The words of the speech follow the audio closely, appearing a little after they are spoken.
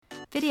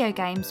Video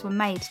games were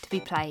made to be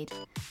played.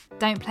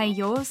 Don't play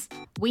yours?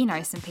 We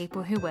know some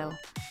people who will.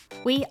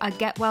 We are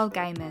Get Well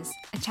Gamers,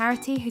 a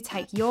charity who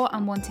take your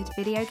unwanted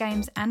video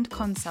games and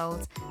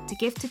consoles to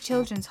give to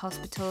children's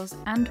hospitals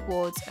and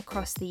wards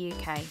across the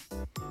UK.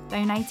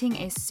 Donating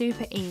is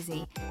super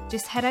easy.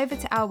 Just head over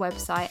to our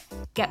website,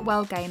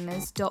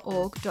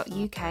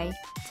 getwellgamers.org.uk,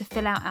 to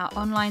fill out our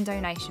online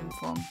donation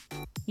form.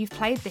 You've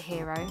played the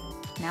hero,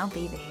 now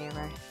be the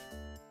hero.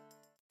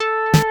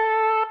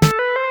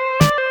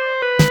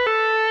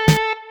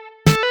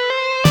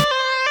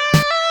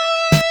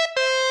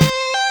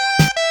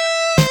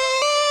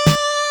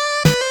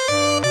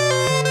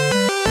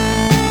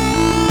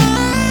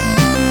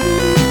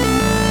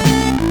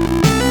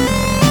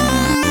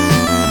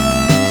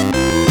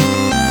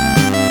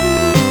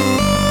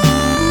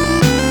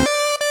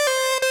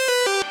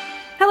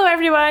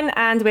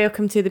 And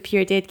welcome to the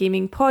Pure Dead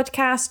Gaming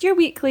Podcast, your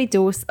weekly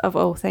dose of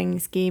all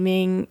things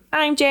gaming.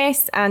 I'm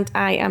Jess, and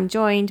I am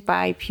joined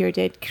by Pure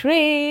Dead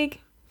Craig.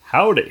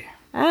 Howdy.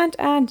 And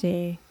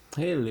Andy.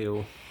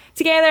 Hello.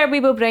 Together we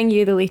will bring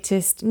you the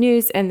latest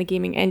news in the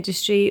gaming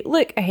industry,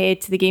 look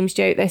ahead to the games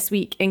due out this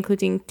week,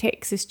 including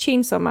Texas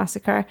Chainsaw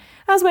Massacre,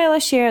 as well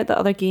as share the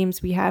other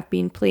games we have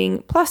been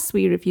playing, plus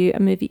we review a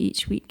movie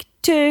each week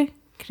too.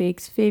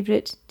 Craig's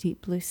favourite,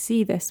 Deep Blue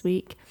Sea this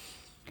week.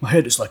 My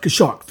head is like a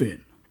shark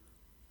fin.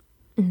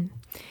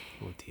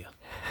 Oh dear.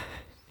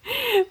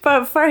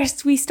 But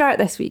first, we start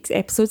this week's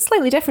episode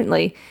slightly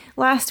differently.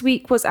 Last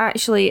week was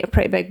actually a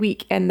pretty big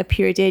week in the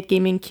Pure Dead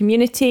gaming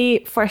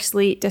community.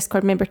 Firstly,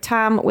 Discord member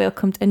Tam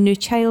welcomed a new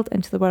child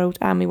into the world,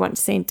 and we want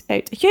to send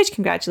out a huge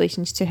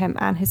congratulations to him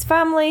and his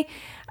family.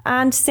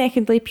 And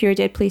secondly, Pure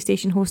Dead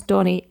PlayStation host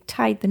Donnie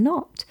tied the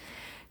knot.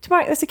 To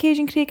mark this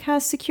occasion, Craig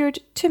has secured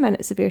 2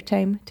 minutes of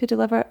airtime to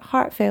deliver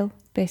heartfelt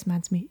best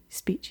man's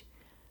speech.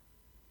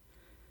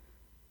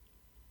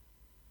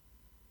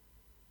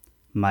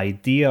 My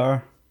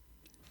dear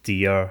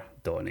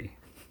Donnie.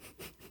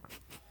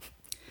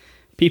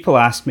 People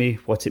ask me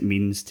what it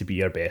means to be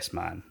your best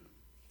man.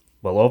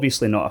 Well,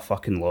 obviously not a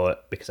fucking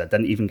lot, because I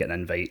didn't even get an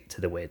invite to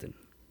the wedding.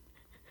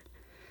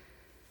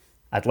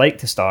 I'd like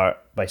to start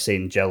by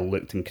saying Jill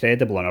looked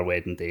incredible on our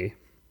wedding day.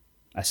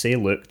 I say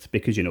looked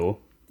because, you know,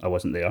 I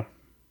wasn't there.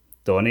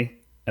 Donnie,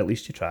 at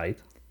least you tried.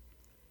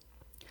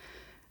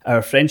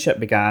 Our friendship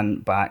began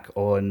back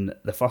on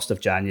the 1st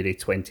of January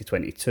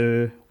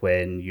 2022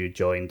 when you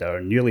joined our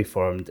newly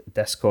formed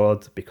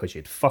Discord because you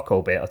had fuck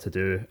all better to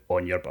do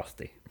on your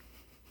birthday.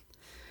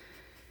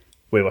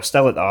 We were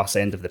still at the arse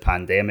end of the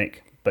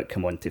pandemic, but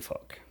come on to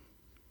fuck.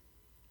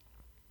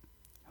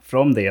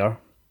 From there,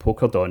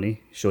 Poker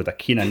Donnie showed a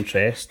keen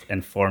interest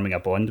in forming a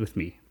bond with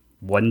me,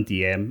 one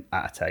DM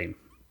at a time.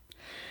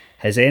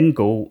 His end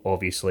goal,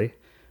 obviously,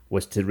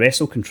 was to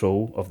wrestle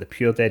control of the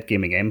Pure Dead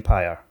gaming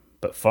empire,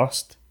 but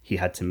first, he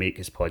had to make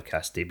his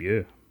podcast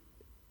debut.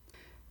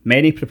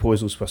 Many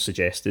proposals were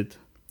suggested,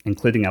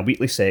 including a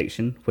weekly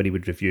section where he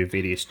would review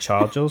various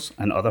chargers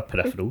and other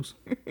peripherals.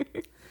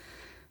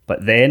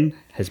 But then,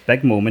 his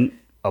big moment,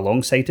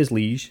 alongside his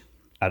liege,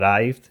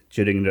 arrived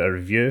during a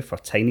review for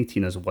Tiny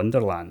Tina's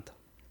Wonderland.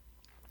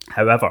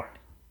 However,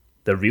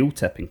 the real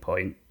tipping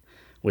point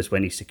was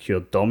when he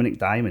secured Dominic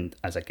Diamond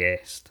as a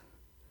guest.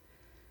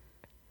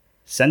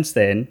 Since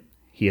then,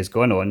 he has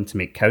gone on to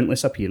make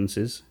countless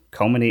appearances,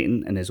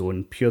 culminating in his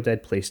own Pure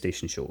Dead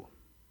PlayStation show.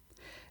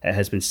 It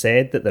has been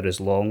said that they're as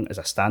long as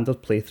a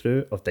standard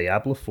playthrough of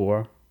Diablo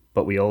 4,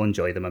 but we all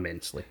enjoy them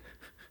immensely.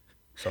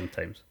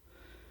 Sometimes.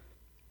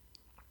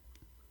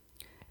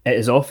 It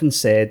is often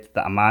said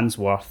that a man's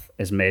worth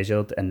is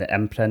measured in the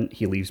imprint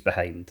he leaves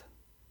behind,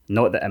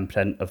 not the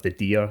imprint of the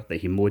deer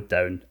that he mowed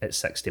down at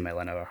 60 mile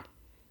an hour.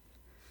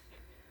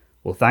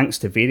 Well, thanks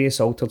to various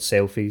altered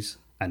selfies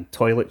and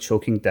toilet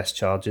choking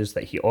discharges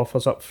that he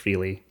offers up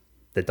freely,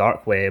 the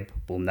dark web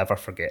will never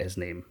forget his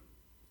name,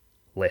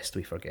 lest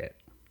we forget.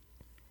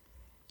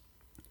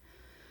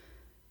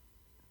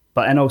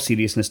 But in all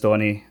seriousness,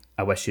 Donnie,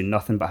 I wish you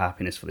nothing but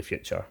happiness for the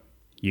future.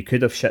 You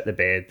could have shit the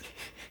bed,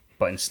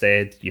 but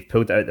instead you've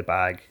pulled it out the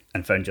bag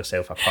and found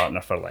yourself a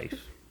partner for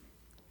life.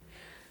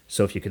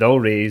 So if you could all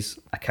raise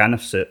a can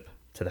of soup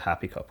to the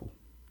happy couple.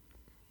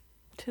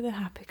 To the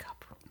happy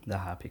couple. The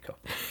happy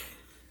couple.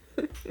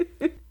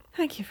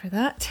 Thank you for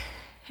that.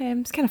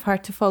 It's kind of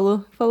hard to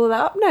follow that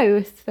up now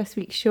with this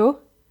week's show.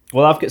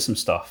 Well, I've got some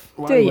stuff.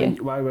 Why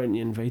weren't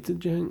you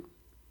invited, do you think?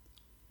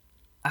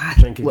 I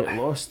think you get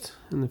lost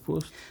in the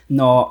post.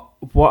 No,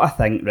 what I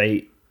think,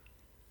 right,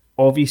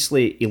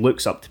 obviously he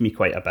looks up to me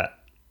quite a bit,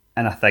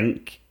 and I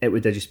think it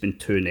would have just been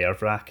too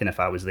nerve-wracking if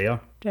I was there.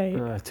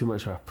 Right. Too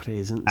much of a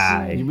presence.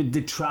 Aye. You would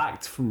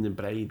detract from the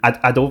bride.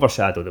 I'd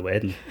overshadow the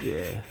wedding.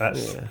 Yeah.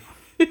 That's... Yeah.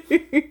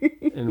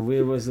 And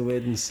where was the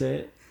wedding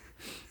set?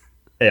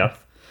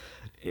 Earth.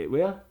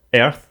 Where?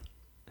 Earth.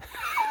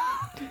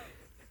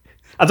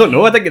 I don't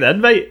know, I didn't get the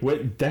invite.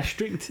 What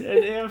district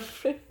in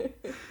Earth?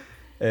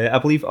 I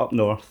believe up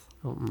north.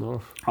 Up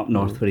north. Up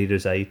north where he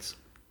resides.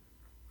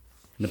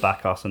 In the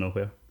back arse of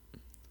nowhere.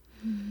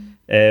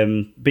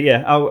 But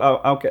yeah,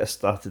 I'll get us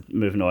started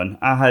moving on.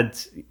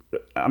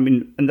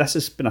 And this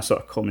has been a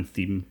sort of common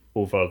theme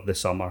over the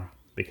summer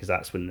because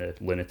that's when the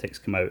Lunatics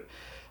come out.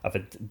 I've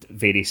had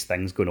various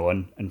things going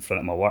on in front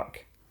of my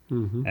work.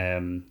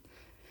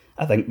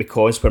 I think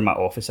because where my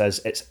office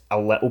is, it's a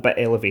little bit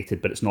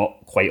elevated, but it's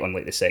not quite on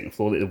like the second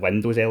floor. Like the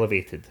window's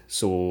elevated,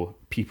 so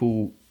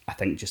people I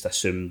think just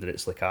assume that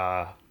it's like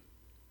a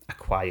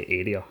quiet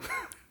area.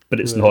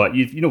 But it's not.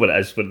 You know what it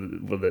is where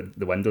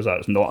the windows are.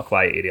 It's not a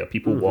quiet area.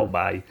 People walk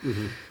by,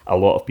 a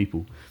lot of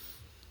people.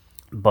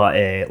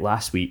 But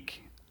last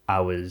week I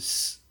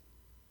was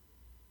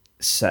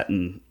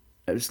sitting.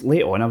 It was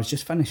late on. I was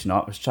just finishing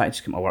up. I was trying to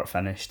just get my work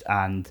finished,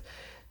 and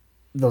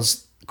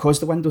because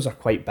the windows are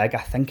quite big. I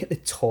think at the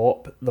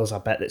top there's a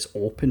bit that's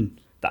open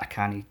that I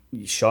can't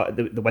shut.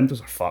 The windows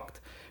are fucked,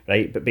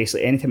 right? But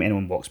basically, anytime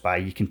anyone walks by,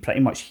 you can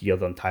pretty much hear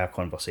the entire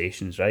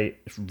conversations. Right?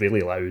 It's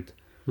really loud.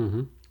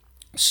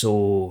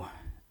 So,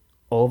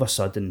 all of a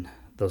sudden,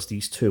 there's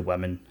these two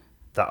women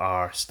that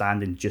are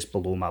standing just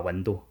below my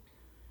window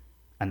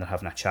and they're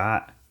having a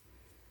chat.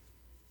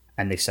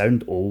 And they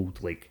sound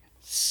old, like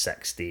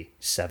 60,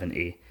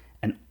 70.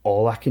 And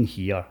all I can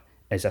hear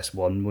is this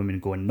one woman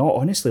going, "No,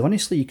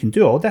 honestly, you can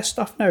do all this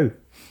stuff now."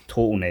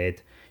 Total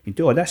Ned. "You can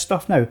do all this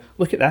stuff now.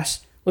 Look at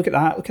this. Look at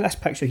that. Look at this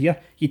picture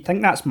here. You'd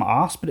think that's my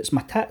arse, but it's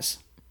my tits.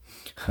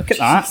 Look at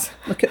that.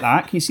 Look at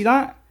that. Can you see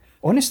that?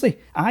 Honestly,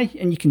 aye,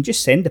 and you can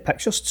just send the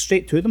pictures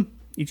straight to them.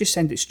 You just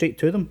send it straight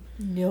to them."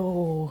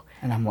 No.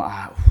 And I'm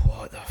like,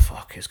 what the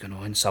fuck is going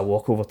on? So I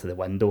walk over to the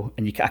window,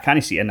 and I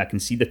can't see it, and I can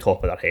see the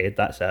top of their head,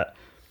 that's it.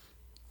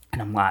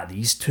 And I'm like,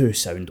 these two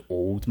sound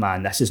old,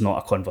 man. This is not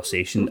a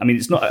conversation. I mean,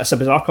 it's a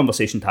bizarre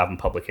conversation to have in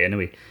public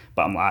anyway,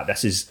 but I'm like,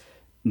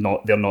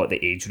 they're not the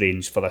age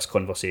range for this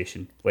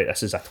conversation. Like,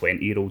 this is a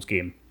 20-year-old's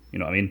game, you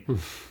know what I mean?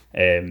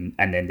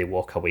 And then they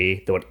walk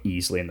away. They were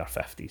easily in their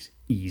 50s,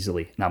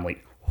 easily. And I'm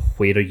like,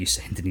 where are you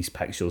sending these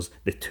pictures?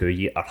 The two of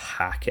you are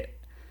hackett.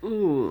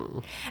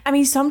 I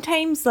mean,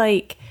 sometimes,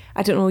 like,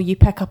 I don't know, you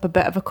pick up a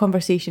bit of a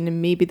conversation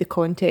and maybe the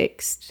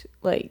context,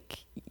 like,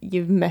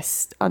 you've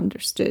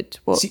misunderstood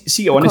what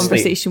see, the honestly,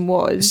 conversation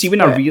was. See, when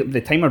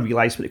the time I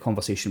realised what the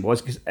conversation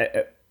was, because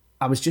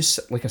I was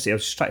just, like I say, I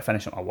was just trying to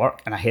finish up my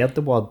work, and I heard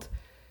the word,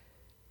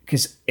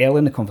 because early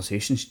in the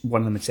conversation,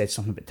 one of them had said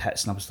something about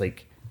tits, and I was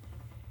like,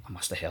 I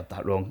must have heard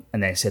that wrong.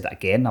 And then I said it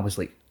again. I was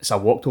like, so I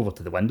walked over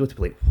to the window to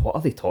be like, what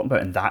are they talking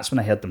about? And that's when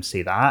I heard them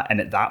say that. And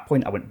at that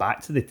point, I went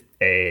back to the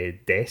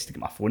desk to get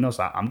my phone. I was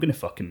like, I'm going to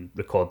fucking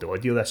record the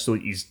audio of this so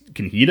you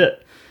can hear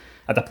it.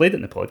 I'd have played it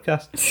in the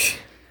podcast.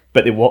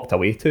 But they walked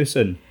away too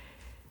soon.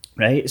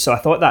 Right? So I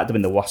thought that'd have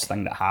been the worst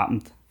thing that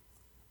happened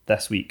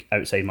this week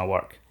outside my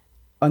work.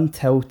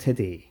 Until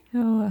today.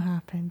 Oh, what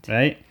happened?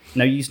 Right?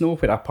 Now, you know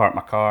where I park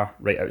my car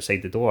right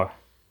outside the door.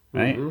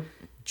 Right?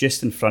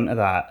 Just in front of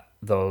that,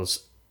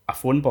 there's a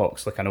phone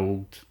box, like an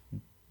old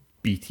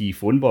BT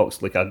phone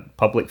box, like a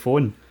public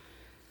phone.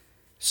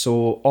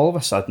 So all of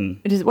a sudden,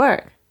 Does it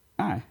work?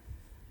 aye,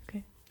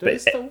 Okay. but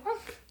Does it still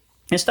work?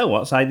 it still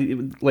works.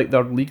 Like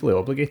they're legally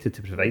obligated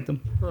to provide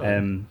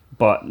them,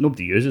 but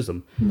nobody uses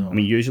them. I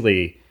mean,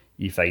 usually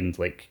you find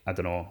like, I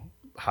don't know,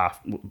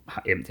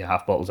 empty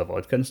half bottles of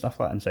vodka and stuff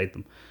like that inside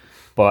them.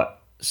 But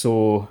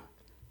so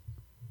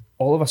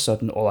all of a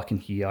sudden, all I can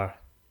hear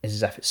is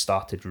as if it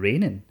started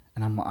raining,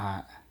 and I'm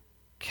like,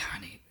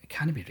 it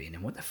can't be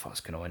raining. What the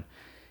fuck's going on?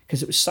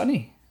 Because it was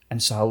sunny,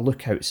 and so I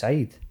look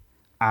outside,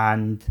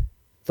 and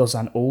there's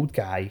an old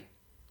guy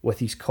with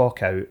his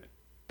cock out,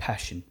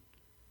 pissing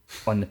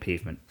on the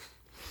pavement.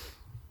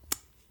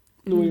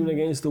 Not even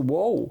against the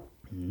wall.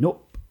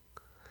 Nope.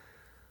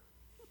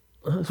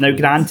 Now,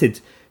 granted,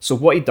 so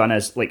what he'd done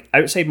is, like,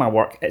 outside my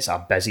work, it's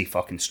a busy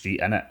fucking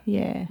street, innit?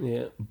 Yeah.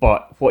 Yeah.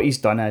 But what he's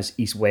done is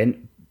he's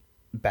went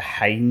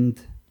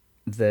behind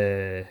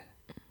the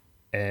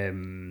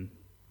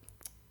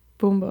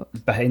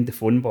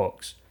phone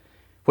box,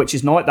 which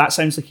is not, that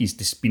sounds like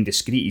he's been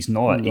discreet. He's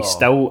not. No. He's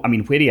still, I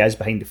mean, where he is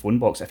behind the phone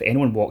box, if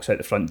anyone walks out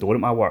the front door at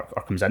my work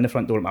or comes in the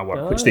front door at my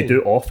work, which they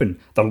do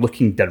often, they're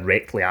looking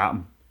directly at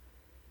him.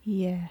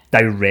 Yeah.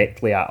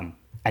 Directly at him.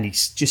 And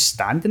he's just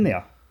standing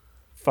there.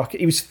 Fuck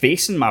it. He was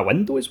facing my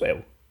window as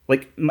well.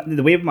 Like,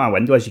 the way my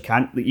window is, you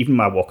can't, like, even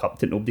when I walk up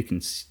to it, nobody can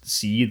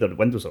see. The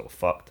windows are all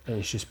fucked. And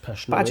he's just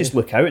pissing But I just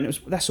look out, and it was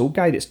this old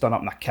guy that's done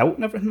up in a kilt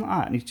and everything like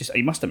that, and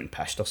he must have been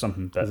pissed or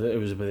something. But It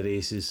was about the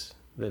races.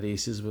 The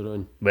races were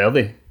on. were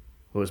they?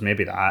 Well, it was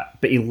maybe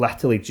that. But he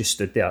literally just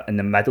stood there in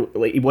the middle.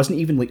 Like, he wasn't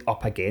even like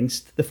up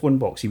against the phone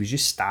box. He was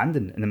just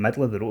standing in the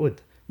middle of the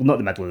road. Well, not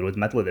the middle of the road, the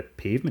middle of the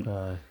pavement,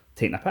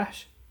 taking a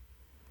piss.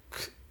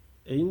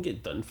 You can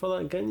get done for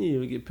that, can't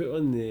you? You get put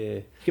on the...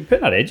 You get put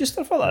in a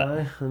register for that.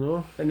 Aye, I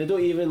know. And they don't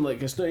even,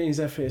 like, it's not as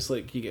if it's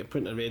like you get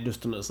put in a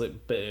register and it's like,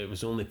 but it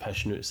was only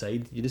pissing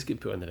outside. You just get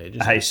put on the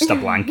register. It's just a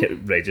blanket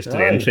register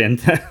Aye. entry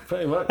into it.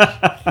 Pretty much.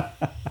 That's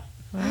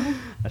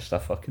just a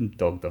fucking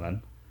dogged them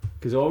in.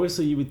 Because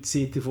obviously you would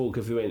say to folk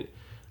if they went,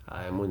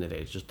 aye, I'm on the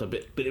register,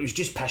 but it was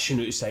just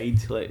pissing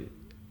outside. Like,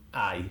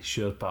 aye,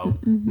 sure, pal.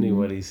 No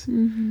worries.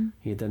 You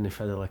didn't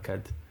fiddle a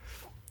kid.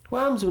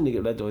 What happens when you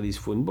get rid of all these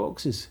phone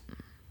boxes?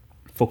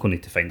 Folk will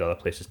need to find other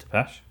places to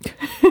pish.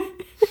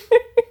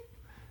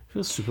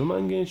 Feels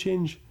Superman going to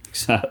change?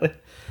 Exactly.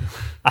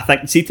 I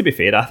think, see, to be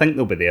fair, I think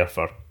they'll be there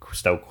for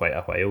still quite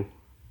a while.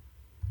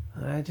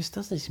 It just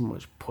doesn't seem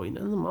much point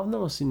in them. I've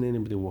never seen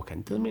anybody walk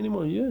into them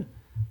anymore, I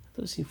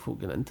don't see folk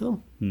getting into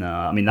them. No,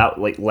 I mean, that,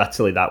 like,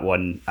 literally that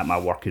one at my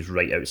work is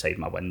right outside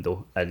my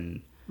window,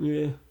 and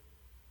Yeah.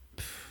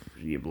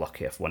 you're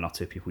lucky if 1 or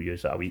 2 people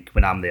use it a week,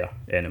 when I'm there,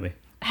 anyway.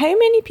 How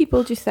many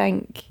people do you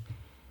think,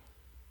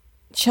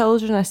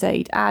 children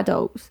aside,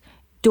 adults,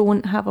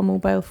 don't have a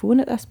mobile phone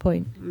at this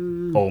point?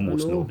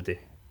 Almost I know. nobody.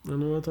 I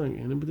know, I don't think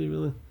anybody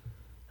really.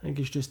 I think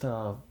it's just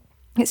a...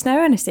 It's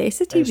now a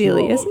necessity, it's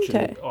really, not a isn't luxury.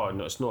 it? Oh,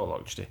 no, it's not a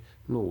luxury.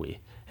 No way.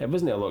 It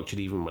wasn't a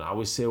luxury even when I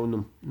was selling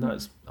them.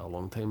 That's a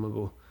long time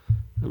ago.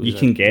 It was You a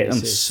can get them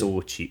necessity.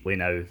 so cheaply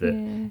now that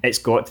Yeah. it's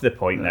got to the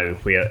point now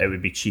where it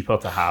would be cheaper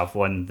to have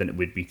one than it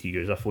would be to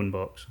use a phone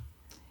box.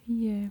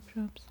 Yeah,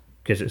 perhaps.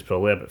 Because it's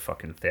probably about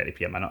fucking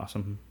 30p a minute or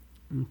something.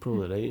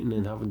 Probably right, and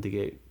then having to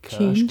get cash.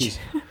 Change. 'cause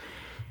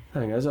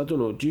thing is, I don't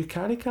know, do you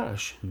carry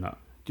cash? No.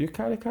 Do you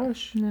carry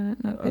cash? No,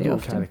 not I very don't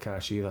often. carry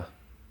cash either.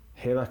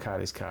 Heather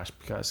carries cash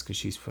because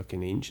she's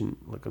fucking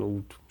ancient, like an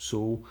old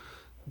soul.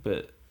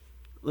 But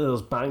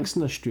there's banks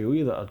in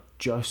Australia that are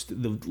just,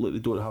 they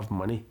don't have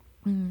money.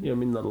 You know what I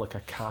mean? They're like a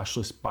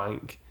cashless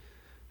bank.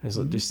 It's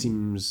like, just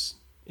seems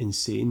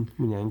insane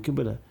when you think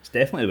about it. It's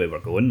definitely the way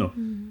we're going, though.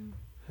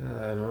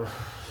 I know.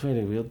 It's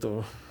very weird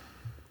though.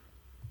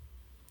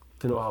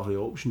 To not have the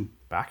option.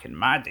 Back in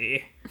my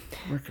day.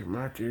 Look at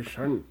my day,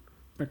 son.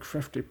 Big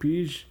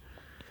 50p's.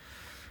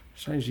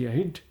 Size of your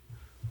head.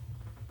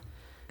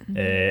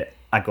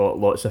 I got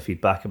lots of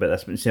feedback about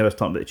this. But see, I was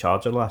talking about the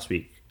charger last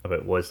week,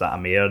 about was that a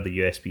Mayor, the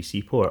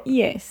USB-C port.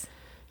 Yes.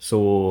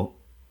 So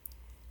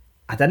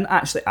I didn't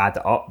actually add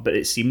it up, but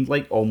it seemed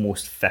like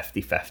almost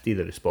 50-50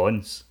 the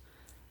response.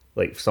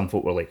 Like, some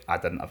folk were like, I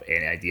didn't have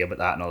any idea about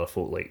that, and other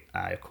folk like,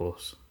 aye, of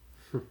course.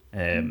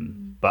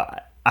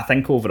 But I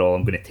think overall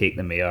I'm going to take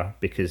the Mayor,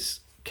 because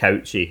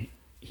Couchy,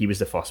 he was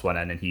the first one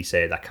in, and he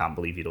said, I can't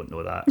believe you don't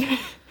know that.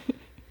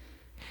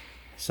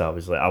 So I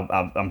was like,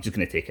 I'm just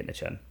going to take it in the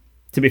chin.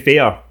 To be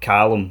fair,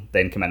 Callum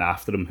then came in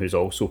after him, who's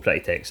also pretty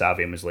tech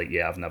savvy, and was like,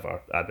 yeah, I would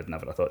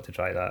never have thought to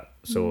try that.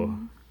 So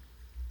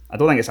I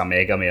don't think it's a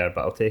mega Mayor,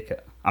 but I'll take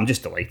it. I'm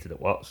just delighted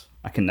it works.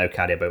 I can now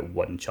carry about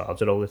one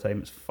charger all the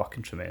time. It's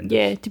fucking tremendous.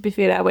 Yeah, to be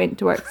fair, I went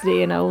to work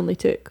today and I only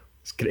took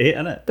It's great,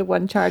 isn't it? the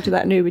one charger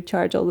that I knew would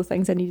charge all the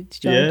things I needed to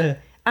charge. Yeah.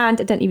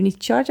 And I didn't even need to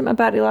charge it. My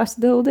battery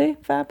lasted the whole day.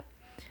 Fab.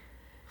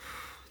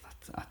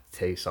 I'll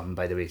tell you something,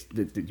 by the way.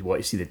 You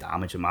want to see the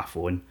damage on my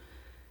phone?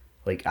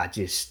 Like,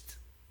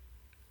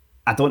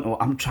 I don't know.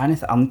 I'm trying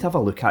to. I'll need to have a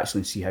look actually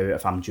and see how,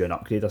 if I'm due an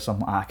upgrade or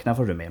something. I can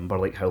never remember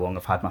like how long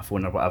I've had my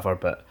phone or whatever.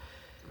 But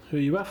Who are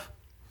you with?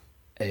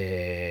 who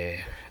the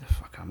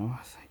fuck am I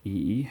with?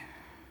 EE.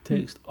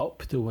 Text up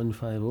to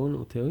 150 and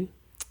it'll tell you.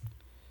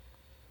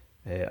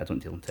 I don't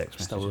deal in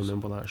text Still messages.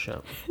 remember that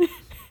shit.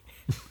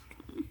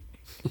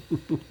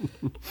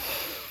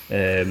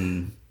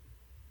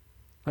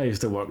 I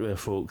used to work there,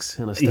 folks,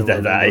 and I still did,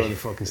 remember aye. all the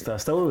fucking stuff. I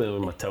still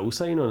remember my till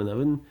sign on and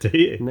everything. Do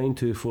you?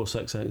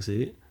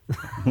 924668.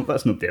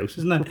 That's nobody else,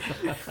 isn't it?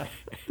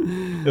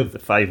 There's the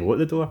 5-0 at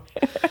the door.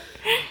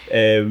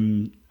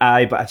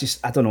 Aye, but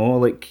I don't know.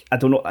 Like, I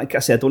don't know. Like I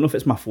said, I don't know if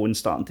it's my phone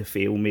starting to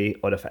fail me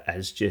or if it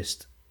is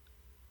just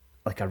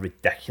like a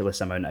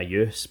ridiculous amount of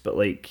use. But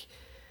like,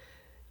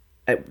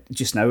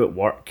 just now at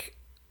work,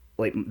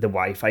 like the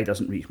Wi-Fi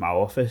doesn't reach my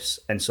office,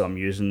 and so I'm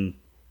using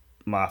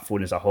my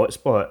phone as a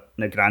hotspot.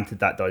 Now, granted,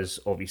 that does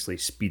obviously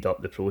speed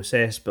up the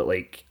process, but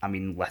like, I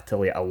mean,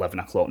 literally at 11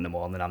 o'clock in the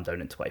morning, I'm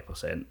down at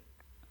 20%.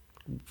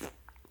 And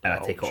I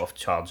take it off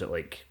charge at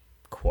like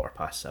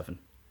 7:15.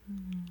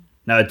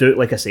 Now, I do,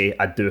 like I say,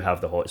 I do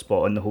have the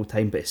hotspot on the whole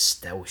time, but it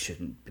still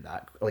shouldn't be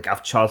that. Like,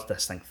 I've charged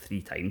this thing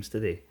 3 times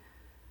today.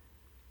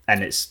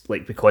 And it's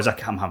like, because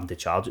I'm having to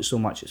charge it so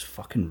much, it's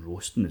fucking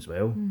roasting as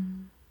well.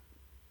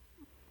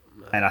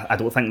 And I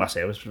don't think my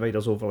service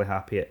provider's overly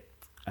happy at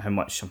how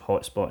much I'm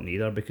hotspotting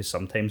either, because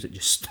sometimes it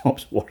just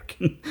stops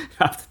working.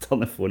 I have to turn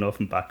the phone off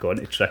and back on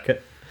to trick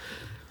it.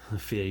 The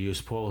fair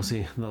use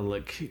policy. They're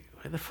like,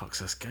 what the fuck's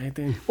this guy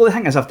doing? Well, the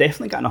thing is, I've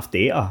definitely got enough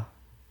data.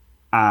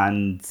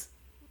 And,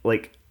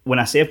 like, when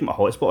I say I've got my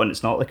hotspot on,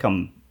 it's not like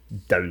I'm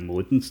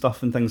downloading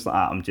stuff and things like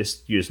that. I'm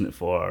just using it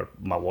for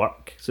my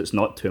work. So it's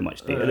not too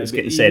much data that's but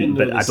getting even sent,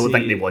 though but I don't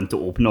think they want to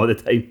open all the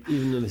time.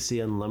 Even though they say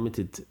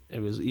unlimited, it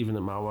was, even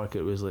at my work,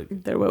 it was like,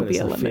 There will but be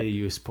it's a a limit. fair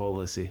use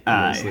policy.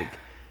 And it's Aye. like,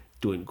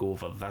 don't go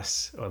over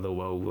this, or they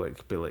will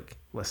like be like,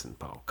 listen,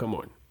 pal, come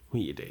on, what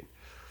are you doing?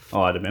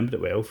 Oh, I remembered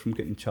it well from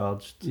getting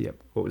charged. Yep.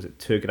 What was it,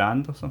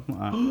 $2,000 or something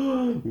like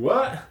that?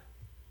 What?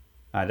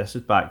 Aye,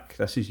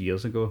 this is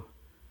years ago.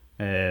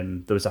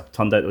 Turned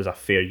out there was a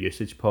fair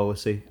usage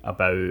policy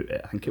about,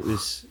 I think it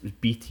was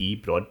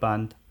BT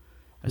broadband.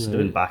 This would have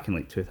been Right. back in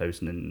like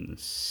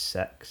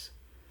 2006.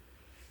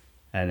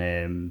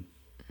 And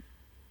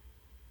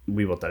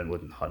we were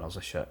downloading hundreds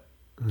of shit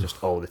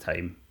just all the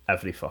time.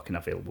 Every fucking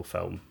available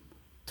film.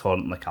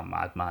 Torrenting like a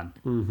madman.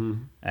 Mm-hmm.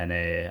 And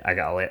I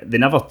got they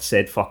never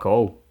said fuck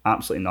all.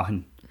 Absolutely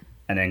nothing.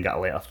 and then got a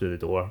letter through the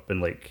door, been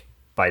like,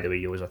 by the way,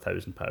 you owe us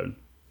 £1,000.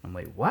 I'm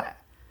like, what?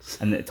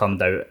 And it turned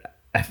out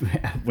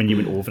when you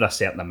went over a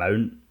certain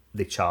amount,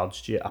 they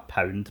charged you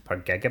 £1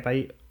 per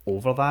gigabyte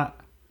over that.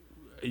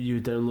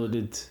 You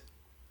downloaded.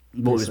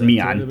 Well, it was me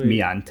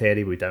and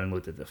Terry. We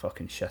downloaded the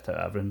fucking shit out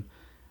of everything,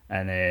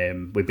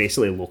 and we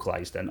basically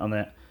localized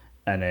internet.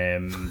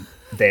 And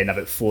then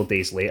about 4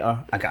 days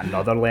later, I got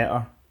another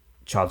letter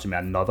charging me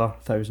another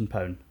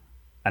 £1,000.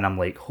 And I'm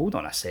like, hold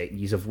on a sec,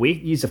 yous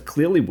have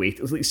clearly waited.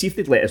 It was like, see if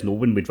they'd let us know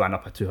when we'd ran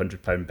up a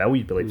 £200 bill,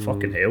 you'd be like,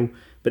 fucking hell.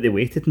 But they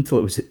waited until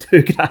it was at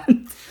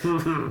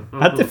 £2,000.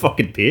 I had to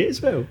fucking pay it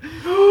as well.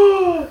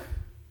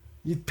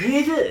 You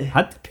paid it?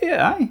 Had to pay it,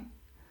 aye.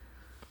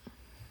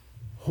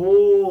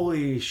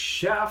 Holy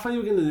shit! I thought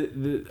you were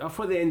gonna. I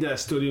thought the end of that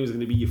story was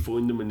gonna be you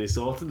phoned them when they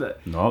sorted it.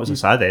 No, it was a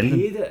sad ending.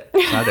 Paid it.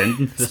 Sad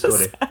ending to the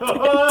story.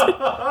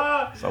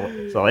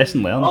 It's a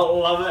lesson learned. I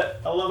love it.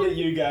 I love it.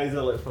 You guys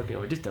are like fucking.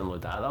 Oh, just download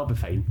that. That'll be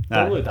fine. Aye.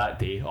 Download that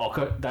day. Oh,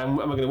 damn,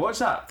 am I gonna watch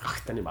that?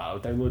 Ugh, doesn't matter. I'll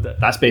download it.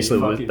 That's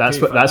basically that's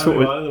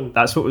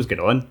what was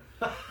going on.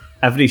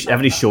 Every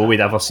show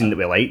we'd ever seen that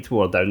we liked, we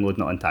were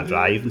downloading it onto a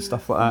drive and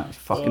stuff like that. It's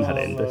fucking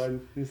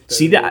horrendous.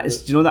 See that?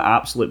 Do you know that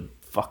absolute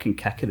fucking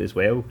kicker as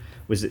well?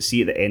 Was that,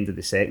 see, at the end of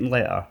the second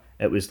letter,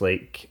 it was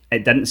like,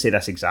 it didn't say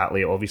this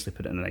exactly, it obviously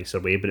put it in a nicer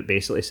way, but it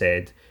basically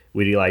said,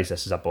 we realise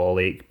this is a ball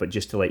ache, but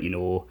just to let you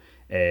know,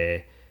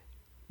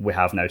 we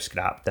have now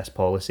scrapped this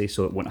policy,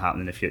 so it won't happen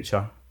in the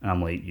future. And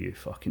I'm like, you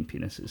fucking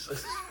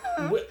penises.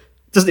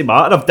 Doesn't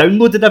matter, I've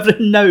downloaded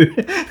everything now.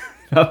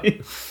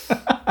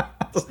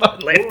 There's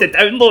nothing left to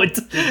download.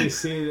 Did they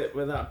say that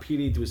where that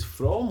period was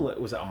from? Like,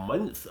 was it a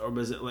month, or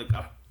was it like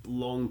a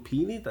long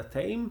period of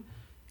time?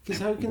 Because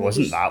how can it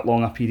wasn't that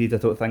long a period, I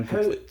don't think. It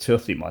was like 2 or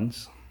 3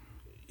 months.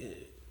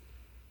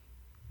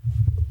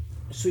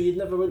 So you'd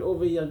never went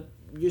over your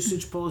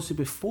usage policy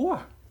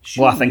before?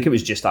 Well, I think it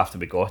was just after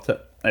we got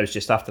it. It was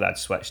just after I'd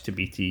switched to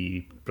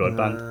BT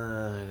broadband.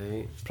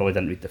 Right. Probably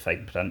didn't read the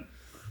fine print.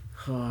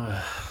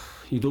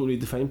 You don't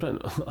read the fine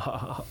print?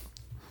 I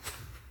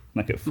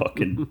get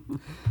fucking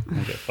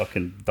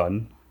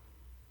done.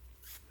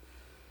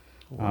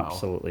 Wow.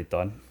 Absolutely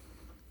done.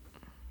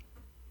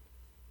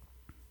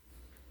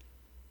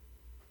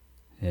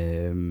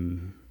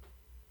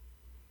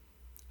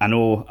 I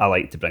know I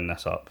like to bring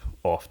this up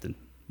often,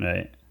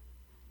 right?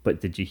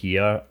 But did you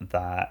hear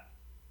that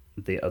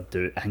they are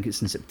doing, I think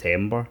it's in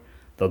September,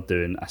 they're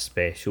doing a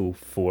special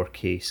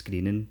 4K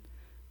screening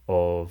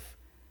of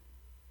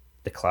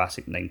the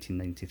classic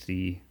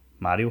 1993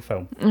 Mario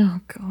film?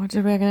 Oh God,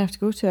 are we going to have to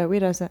go to it?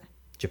 Where is it?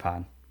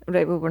 Japan.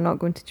 Right, well, we're not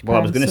going to Japan.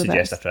 Well, I was going to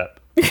suggest a trip.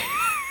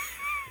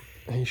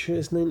 Are you sure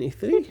it's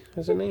 93?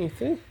 Is it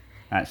 93?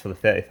 That's for the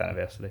 30th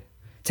anniversary.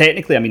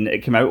 Technically, I mean,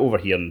 it came out over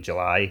here on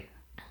July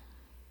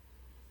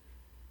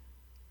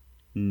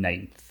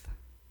 9th.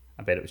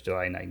 I bet it was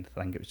July 9th.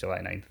 I think it was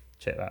July 9th.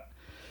 Check that.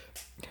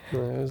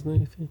 No, it was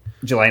 93.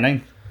 July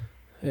 9th?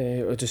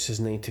 It just says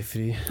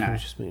 93. Nah,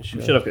 just make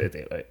sure. I'm sure I've got the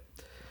date right.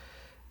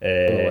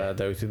 I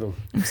doubted them.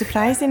 I'm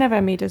surprised they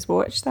never made us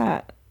watch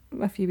that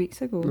a few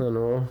weeks ago.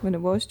 No. When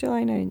it was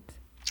July 9th.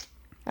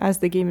 As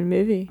the game and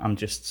movie. I'm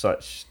just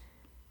such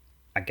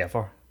a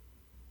giver.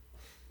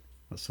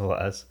 That's all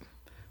it is.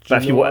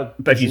 But if you want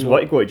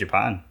to go to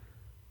Japan,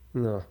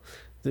 no.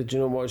 Did you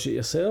not watch it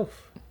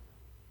yourself?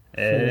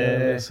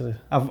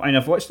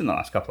 I've watched it in the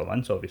last couple of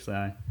months, obviously.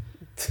 Aye.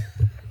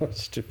 What a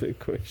stupid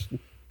question.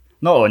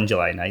 Not on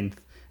July 9th.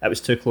 It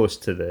was too close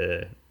to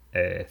the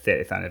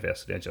 30th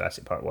anniversary of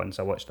Jurassic Park 1,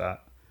 so I watched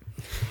that.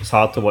 It's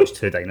hard to watch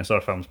 2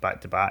 dinosaur films back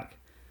to back,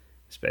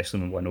 especially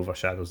when one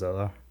overshadows the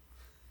other.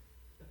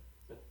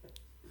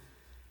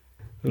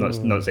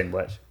 Not saying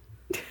which.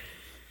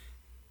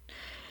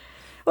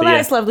 Well, But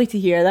that's lovely to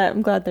hear. That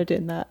I'm glad they're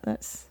doing that.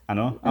 That's I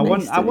know. a I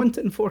nice want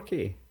it in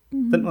 4K.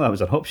 Didn't know that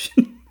was an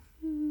option.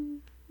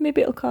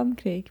 maybe it'll come,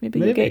 Craig. Maybe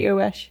you'll get your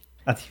wish.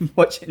 I'd even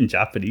watch it in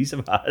Japanese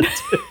if I had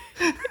to.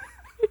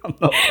 I'm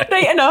not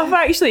Right enough,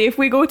 actually. If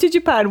we go to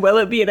Japan, will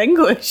it be in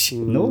English?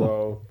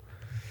 No.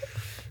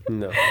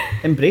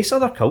 Embrace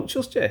other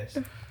cultures, Jess.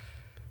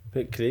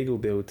 But Craig will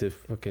be able to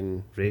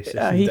fucking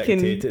Racist. He dictate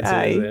can. it to us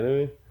Aye.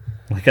 anyway.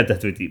 Like I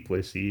did with Deep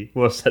Blue Sea.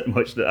 We were sitting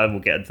watching it, and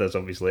we'll get into this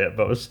obviously later,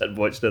 but I was sitting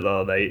watching it the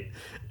other night,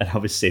 and I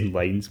was saying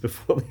lines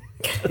before they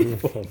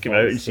came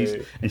out, and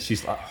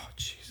she's like, oh,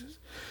 Jesus.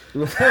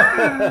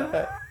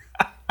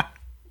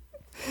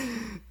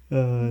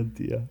 Oh,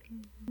 dear.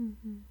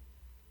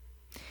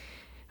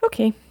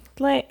 Okay,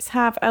 let's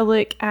have a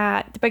look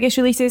at the biggest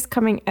releases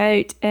coming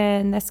out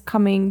in this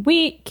coming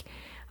week.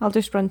 I'll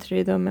just run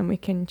through them and we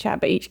can chat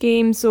about each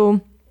game.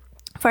 So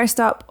first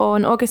up,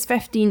 on August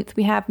 15th,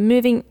 we have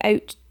Moving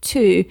Out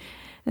 2.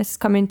 This is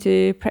coming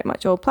to pretty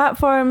much all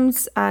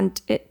platforms, and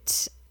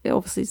it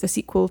obviously is a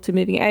sequel to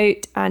Moving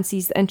Out and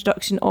sees the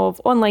introduction of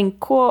online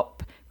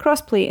co-op,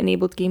 cross-play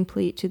enabled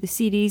gameplay to the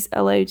series,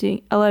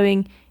 allowing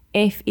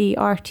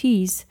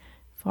FARTs,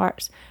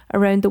 farts,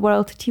 around the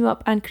world to team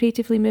up and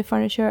creatively move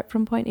furniture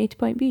from point A to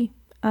point B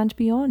and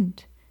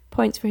beyond.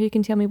 Points for who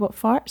can tell me what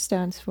FART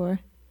stands for.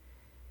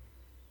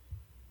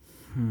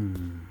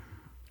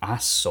 I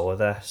saw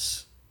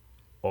this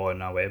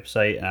on a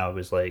website and I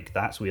was like,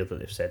 that's weird that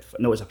they've said...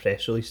 No, it was a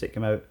press release that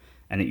came out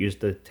and it used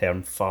the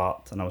term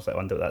fart, and I was like, I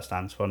wonder what that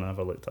stands for, and I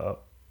never looked it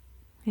up.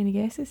 Any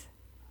guesses?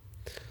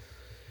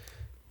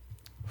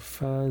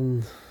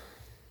 Fan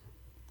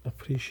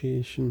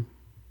appreciation.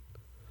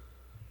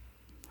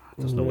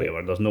 There's no way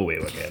we're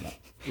getting it.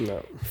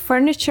 No.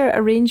 Furniture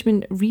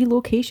arrangement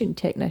relocation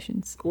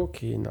technicians.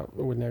 Okay, no,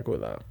 I wouldn't go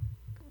with that.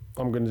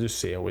 I'm going to just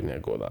say I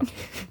wouldn't go with that.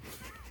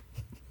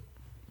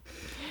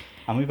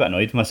 I'm a wee bit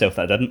annoyed with myself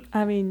that I didn't.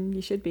 I mean,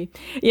 you should be.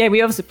 Yeah,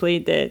 we obviously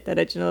played the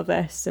original of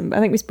this, and I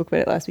think we spoke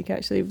about it last week,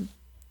 actually.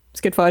 It's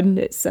good fun.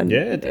 It's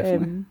Yeah,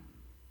 definitely.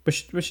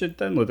 We should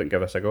download it and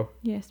give us a go.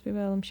 Yes, we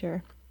will, I'm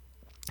sure.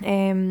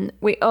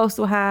 We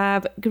also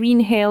have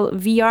Green Hell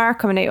VR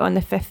coming out on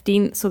the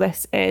 15th. So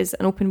this is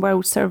an open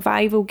world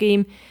survival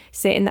game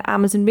set in the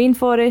Amazon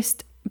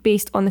rainforest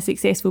based on the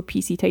successful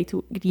PC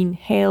title Green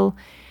Hell,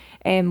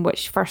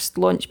 which first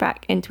launched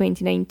back in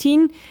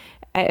 2019.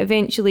 It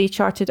eventually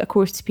charted a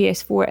course to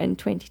PS4 in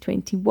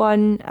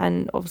 2021,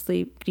 and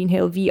obviously Green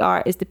Hell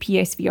VR is the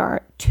PSVR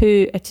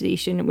 2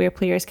 iteration where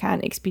players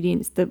can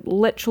experience the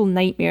literal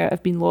nightmare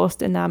of being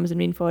lost in the Amazon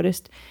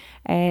rainforest.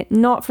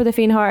 Not for the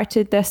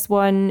faint-hearted, this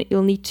one.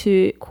 You'll need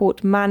to,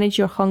 quote, manage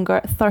your hunger,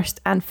 thirst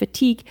and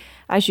fatigue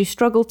as you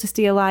struggle to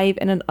stay alive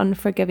in an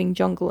unforgiving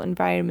jungle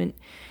environment.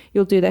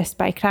 You'll do this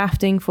by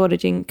crafting,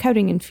 foraging,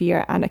 cowering in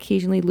fear, and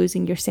occasionally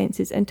losing your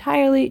senses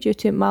entirely due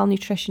to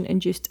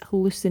malnutrition-induced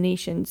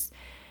hallucinations.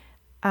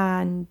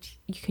 And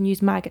you can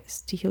use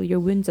maggots to heal your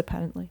wounds,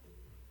 apparently.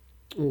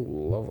 Oh,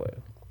 lovely.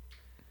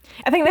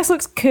 I think this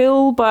looks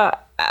cool,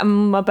 but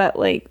I'm a bit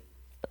like,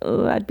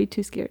 oh, I'd be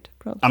too scared,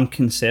 probably. I'm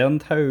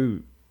concerned how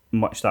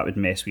much that would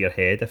mess with your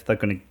head if they're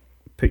going to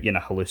put you in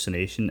a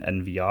hallucination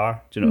in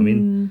VR. Do you know what I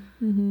mean?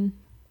 Mm-hmm.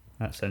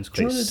 That sounds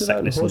Do you quite know they do that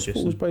in hospitals,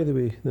 sickness-inducing. by the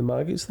way? The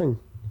maggots thing.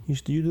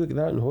 You look at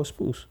that in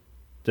hospitals.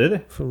 Do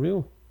they? For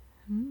real.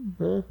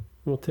 Huh?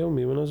 Well, tell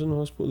me, when I was in the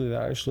hospital, they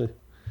actually...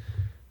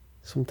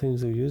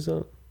 Sometimes they'll use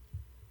that.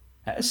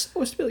 It's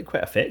supposed to be like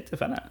quite effective,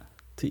 isn't it?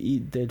 To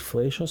eat dead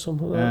flesh or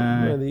something like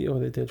that. Yeah, they eat all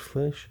the dead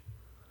flesh.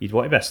 You'd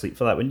want to be asleep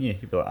for that, wouldn't you?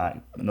 You'd be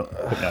like, no,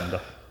 put me under.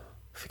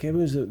 I forget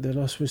what the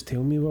nurse was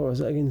telling me. What was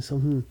it again?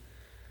 Something...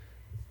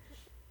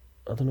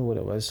 I don't know what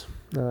it was.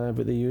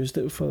 But they used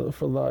it for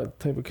that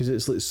type, because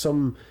it's like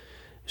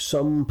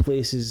some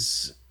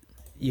places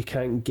you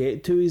can't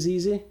get to as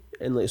easy,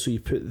 and like so you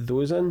put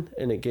those in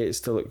and it gets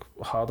to like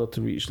harder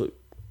to reach, like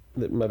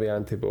maybe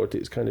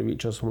antibiotics kind of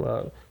reach or something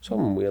like that.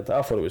 Something weird.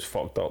 I thought it was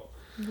fucked up.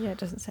 Yeah, it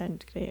doesn't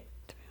sound great,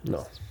 to be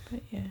honest. No.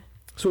 But yeah.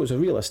 So it was a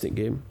realistic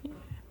game.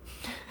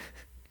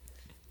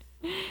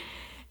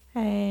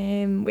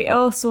 We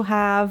also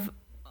have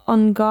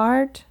On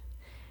Guard.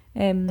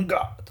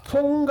 God.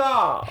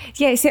 Tonga!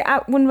 Yeah, see,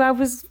 when I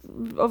was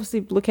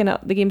obviously looking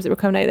at the games that were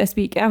coming out this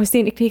week, I was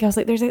saying to Craig, I was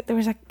like, there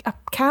was a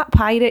cat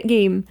pirate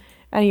game,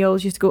 and he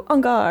always used to go,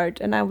 On Guard,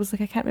 and I was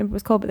like, I can't remember what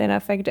it's called, but then I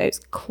figured out it's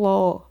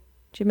Claw.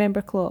 Do you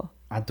remember Claw?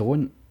 I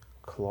don't.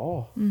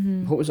 Claw.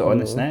 Mm-hmm. What was it on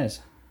the SNES?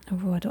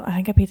 Oh, I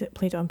think I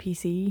played it on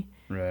PC.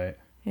 Right.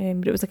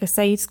 But it was like a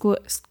side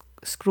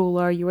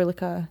scroller. You were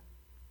like a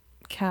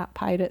cat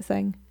pirate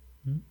thing.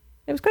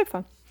 It was quite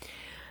fun.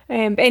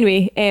 But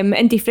anyway,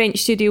 indie French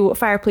studio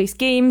Fireplace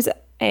Games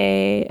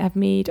have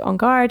made On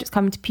Guard. It's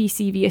coming to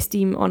PC via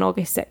Steam on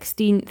August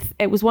 16th.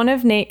 It was one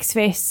of Next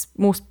Fest's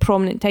most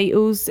prominent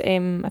titles.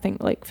 I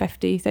think like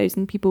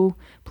 50,000 people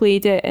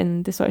played it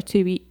in the sort of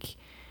 2-week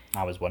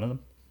I was one of them.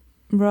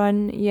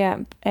 run. Yeah,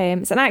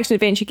 it's an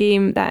action-adventure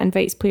game that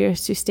invites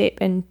players to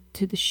step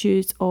into the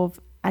shoes of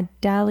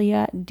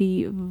Adalia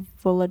de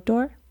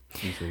Volador.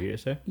 Easy to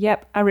say.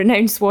 Yep, a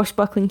renowned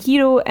swashbuckling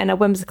hero in a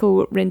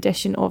whimsical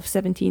rendition of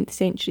 17th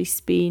century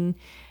Spain.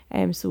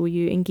 So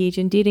you engage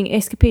in daring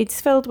escapades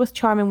filled with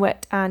charming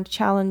wit and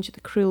challenge the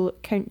cruel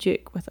Count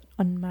Duke with an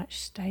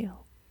unmatched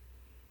style.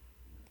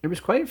 It was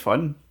quite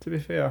fun, to be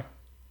fair.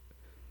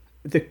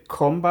 The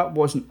combat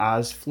wasn't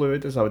as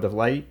fluid as I would have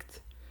liked.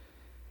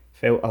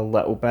 Felt a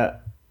little bit,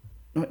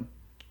 not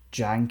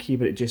janky,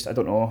 but it just, I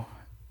don't know,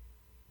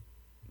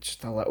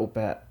 just a little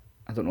bit,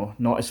 I don't know,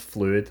 not as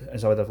fluid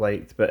as I would have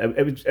liked. But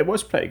it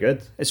was pretty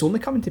good. It's only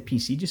coming to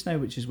PC just now,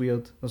 which is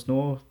weird. There's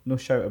no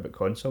shout about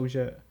consoles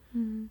yet.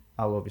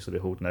 I'll obviously be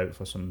holding out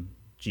for some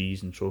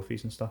G's and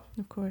trophies and stuff.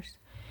 Of course.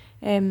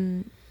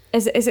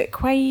 Is it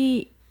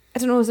quite, I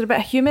don't know, is there a bit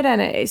of humour in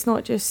it? It's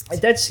not just...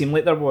 It did seem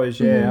like there was,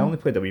 yeah. I only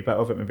played a wee bit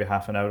of it, maybe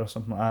half an hour or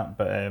something like that.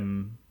 But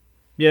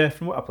yeah,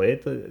 from what I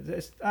played,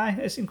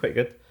 it seemed quite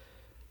good.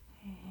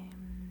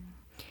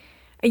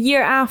 A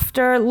year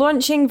after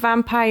launching,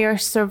 Vampire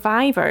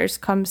Survivors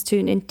comes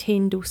to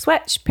Nintendo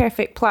Switch.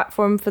 Perfect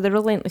platform for the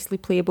relentlessly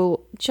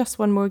playable Just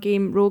One More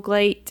Game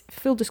roguelite.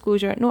 Full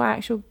disclosure, no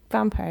actual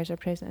vampires are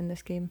present in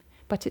this game,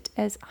 but it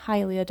is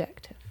highly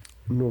addictive.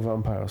 No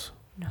vampires.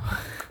 No.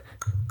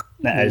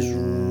 That is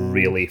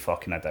really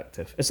fucking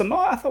addictive. Is it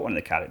not? I thought one of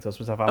the characters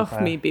was a vampire.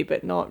 Oh, maybe,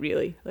 but not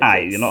really. Like Aye,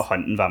 you're not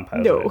hunting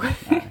vampires. No.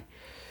 Aye.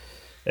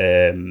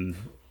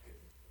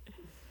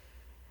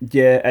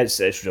 Yeah,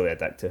 it's really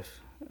addictive.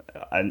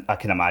 I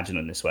can imagine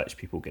on the Switch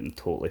people getting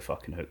totally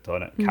fucking hooked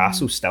on it.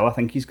 Castle still, I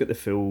think he's got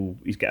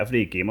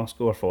every gamer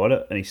score for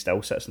it, and he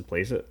still sits and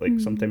plays it, like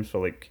sometimes for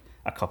like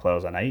a couple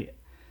hours a night.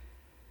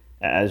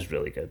 It is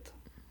really good.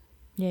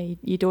 Yeah,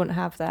 you don't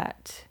have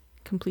that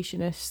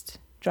completionist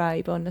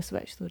drive on the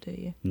Switch though, do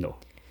you? No.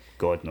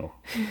 God, no.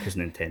 Because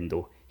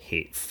Nintendo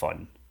hate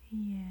fun.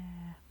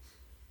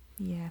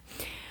 Yeah.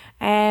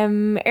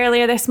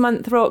 Earlier this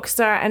month,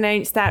 Rockstar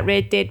announced that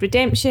Red Dead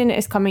Redemption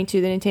is coming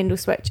to the Nintendo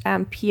Switch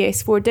and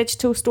PS4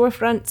 digital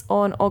storefronts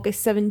on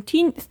August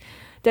 17th.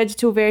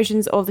 Digital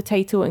versions of the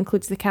title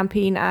includes the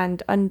campaign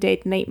and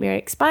Undead Nightmare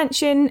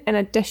expansion, in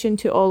addition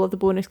to all of the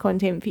bonus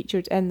content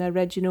featured in the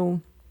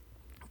original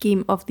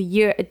Game of the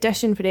Year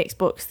edition for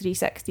Xbox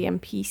 360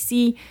 and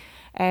PC.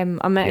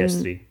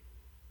 PS3.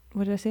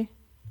 What did I say?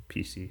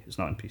 PC. It's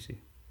not on PC.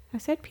 I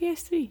said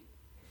PS3.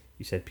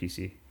 You said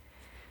PC.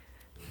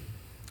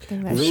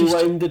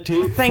 Rewind the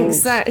tape.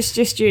 Thanks, that's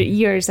just your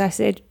ears. I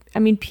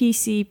mean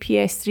PC,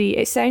 PS3.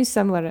 It sounds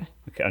similar.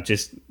 Okay,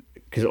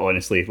 because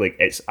honestly, like,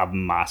 it's a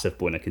massive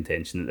bone of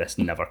contention that this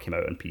never came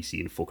out on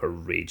PC, and folk are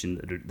raging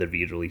that the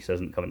re-release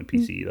isn't coming on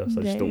PC either. So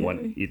I just don't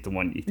want you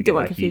to get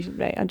that confusion.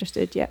 Right,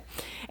 understood. Yeah.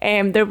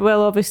 There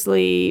will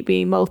obviously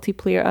be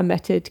multiplayer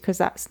omitted because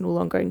that's no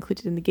longer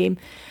included in the game.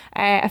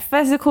 A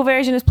physical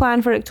version is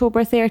planned for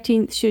October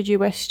 13th. Should you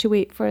wish to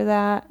wait for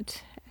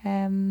that?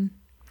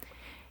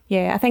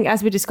 Yeah, I think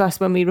as we discussed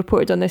when we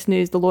reported on this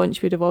news, the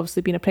launch would have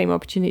obviously been a prime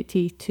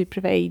opportunity to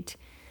provide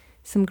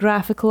some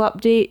graphical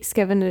updates,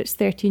 given that it's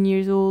 13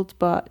 years old,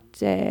 but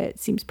it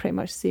seems pretty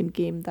much the same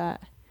game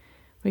that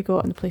we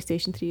got on the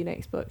PlayStation 3 and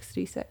Xbox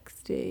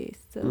 360.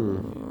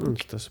 So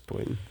It's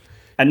disappointing.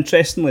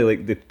 Interestingly,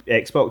 like the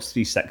Xbox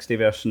 360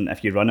 version,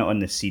 if you run it on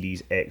the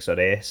Series X or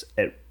S,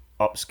 it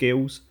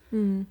upscales,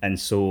 and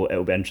so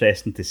it'll be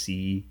interesting to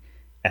see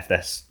if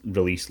this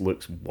release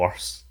looks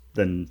worse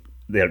than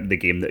the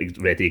game that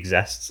already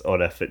exists,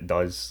 or if it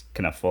does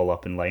kind of fall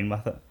up in line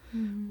with it.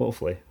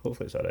 Hopefully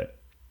it's alright.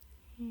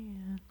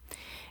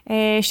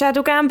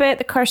 Shadow Gambit,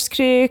 The Cursed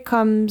Crew,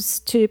 comes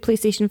to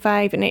PlayStation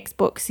 5 and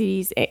Xbox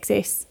Series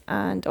XS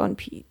and on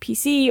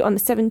PC on the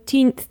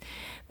 17th.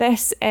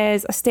 This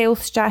is a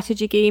stealth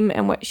strategy game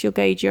in which you'll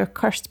guide your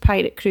cursed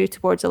pirate crew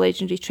towards a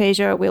legendary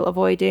treasure while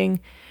avoiding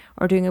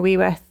or doing away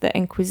with the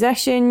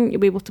Inquisition.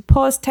 You'll be able to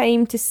pause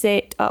time to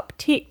set up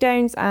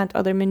takedowns and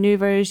other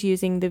manoeuvres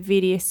using the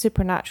various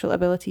supernatural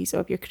abilities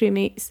of your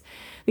crewmates.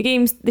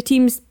 The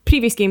team's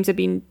previous games have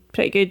been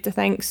pretty good, I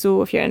think,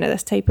 so if you're into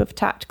this type of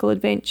tactical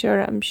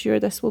adventure, I'm sure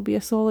this will be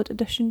a solid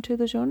addition to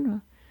the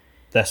genre.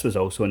 This was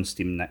also on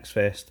Steam Next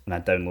Fest, and I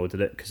downloaded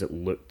it because it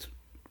looked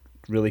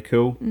really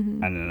cool,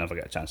 and I never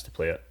got a chance to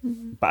play it.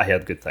 But I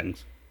heard good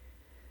things.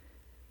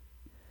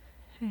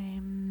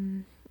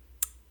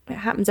 It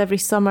happens every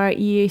summer.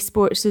 EA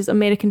Sports'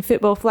 American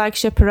football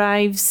flagship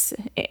arrives,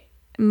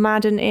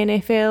 Madden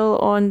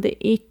NFL, on the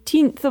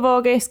 18th of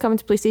August, coming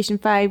to PlayStation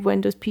 5,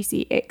 Windows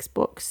PC,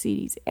 Xbox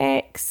Series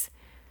X.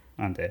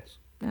 And S.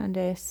 And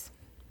S.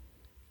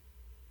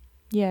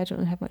 Yeah, I don't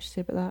really have much to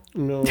say about that.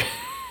 No.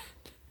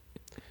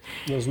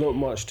 There's not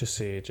much to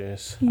say,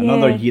 Jess.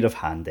 Another year of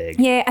hand egg.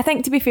 Yeah, I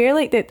think to be fair,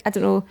 like that, I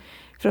don't know,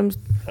 from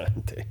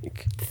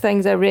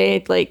things I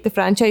read, like the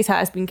franchise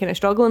has been kind of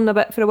struggling a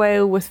bit for a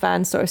while, with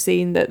fans sort of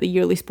saying that the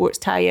yearly sports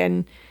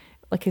tie-in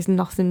like is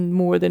nothing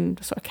more than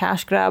a sort of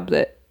cash grab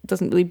that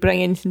doesn't really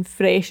bring anything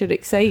fresh or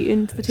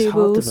exciting to the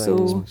table.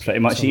 So pretty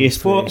much EA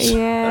Sports.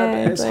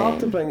 Yeah, it's hard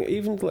to bring,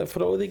 even like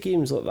for all the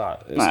games like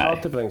that, it's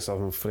hard to bring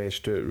something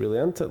fresh to it, really,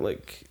 isn't it?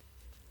 Like,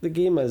 the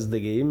game is the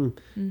game.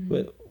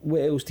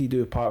 What else do you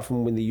do apart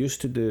from when they used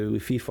to do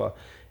with FIFA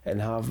and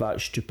have that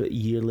stupid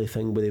yearly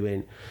thing where they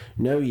went,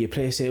 now you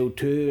press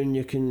L2 and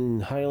you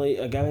can highlight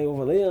a guy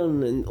over there,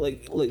 and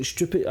like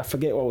stupid, I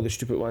forget all the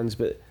stupid ones,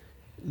 but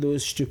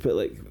those stupid,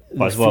 like,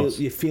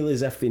 you feel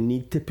as if they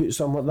need to put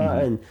something like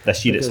that in.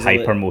 This year it's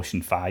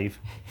Hypermotion 5.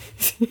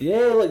 Yeah,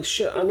 like,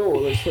 shit, I know,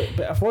 like,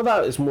 but if all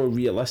that is more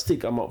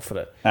realistic, I'm up for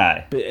it.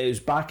 Aye. But it was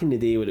back in the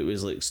day where it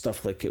was like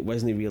stuff like, it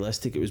wasn't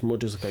realistic, it was more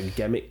just like a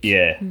gimmick.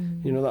 Yeah.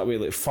 You know, that way,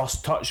 like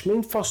First Touch. I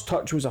mean, First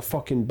Touch was a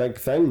fucking big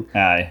thing.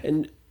 Aye.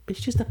 And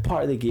it's just a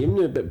part of the game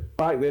now, but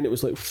back then it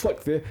was like,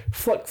 flick the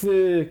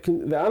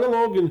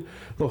analog and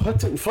they'll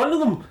hit it in front of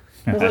them.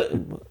 I was like,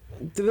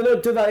 do they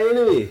not do that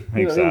anyway?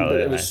 You know, but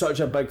it was such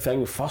a big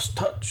thing with First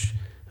Touch.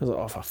 I was like,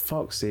 oh, for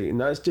fuck's sake.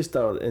 And that's just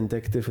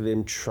indicative of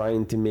them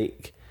trying to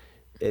make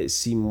it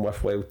seem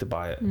worthwhile to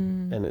buy it.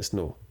 And it's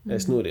not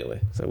really.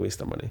 It's a waste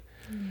of money.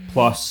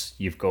 Plus,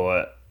 you've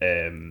got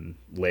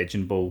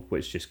Legend Bowl,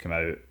 which just came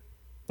out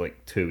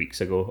like 2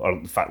 weeks ago, or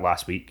in fact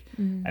last week.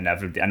 And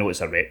I know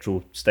it's a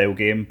retro style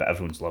game, but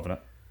everyone's loving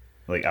it.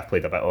 Like, I've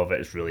played a bit of it,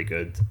 it's really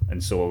good.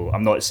 And so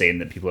I'm not saying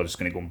that people are just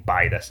going to go and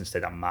buy this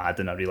instead of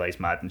Madden. I realise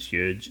Madden's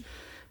huge,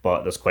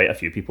 but there's quite a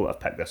few people that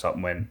have picked this up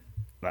and went,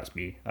 that's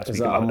me. Is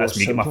that a more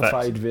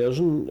simplified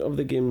version of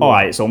the game? Oh,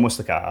 it's almost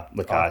like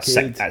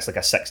it's like a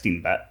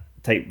 16-bit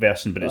type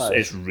version, but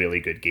it's really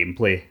good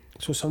gameplay.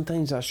 So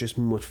sometimes that's just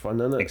more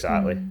fun, isn't it?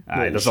 Exactly.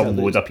 Aye, there's a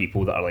load of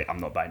people that are like, I'm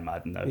not buying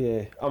Madden now.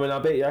 Yeah, I mean, I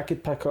bet you I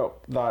could pick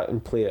up that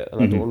and play it,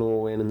 and I don't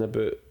know anything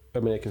about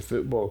American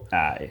football.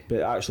 Aye.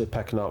 But actually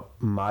picking up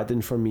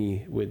Madden for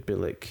me would be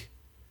like...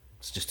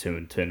 It's just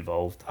too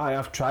involved.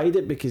 I've tried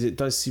it because it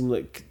does seem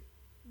like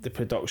the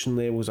production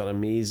levels are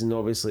amazing.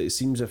 Obviously, it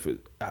seems as if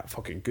it's a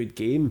fucking good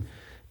game,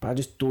 but I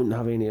just don't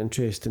have any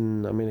interest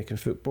in American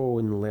football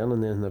and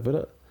learning anything about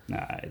it.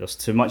 Aye, there's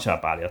too much of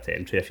a barrier to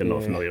entry if you're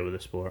not familiar with the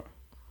sport.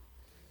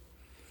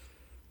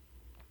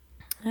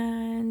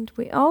 And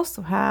we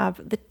also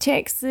have the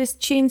Texas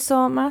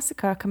Chainsaw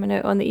Massacre coming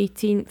out on the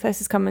 18th. This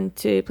is coming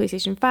to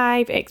PlayStation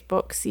 5,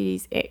 Xbox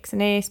Series X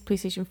and S,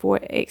 PlayStation 4,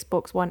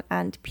 Xbox One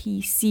and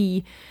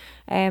PC.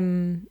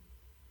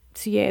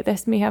 So yeah,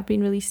 this may have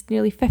been released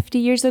nearly 50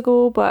 years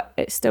ago, but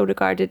it's still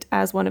regarded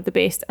as one of the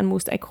best and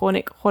most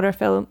iconic horror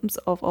films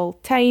of all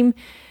time.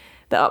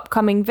 The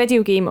upcoming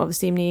video game of the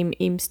same name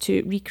aims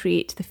to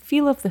recreate the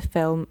feel of the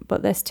film,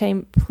 but this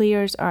time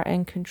players are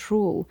in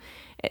control.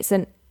 It's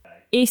an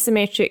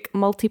asymmetric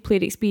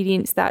multiplayer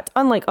experience that,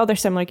 unlike other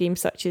similar games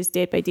such as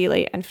Dead by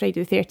Daylight and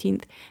Friday the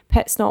 13th,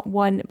 pits not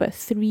one but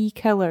 3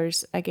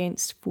 killers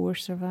against 4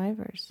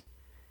 survivors.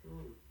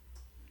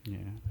 Yeah.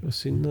 I've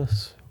seen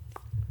this.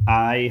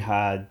 I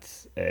had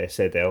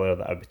said earlier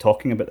that I'd be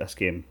talking about this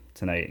game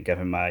tonight and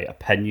giving my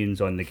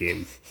opinions on the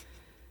game.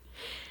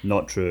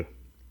 Not true.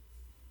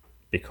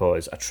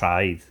 Because I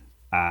tried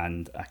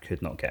and I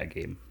could not get a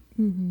game.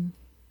 Mm-hmm.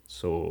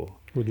 So...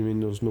 What do you mean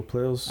there's no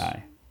players?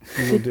 Aye.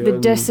 The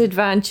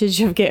disadvantage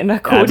of getting a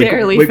code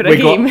early for a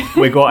game.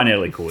 We got an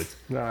early code.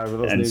 Nah,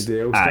 but there's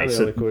no deal.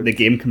 So the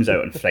game comes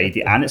out on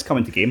Friday and it's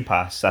coming to Game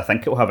Pass. So I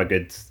think it'll have a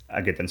good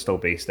install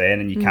base then,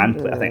 and you can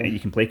play. I think you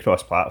can play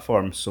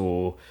cross-platform.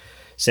 So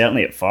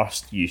certainly at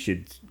first you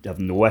should have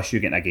no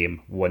issue getting a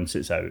game once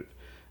it's out.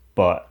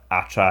 But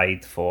I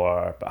tried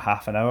for about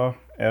half an hour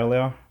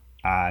earlier,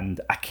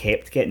 and I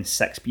kept getting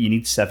 6. You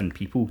need 7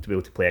 people to be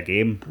able to play a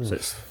game. So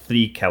it's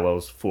 3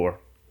 killers, 4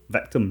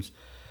 victims.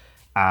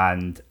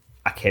 And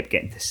I kept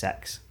getting to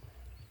 6,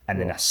 and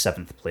then a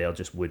 7th player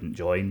just wouldn't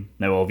join.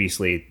 Now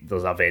obviously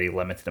there's a very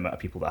limited amount of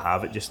people that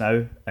have it just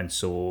now, and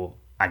so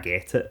I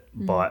get it,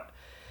 but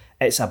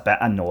it's a bit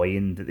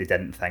annoying that they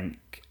didn't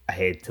think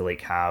ahead to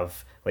like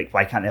have, like,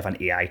 why can't they have an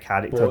AI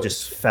character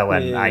just fill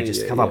in?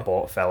 Have a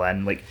bot fill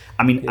in. Like,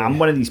 I mean, I'm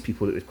one of these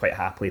people that would quite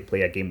happily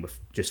play a game with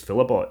just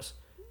full of bots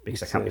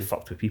because I can't be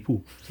fucked with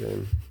people.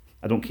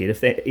 I don't care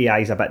if the AI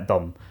is a bit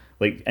dumb.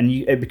 Like, and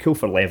it'd be cool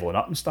for leveling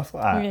up and stuff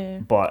like that. Yeah.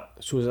 But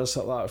so is this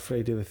like that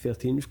Friday the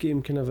 13th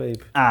game kind of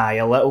vibe? Aye,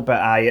 a little bit.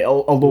 Aye,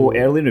 although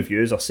early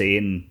reviews are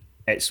saying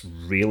it's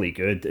really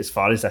good as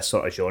far as this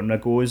sort of genre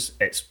goes.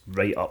 It's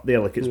right up there.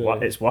 Like,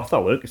 it's worth a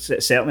look. It's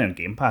certainly on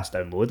Game Pass.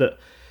 Download it.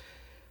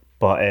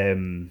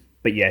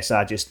 But yes,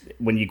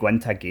 when you go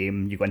into a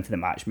game, you go into the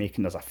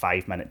matchmaking. There's a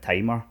 5-minute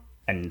timer,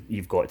 and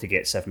you've got to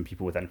get 7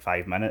 people within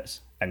 5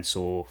 minutes. And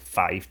so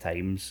 5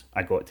 times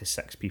I got to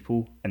 6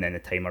 people, and then the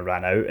timer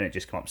ran out, and it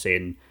just came up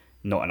saying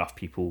not enough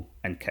people,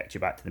 and kicked you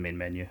back to the main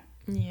menu.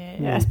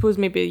 Yeah, I suppose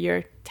maybe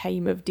your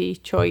time of day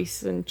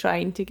choice and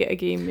trying to get a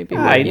game, maybe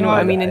you know what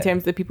I mean, in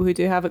terms of the people who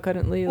do have it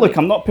currently. Look,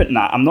 I'm not putting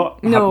that.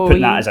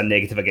 Putting that as a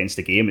negative against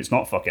the game. It's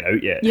not fucking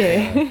out yet.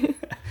 Yeah,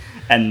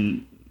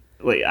 and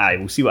like,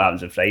 we'll see what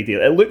happens on Friday.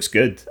 It looks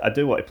good. I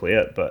do want to play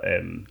it, but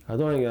I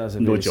don't think that's a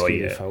no very joy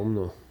scary yet. film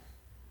though.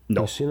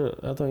 No, I've seen it.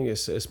 I don't think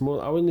it's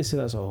more. I wouldn't say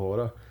that's a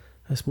horror.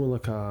 It's more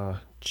like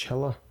a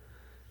chiller.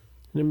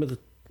 Remember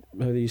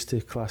how they used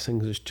to class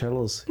things as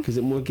chillers, because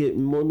it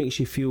more makes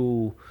you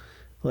feel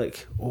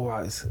like,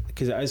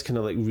 because it is kind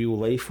of like real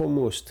life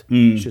almost.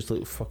 It's just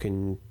like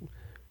fucking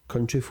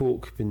country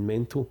folk being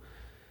mental.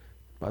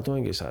 But I don't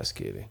think it's that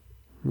scary.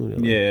 Not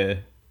really. Yeah.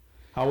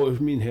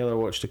 Me and Heather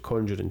watched The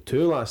Conjuring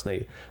 2 last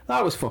night.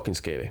 That was fucking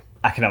scary.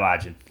 I can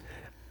imagine.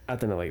 I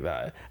didn't like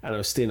that. And I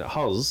was staying at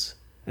hers,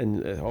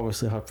 and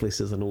obviously her place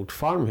is an old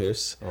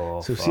farmhouse.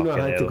 Oh, so see when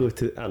I had to go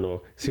to, I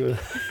know. See when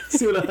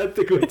I had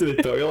to go to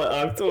the toilet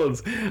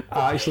afterwards,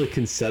 I actually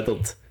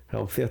considered.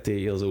 I'm 38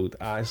 years old.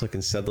 I actually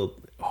considered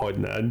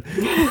holding it in.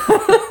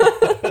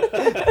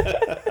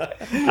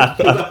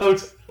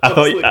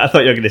 I thought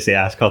you were going to say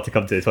ask her to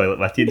come to the toilet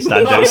with you and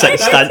stand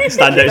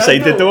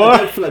outside the door. I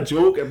did for a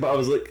joke, but I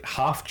was like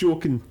half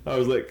joking. I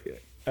was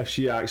like, if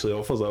she actually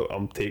offers it,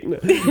 I'm taking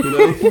it. You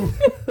know?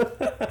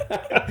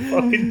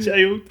 Fucking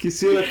child. Because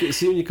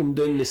see when you come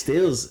down the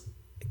stairs,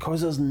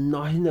 because there's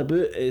nothing about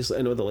it, it's,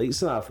 the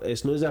lights are off,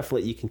 it's not as if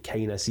like you can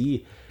kind of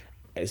see.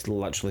 It's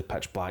literally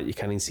pitch black. You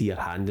can't even see your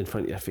hand in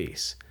front of your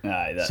face.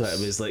 Aye, so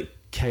it was like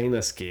kind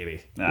of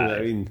scary. You know what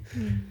I mean?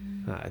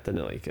 I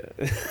didn't like it.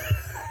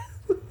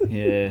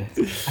 Yeah,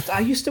 I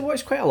used to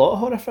watch quite a lot of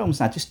horror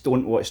films, and I just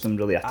don't watch them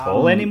really at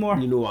all anymore.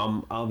 You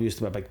know, I used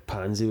to be a big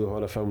pansy with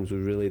horror films. We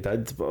really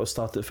did, but I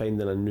started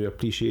finding a new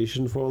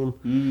appreciation for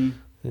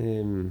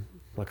them.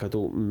 Like, I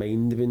don't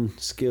mind being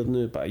scared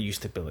now, but I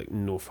used to be like,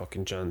 no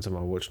fucking chance am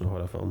I watching a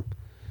horror film.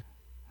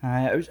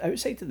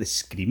 Outside of the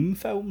Scream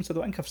films, I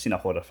don't think I've seen a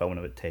horror film in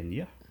about 10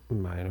 years.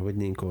 Man, I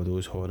wouldn't even call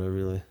those horror,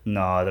 really.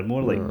 No, they're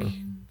more like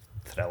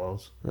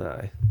thrillers.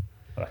 Aye.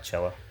 for a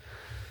chiller.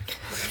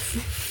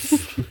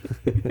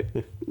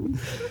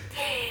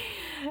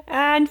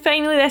 And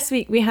finally this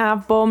week we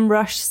have Bomb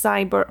Rush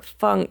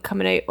Cyberpunk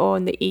coming out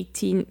on the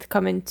 18th,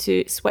 coming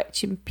to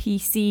Switch and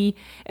PC.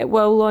 It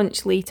will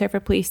launch later for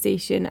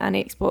PlayStation and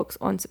Xbox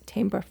on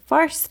September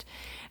 1st.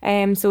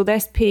 So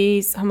this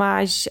pays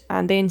homage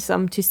and then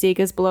some to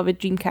Sega's beloved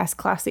Dreamcast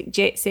classic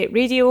Jet Set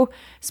Radio,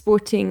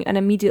 sporting an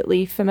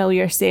immediately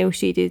familiar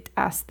cel-shaded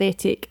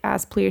aesthetic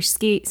as players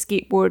skate,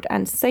 skateboard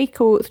and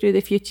cycle through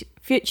the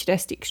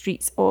futuristic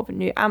streets of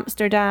New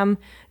Amsterdam,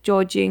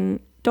 dodging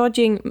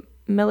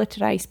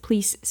militarised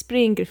police,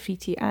 spraying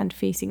graffiti and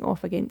facing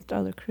off against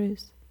other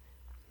crews.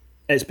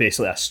 It's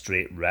basically a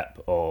straight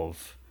rip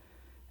of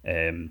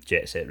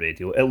Jet Set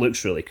Radio. It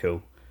looks really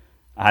cool.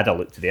 I had a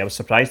look today. I was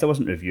surprised there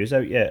wasn't reviews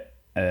out yet.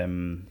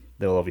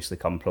 They'll obviously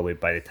come probably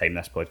by the time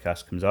this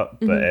podcast comes up.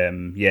 But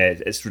yeah,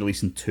 it's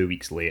releasing 2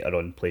 weeks later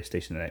on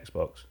PlayStation and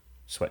Xbox.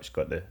 Switch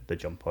got the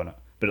jump on it.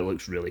 But it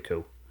looks really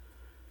cool.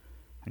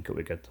 I think it'll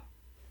be good.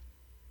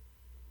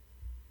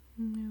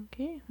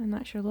 Okay, and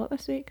that's your lot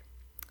this week.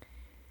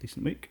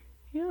 Decent week.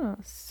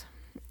 Yes.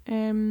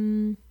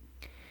 We're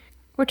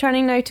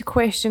turning now to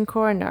Question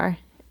Corner.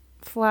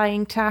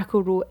 Flying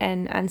Tackle wrote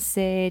in and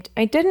said,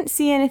 I didn't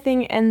see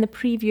anything in the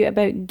preview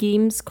about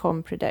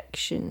Gamescom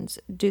predictions.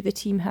 Do the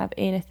team have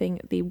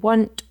anything they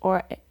want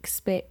or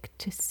expect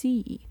to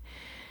see?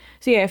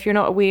 So yeah, if you're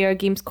not aware,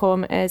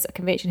 Gamescom is a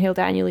convention held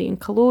annually in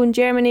Cologne,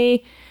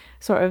 Germany,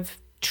 sort of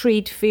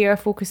trade fair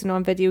focusing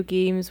on video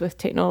games with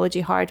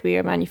technology,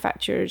 hardware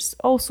manufacturers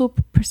also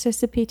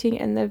participating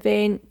in the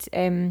event.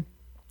 It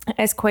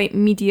is quite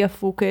media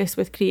focused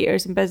with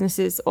creators and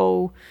businesses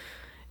all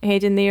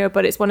heading there,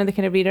 but it's one of the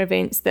kind of rare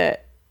events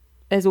that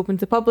is open to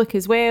the public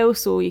as well,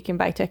 so you can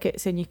buy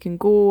tickets and you can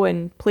go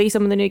and play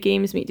some of the new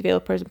games, meet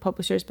developers and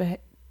publishers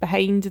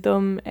behind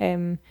them,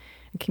 and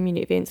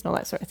community events and all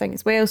that sort of thing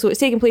as well. So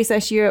it's taking place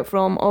this year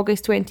from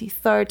August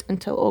 23rd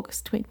until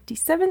August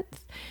 27th.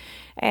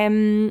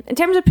 In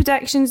terms of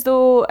predictions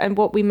though, and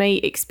what we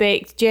might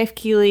expect, Jeff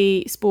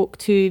Keighley spoke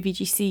to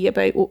VGC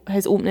about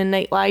his opening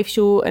night live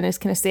show and has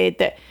kind of said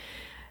that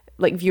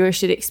like viewers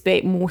should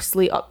expect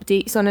mostly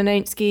updates on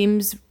announced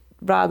games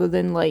rather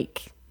than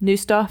like new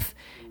stuff.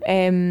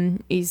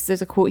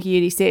 There's a quote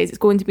here, he says, it's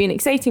going to be an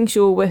exciting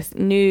show with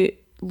new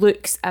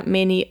looks at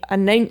many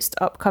announced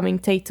upcoming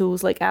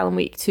titles like Alan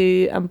Wake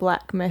 2 and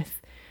Black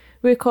Myth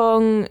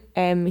Wukong.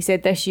 He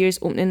said this year's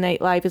opening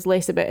night live is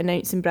less about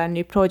announcing brand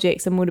new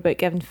projects and more about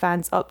giving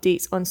fans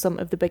updates on some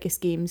of the biggest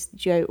games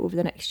due out over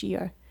the next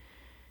year.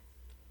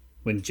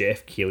 When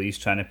Jeff Keighley's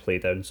trying to play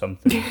down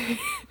something,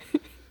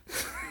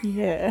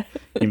 yeah,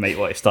 you might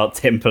want to start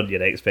tempering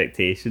your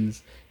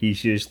expectations.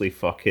 He's usually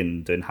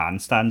fucking doing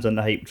handstands on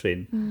the hype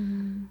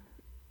train.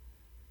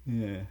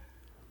 Yeah.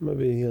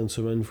 Maybe Maybe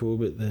some info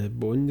about the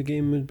Bond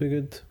game would be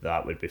good.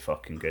 That would be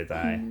fucking good,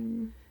 aye.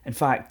 In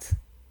fact,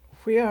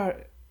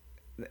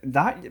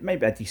 that might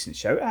be a decent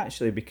shout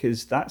actually,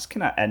 because that's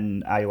kind of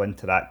in IO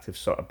Interactive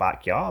sort of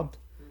backyard.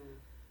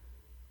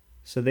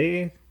 So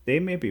they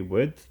maybe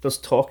would. There's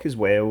talk as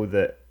well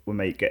that we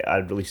might get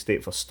a release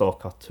date for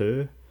Stalker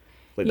 2.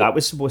 Like that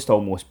was supposed to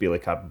almost be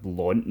like a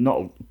launch,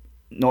 not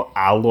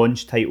a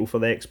launch title for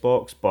the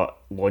Xbox, but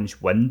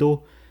launch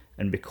window.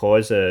 And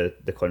because of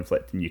the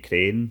conflict in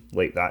Ukraine,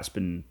 like that's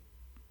been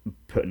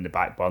put in the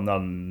back burner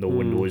and no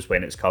one knows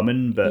when it's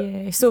coming. But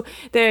yeah, so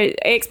the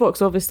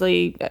Xbox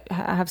obviously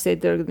have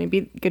said they're going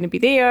to be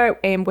there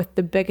with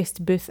the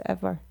biggest booth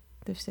ever,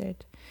 they've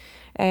said.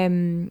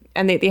 And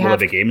they have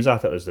the games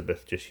at it as the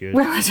booth just used.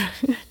 Well,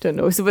 I don't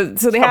know. So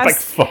they a have big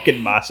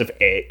fucking massive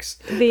X.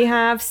 They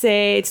have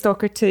said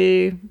Stalker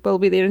 2 will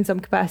be there in some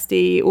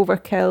capacity.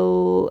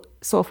 Overkill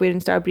Software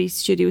and Starbreeze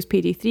Studios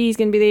Payday 3 is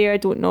going to be there.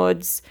 Don't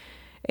Nods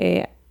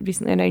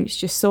recently announced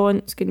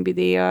Jusant's going to be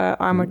there.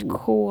 Armored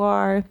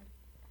Core.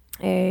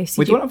 We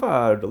don't have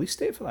a release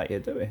date for that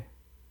yet, do we?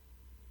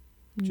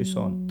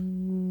 Jusant.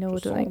 No, I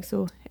don't think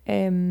so.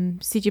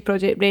 CG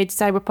Projekt Red,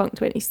 Cyberpunk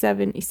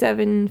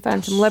 2077,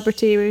 Phantom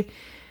Liberty,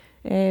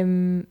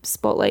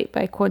 Spotlight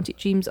by Quantic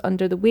Dreams,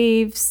 Under the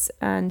Waves,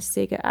 and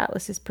Sega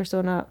Atlas's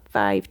Persona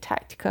 5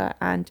 Tactica,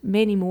 and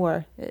many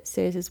more, it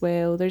says as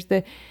well. There's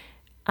the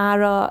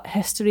ARA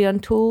History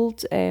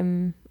Untold.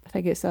 I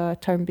think it's a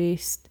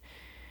turn-based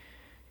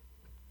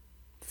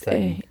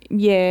thing.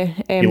 You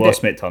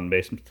lost me at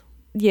turn-based.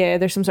 Yeah,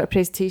 there's some sort of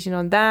presentation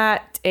on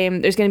that.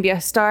 There's going to be a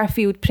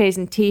Starfield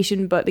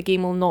presentation, but the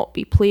game will not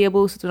be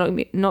playable, so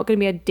there's not going to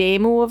be a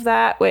demo of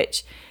that,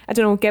 which, I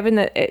don't know, given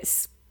that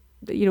it's,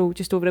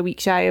 just over a week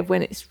shy of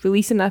when it's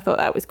releasing, I thought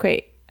that was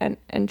quite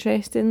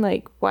interesting.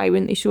 Like, why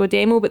wouldn't they show a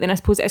demo? But then I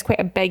suppose it's quite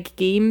a big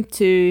game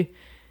to,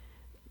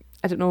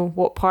 I don't know,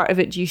 what part of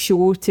it do you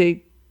show to,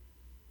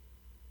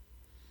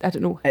 I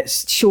don't know,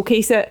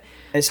 showcase it?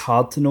 It's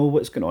hard to know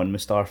what's going on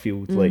with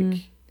Starfield.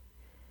 Like,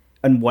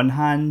 on one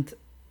hand,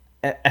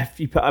 if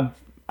you put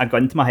a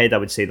gun to my head, I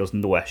would say there's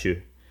no issue.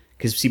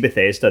 Because see,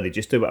 Bethesda, they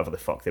just do whatever the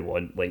fuck they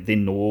want. Like, they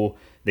know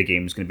the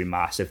game's going to be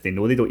massive. They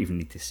know they don't even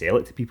need to sell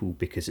it to people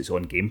because it's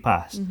on Game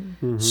Pass.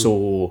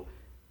 So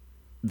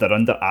they're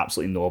under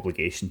absolutely no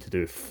obligation to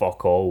do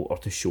fuck all or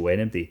to show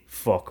anybody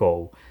fuck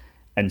all.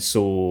 And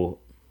so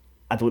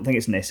I don't think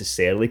it's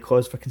necessarily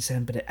cause for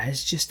concern, but it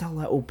is just a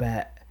little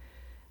bit,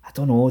 I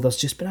don't know, there's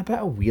just been a bit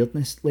of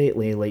weirdness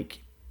lately. Like,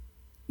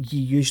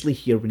 you usually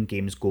hear when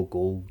games go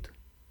gold,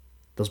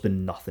 there's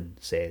been nothing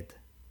said,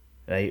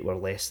 right? We're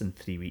less than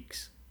 3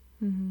 weeks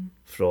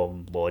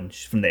from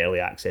launch, from the early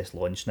access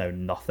launch now,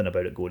 nothing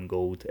about it going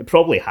gold. It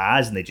probably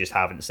has and they just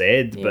haven't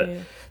said, but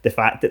the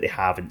fact that they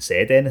haven't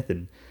said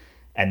anything.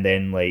 And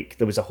then, like,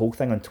 there was a whole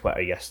thing on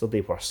Twitter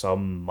yesterday where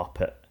some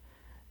muppet,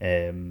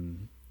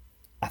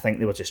 I think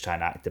they were just trying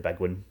to act the big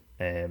one,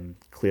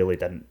 clearly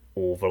didn't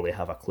overly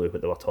have a clue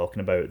what they were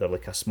talking about. They're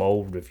like a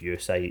small review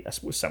site, I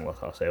suppose similar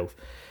to ourselves,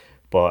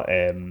 but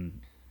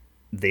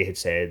they had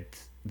said,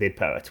 they'd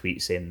put out a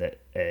tweet saying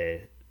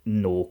that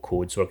no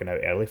codes were going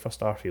out early for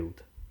Starfield,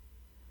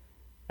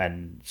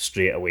 and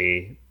straight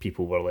away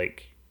people were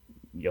like,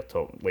 you're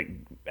talking, like,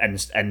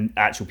 and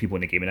actual people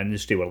in the gaming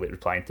industry were like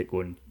replying to it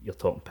going, you're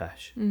talking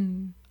pish.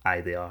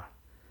 Aye, they are.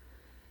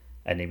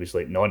 And he was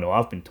like, no,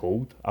 I've been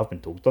told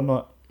they're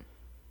not.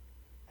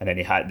 And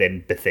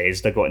then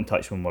Bethesda got in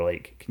touch with him and were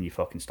like, can you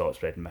fucking stop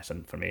spreading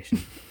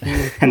misinformation?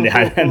 and they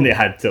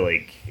had to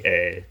like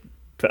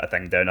put a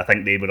thing down. I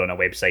think they were on a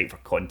website for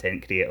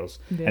content creators,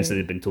 and so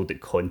they'd been told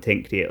that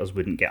content creators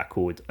wouldn't get a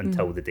code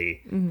until the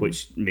day,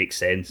 which makes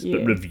sense.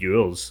 But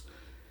reviewers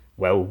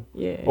will.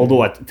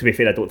 Although, to be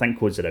fair, I don't think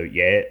codes are out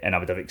yet, and I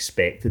would have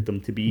expected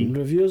them to be.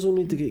 Reviewers will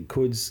need to get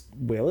codes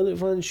well in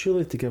advance,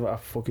 surely, to give it a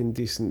fucking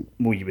decent.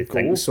 Well, you would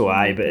think so,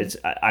 aye. But it's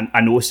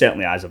I know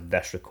certainly as of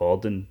this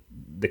recording,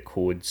 the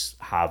codes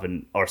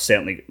haven't, or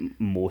certainly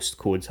most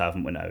codes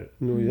haven't went out.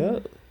 No,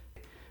 yet.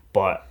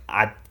 But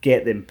I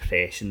get the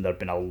impression there've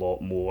been a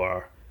lot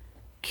more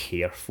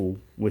careful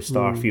with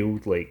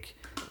Starfield. Like,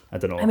 I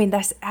don't know. I mean,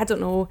 I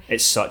don't know.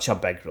 It's such a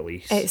big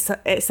release.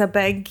 It's a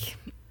big,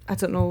 I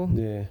don't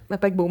know, a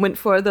big moment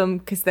for them,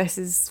 because this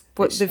is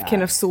what they've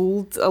kind of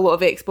sold a lot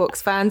of Xbox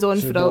fans on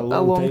for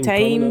a long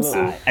time.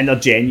 So. And there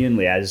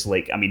genuinely is,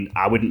 like, I mean,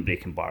 I wouldn't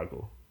break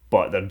embargo,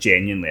 but there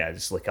genuinely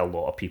is, like, a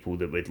lot of people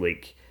that would,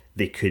 like,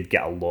 they could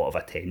get a lot of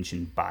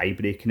attention by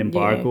breaking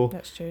embargo. Yeah,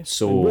 that's true.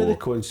 So, and what are the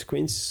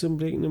consequences of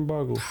breaking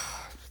embargo?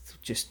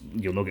 Just,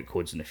 you'll not get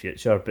codes in the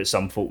future, but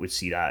some folk would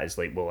see that as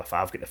like, well, if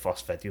I've got the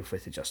first video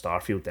footage of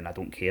Starfield, then I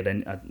don't care. Do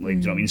you know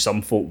what I mean?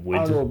 Some folk would.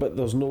 I know, but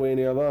there's no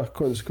any other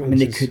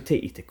consequences. I mean, they could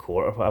take you to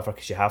court or whatever,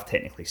 because you have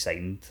technically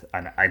signed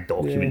a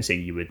document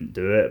saying you wouldn't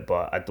do it,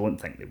 but I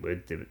don't think they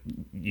would.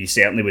 You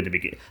certainly wouldn't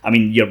be. I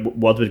mean, your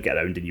word would get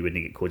around and you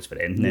wouldn't get codes for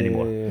anything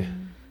anymore. Yeah.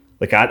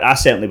 Like, I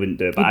certainly wouldn't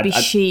do it. But you'd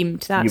be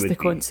shamed, that's the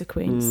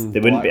consequence.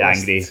 They wouldn't be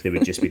angry, they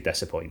would just be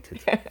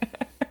disappointed.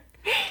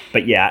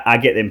 But yeah, I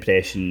get the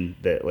impression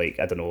that, like,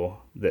 I don't know,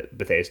 that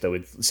Bethesda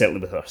would,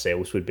 certainly with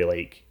ourselves, would be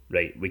like,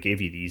 right, we gave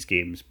you these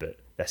games, but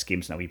this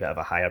game's on a wee bit of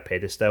a higher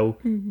pedestal,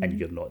 and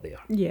you're not there.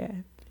 Yeah,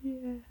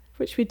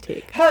 which we'd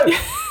take. How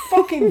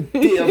fucking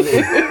dare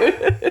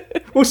they?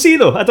 We'll see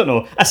though, I don't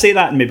know. I say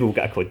that and maybe we'll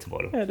get a code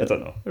tomorrow. I don't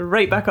know.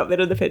 Right back up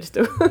there on the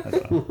pedestal. I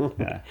don't know.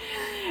 Yeah.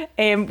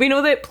 We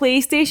know that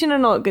PlayStation are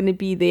not going to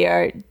be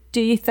there.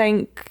 Do you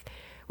think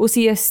we'll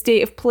see a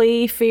state of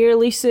play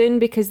fairly soon?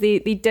 Because they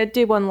did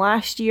do one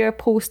last year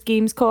post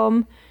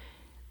Gamescom,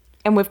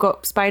 and we've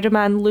got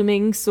Spider-Man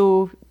looming,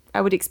 so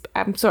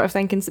I'm sort of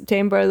thinking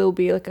September there'll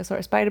be like a sort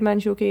of Spider-Man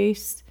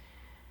showcase.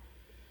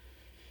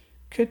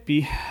 Could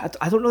be.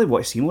 I don't really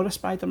want to see more of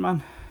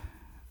Spider-Man.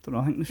 I don't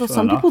know, I think there's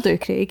some people do,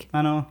 Craig.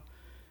 I know.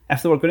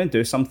 If they were going to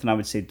do something, I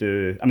would say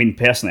I mean,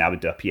 personally, I would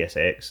do a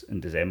PSX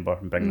in December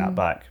and bring that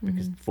back,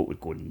 because folk would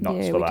go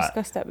nuts for that. Yeah, we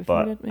discussed that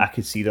before, didn't we? I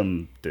could see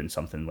them doing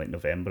something like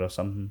November or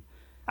something.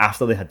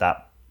 After they had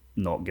that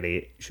not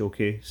great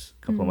showcase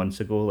a couple of months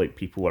ago, like,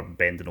 people were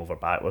bending over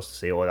backwards to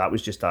say, oh, that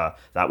was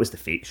the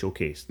fake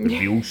showcase. The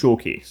real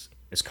showcase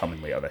is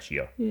coming later this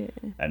year. Yeah.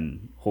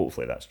 And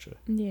hopefully that's true.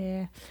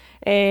 Yeah.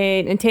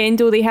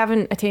 Nintendo, they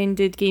haven't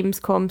attended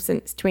Gamescom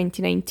since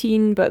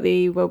 2019, but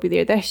they will be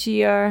there this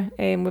year.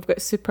 We've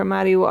got Super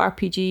Mario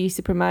RPG,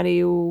 Super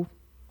Mario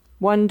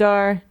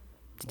Wonder,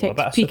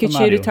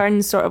 Pikachu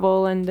Returns, sort of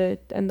all in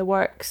the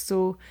works.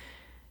 So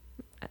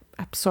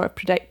I sort of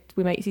predict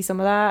we might see some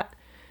of that.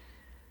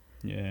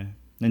 Yeah.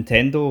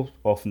 Nintendo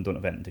often don't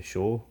have anything to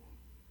show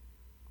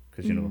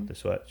because, you know, the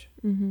Switch.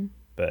 Mm-hmm.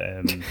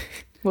 But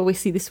will we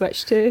see the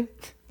Switch too?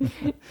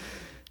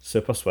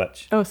 Super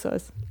Switch. Oh, so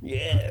it's...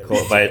 Yeah. Call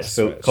it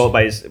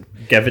by its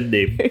given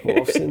name.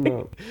 I've seen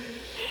that.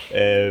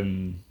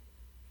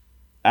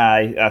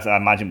 I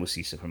imagine we'll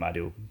see Super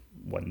Mario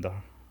Wonder.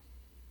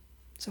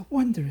 It's a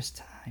wondrous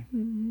time.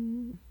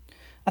 Mm.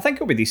 I think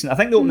it'll be decent. I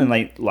think the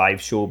opening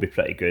live show will be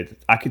pretty good.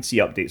 I could see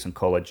updates on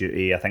Call of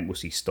Duty. I think we'll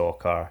see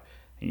Stalker,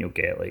 and you'll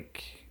get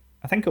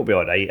I think it'll be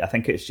alright. I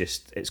think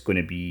it's going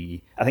to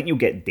be... I think you'll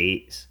get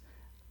dates.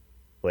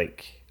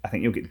 I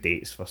think you'll get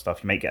dates for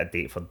stuff. You might get a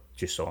date for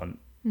Jusant,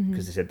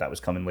 because they said that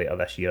was coming later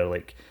this year.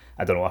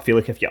 I don't know. I feel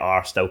like if you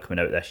are still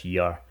coming out this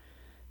year,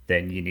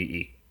 then you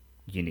need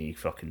to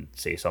fucking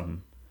say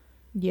something.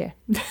 Yeah.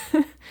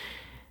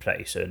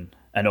 Pretty soon.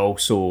 And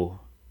also,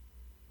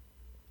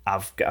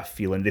 I've got a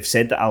feeling they've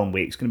said that Alan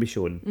Wake's going to be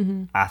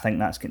shown. I think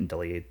that's getting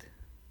delayed.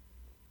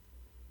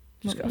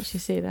 What makes you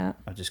say that?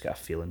 I've just got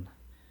a feeling.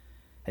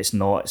 It's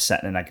not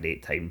sitting in a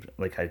great time,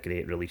 like a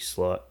great release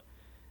slot.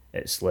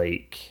 It's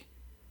like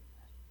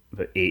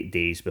about 8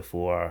 days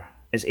before.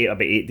 It's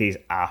about 8 days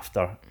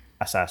after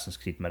Assassin's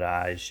Creed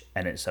Mirage,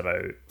 and it's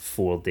about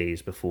 4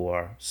 days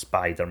before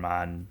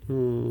Spider-Man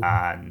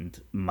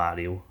and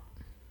Mario.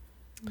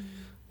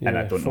 Yeah, and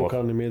I don't know. Folk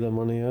only made their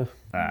money, yeah.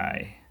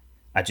 Aye.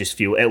 I just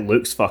feel it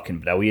looks fucking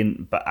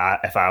brilliant, but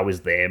if I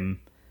was them,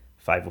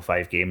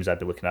 505 Games, I'd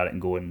be looking at it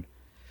and going,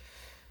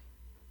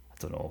 I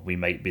don't know, we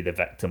might be the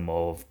victim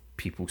of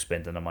people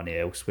spending their money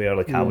elsewhere.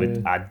 Like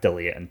I'd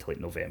delay it until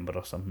like November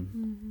or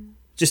something.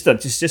 Just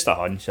a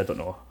hunch. I don't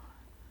know.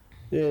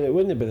 Yeah, it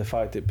wouldn't be the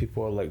fact that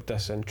people are like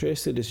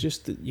disinterested. It's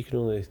just that you can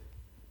only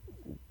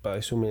buy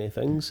so many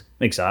things.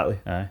 Exactly.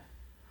 Aye.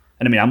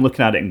 And I mean, I'm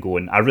looking at it and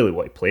going, I really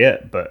want to play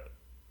it, but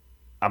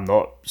I'm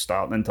not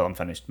starting until I'm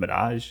finished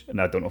Mirage,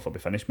 and I don't know if I'll be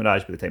finished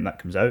Mirage by the time that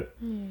comes out.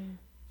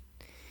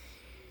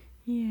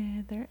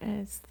 Yeah, there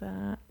is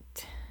that.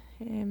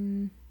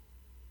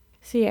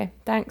 So yeah,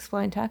 thanks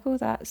Flying Tackle.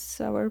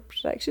 That's our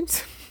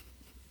predictions.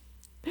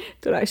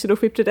 Don't actually know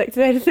if we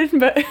predicted anything,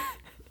 but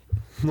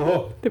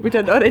No. that we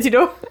didn't already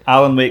know.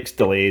 Alan Wake's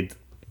delayed.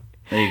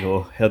 There you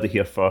go. Heard it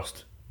here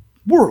first.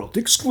 World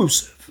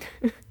exclusive.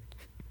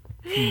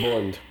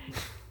 Bond.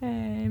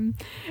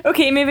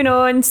 Okay, moving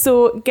on.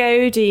 So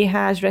Gaudi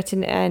has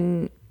written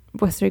in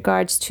with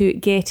regards to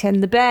Get in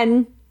the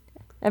Bin,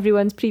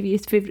 everyone's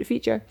previous favourite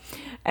feature.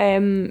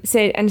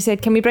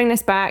 Said, can we bring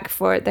this back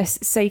for this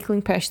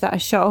cycling push that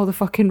has shut all the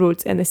fucking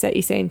roads in the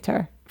city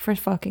centre for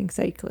fucking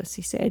cyclists,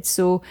 he said.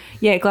 So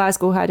yeah,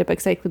 Glasgow had a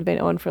big cycling event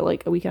on for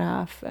like a week and a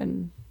half,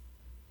 and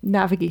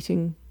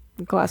navigating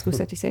Glasgow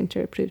city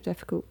centre proved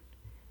difficult.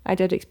 I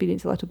did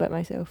experience a little bit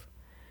myself.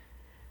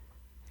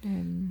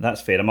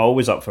 That's fair. I'm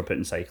always up for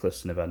putting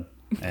cyclists in the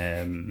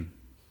bin.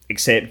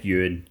 Except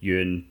Ewan.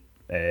 Ewan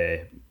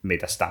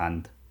made a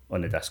stand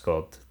on the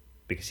Discord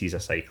because he's a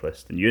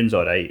cyclist, and Ewan's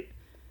alright.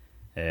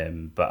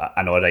 But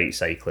an alright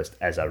cyclist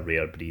is a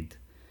rare breed.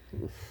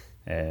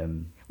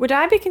 Would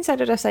I be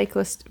considered a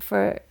cyclist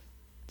for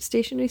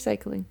stationary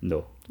cycling?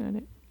 No.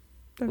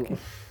 Okay.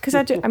 Because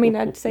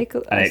I'd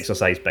cycle. An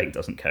exercise bike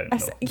doesn't count. No.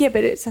 Yeah,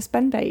 but it's a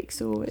spin bike,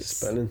 so it's...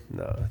 Spinning?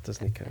 No, it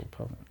doesn't count,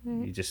 pal.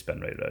 You just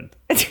spin right round.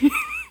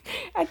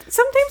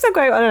 Sometimes I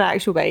go out on an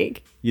actual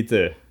bike. You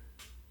do.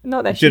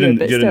 Not this during year,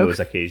 but during still. those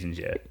occasions,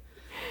 yeah.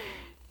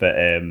 But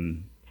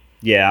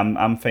yeah,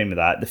 I'm fine with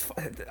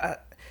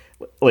that.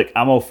 Look,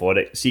 I'm all for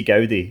it. See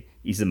Gaudi,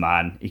 he's the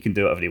man. He can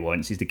do whatever he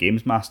wants. He's the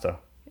games master.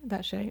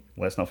 That's right.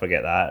 Let's not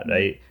forget that,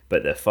 right?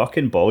 But the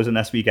fucking balls in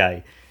this wee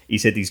guy. He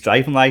said he's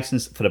driving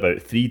licence for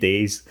about 3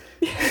 days.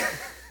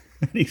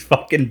 And he's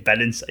fucking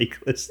binning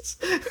cyclists.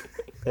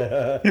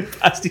 He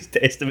passed his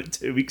testament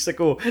 2 weeks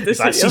ago.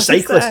 That's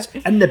cyclists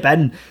in the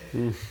bin.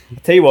 I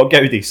tell you what,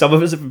 Gaudi, some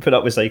of us have been put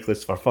up with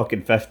cyclists for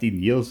fucking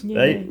 15 years,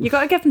 right? You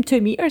got to give them 2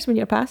 metres when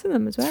you're passing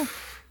them as well.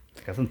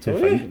 Give them two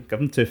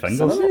fingers.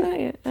 Something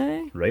like that,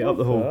 aye. Right up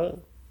the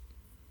hole.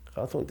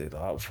 I don't do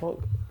that, fuck.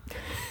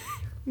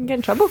 You get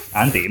in trouble.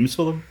 And aims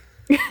for them.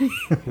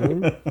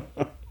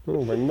 No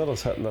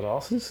windmills hitting their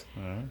asses.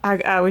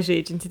 I was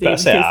raging today. Put a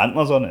set of because,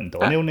 antlers on it and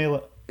Donnie will nail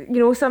it. you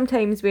know,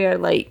 sometimes where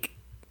like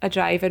a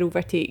driver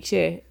overtakes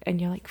you and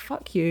you're like,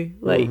 fuck you.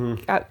 Like,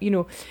 you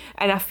know,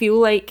 and I feel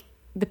like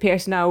the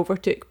person I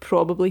overtook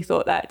probably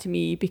thought that to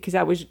me because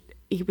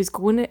he was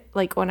going at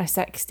like on a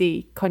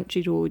 60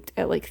 country road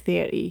at like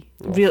 30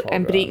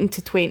 and braking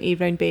to 20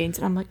 round bends,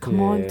 and I'm like, come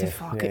on, to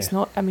fuck, it's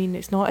not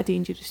a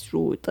dangerous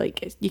road,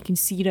 like you can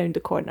see round the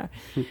corner.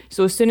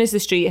 So as soon as the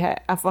street hit,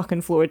 I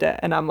fucking floored it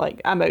and I'm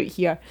like, I'm out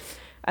here.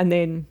 And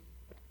then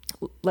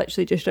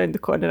literally just round the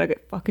corner I got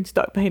fucking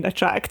stuck behind a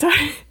tractor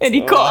and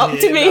he caught up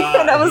to me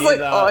and I was like,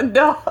 oh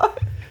no.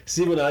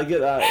 See, when I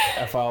get that,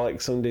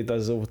 if somebody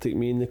does overtake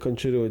me in the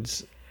country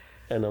roads,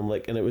 and I'm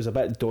like, and it was a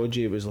bit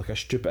dodgy, it was like a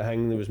stupid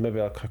thing, there was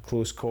maybe like a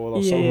close call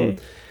or something,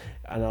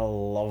 and I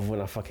love when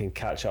I fucking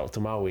catch up to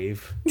my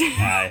wave.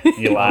 Aye,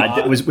 you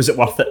lad. Was it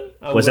worth it?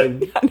 Was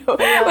it? I know.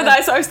 But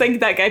that's what I was thinking.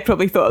 That guy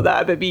probably thought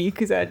that about me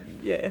because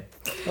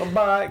I'm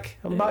back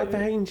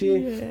behind you.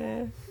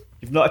 Yeah.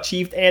 You've not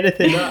achieved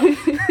anything.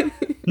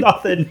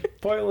 Nothing.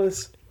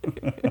 Pointless.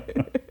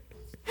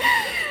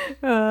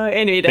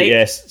 Anyway, But right.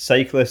 yes,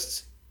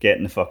 cyclists get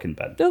in the fucking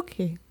bin.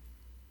 Okay.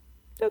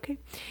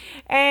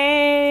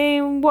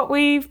 What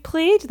we've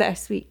played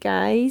this week,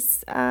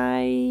 guys,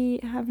 I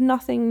have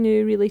nothing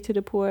new really to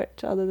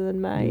report other than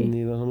my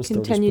Neither. I'm still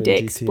just continued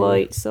playing GTA.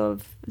 exploits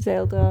of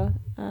Zelda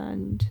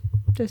and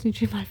Disney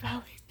Dreamlight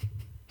Valley.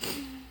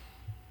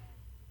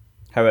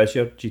 How is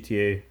your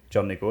GTA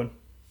journey going?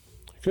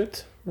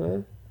 Good.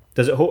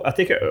 Does it hold? I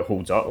think it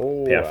holds up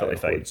perfectly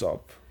fine. Holds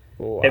up.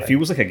 It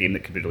feels like a game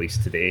that could be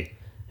released today.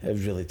 It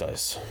really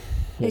does.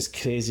 It's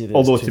crazy that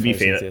Although it's to be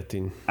fair,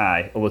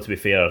 2013. although to be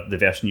fair, the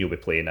version you'll be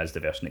playing is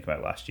the version that came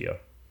out last year.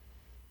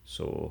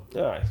 So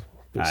Aye.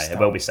 But Aye, it still,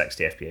 will be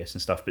 60 FPS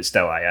and stuff, but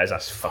still, aye,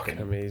 that's fucking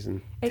fucking.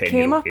 amazing. It 10-year-old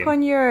came up game.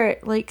 on your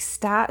like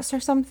stats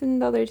or something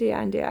the other day,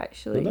 Andy.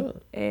 Actually,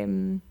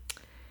 Did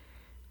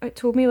it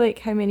told me like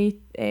how many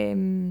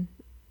wait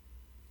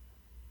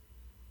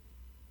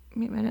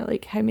a minute,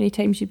 like how many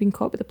times you've been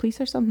caught by the police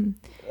or something.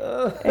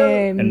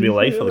 In real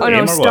life or the Oh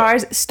game no, or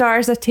what?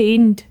 stars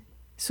attained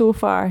so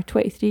far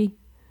 23,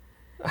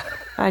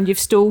 and you've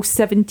stole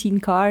 17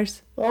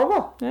 cars.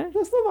 Oh, Yeah.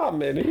 that's not that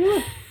many.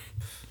 Really.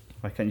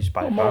 Why can't you just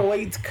buy a I'm a car?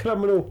 light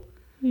criminal.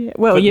 Yeah.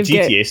 Well, But you've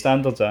GTA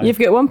standards, aye.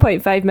 got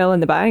 1.5 mil in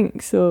the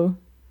bank, so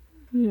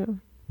yeah.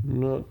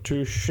 Not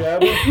too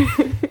shabby.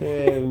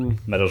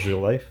 Mirrors real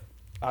life.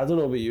 I don't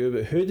know about you,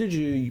 but who did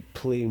you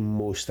play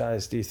most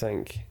as, do you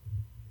think?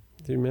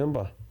 Do you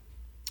remember?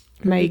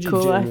 Who did you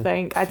Michael, I genuinely-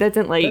 think. I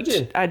didn't like. Did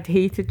you? I'd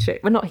hated Trevor.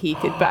 Well, not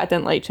hated, but I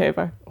didn't like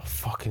Trevor. I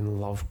fucking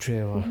love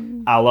Trevor.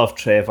 I love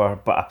Trevor,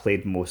 but I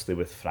played mostly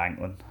with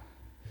Franklin.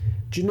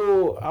 Do you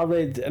know, I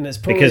read, and it's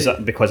probably...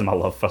 Because of my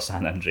love for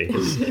San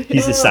Andreas.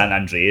 He's the San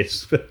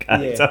Andreas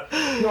character.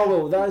 Yeah. No,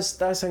 well, that's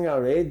the thing I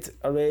read.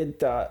 I read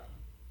that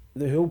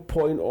the whole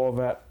point of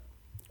it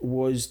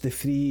was the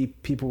three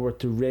people were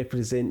to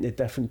represent the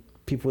different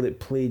people that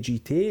play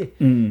GTA.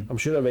 I'm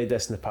sure I read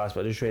this in the past,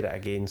 but I just read it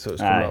again, so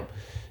it's coming Aye. up.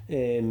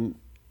 And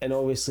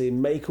obviously,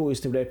 Michael is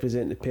to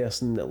represent the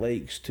person that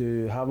likes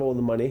to have all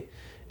the money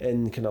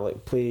and kind of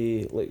like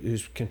play, like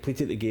who's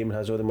completed the game and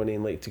has all the money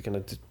and like to kind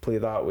of play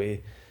that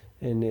way.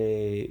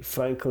 And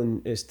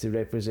Franklin is to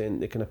represent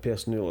the kind of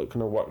person who like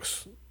kind of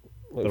works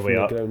like Their from way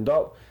the up. ground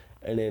up.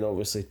 And then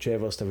obviously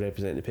Trevor's to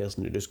represent the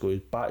person who just goes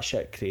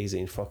batshit crazy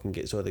and fucking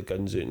gets all the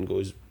guns out and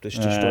goes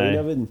just destroying Aye.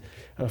 everything.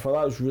 And I thought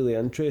that was really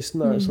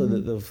interesting actually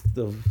that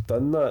they've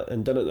done that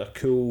and done it in a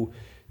cool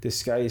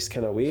disguised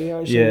kind of way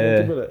actually. when you Yeah.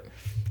 think about it.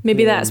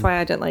 Maybe that's why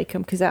I didn't like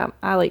him, because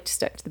I like to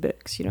stick to the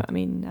books. You know what I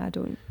mean? I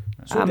don't.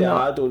 So I'm yeah,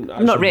 not. I don't.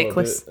 I'm not actually go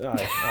reckless.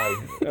 about- I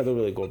don't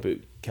really go about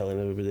killing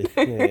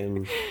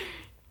everybody.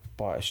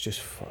 But it's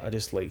just, I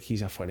just like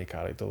he's a funny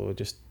character though,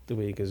 just the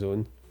way he goes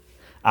on.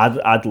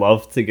 I'd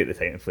love to get the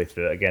time to play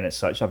through it again. It's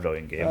such a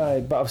brilliant game. Aye,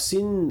 but I've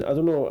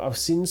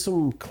seen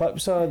some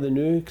clips of the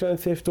new Grand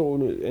Theft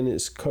Auto and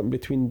it's cutting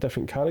between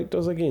different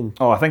characters again.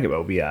 Oh, I think it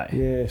will be, aye.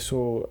 Yeah,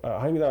 so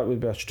I think that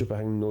would be a stupid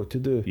thing not to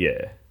do.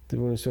 Yeah. To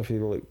be honest, if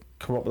you like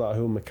come up with that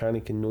whole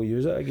mechanic and no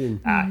use it again.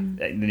 Aye.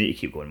 They need to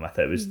keep going with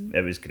it.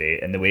 It was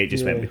great. And the way it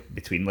just Yeah. went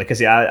between, like I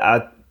say,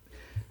 I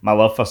my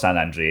love for San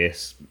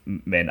Andreas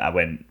meant I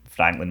went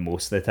Franklin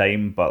most of the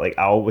time, but like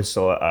I always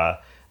sort of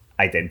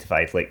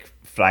identified like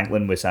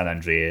Franklin with San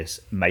Andreas,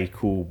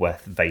 Michael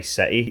with Vice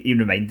City. He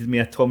reminded me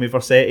of Tommy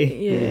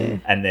Vercetti. Yeah.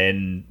 And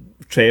then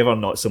Trevor,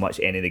 not so much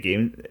any of the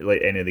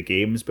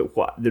games,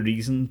 but the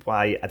reason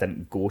why I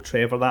didn't go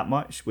Trevor that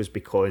much was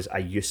because I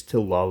used to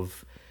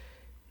love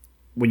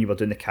when you were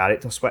doing the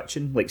character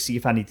switching. Like, see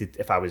if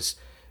I was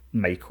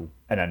Michael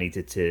and I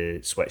needed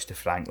to switch to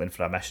Franklin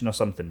for a mission or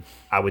something,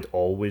 I would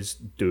always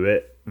do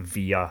it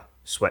via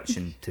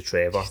switching to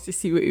Trevor To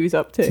see what he was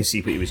up to. to see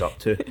what he was up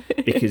to.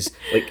 Because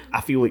like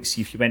I feel like,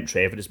 see, if you went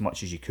Trevor as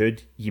much as you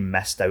could, you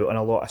missed out on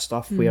a lot of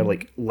stuff where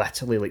like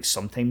literally like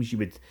sometimes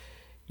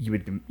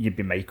you'd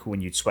be Michael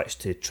and you'd switch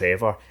to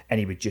Trevor and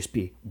he would just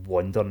be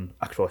wandering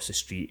across the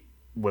street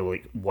with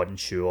like one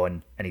shoe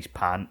on and his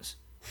pants,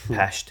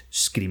 pissed,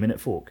 screaming at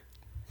folk.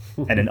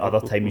 And then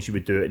other times you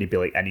would do it and he'd be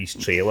like in his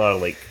trailer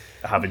like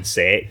having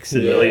sex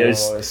and like,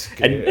 it's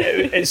and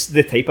great. it's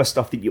the type of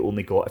stuff that you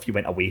only got if you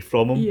went away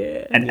from him.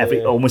 Yeah. And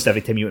Yeah. almost every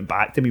time you went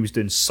back to him he was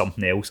doing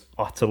something else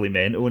utterly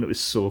mental and it was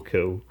so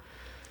cool.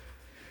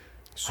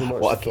 So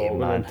much What a thought game,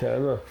 went man.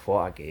 into it.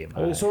 What a game.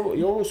 I mean, so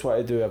you almost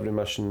want to do every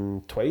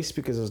mission twice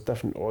because there's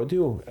different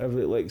audio.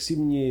 See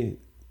when you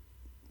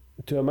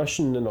do a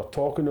mission and they're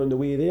talking on the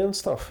way there and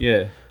stuff.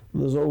 Yeah.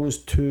 There's always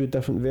two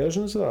different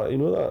versions of that. You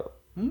know that.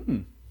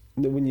 Mm.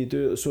 And then when you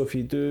do it, so if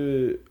you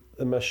do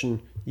the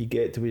mission, you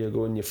get to where you're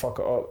going, you fuck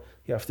it up,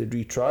 you have to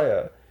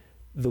retry it.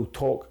 They'll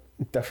talk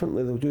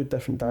differently. They'll do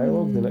different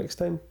dialogue the next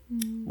time.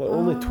 Like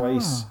only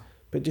twice,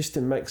 but just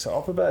to mix it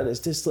up a bit. And it's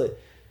just like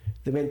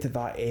they went to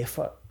that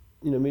effort.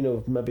 You know what I mean?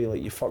 Of maybe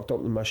like you fucked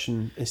up the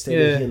mission instead Yeah.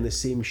 of hearing the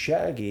same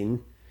shit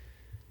again.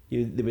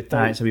 They would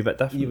think It's a wee bit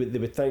different. they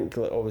would think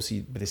like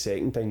obviously by the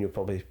second time you'll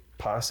probably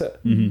pass it,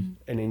 Mm-hmm.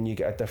 and then you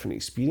get a different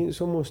experience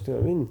almost. You know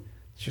what I mean?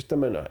 It's just the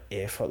amount of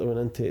effort that went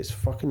into it. It's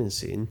fucking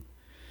insane.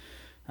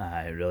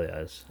 It really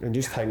is. And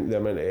just think the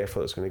amount of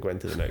effort that's going to go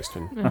into the next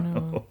one. I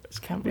know. It's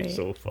Can't going to be wait.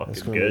 so It's fucking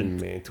going to good.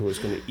 be mental. It's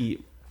going to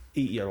eat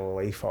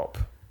your life up.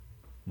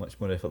 Much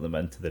more effort than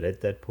into the Red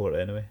Dead port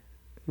anyway.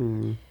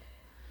 Mm.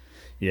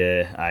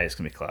 Yeah, it's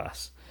going to be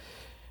class.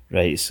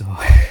 Right, so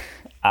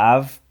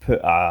I've put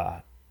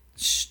a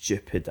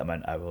stupid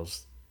amount of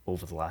hours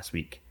over the last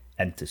week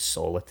into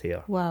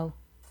Solitaire. Wow.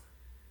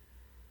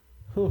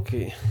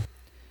 Okay.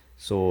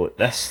 So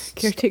this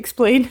Care to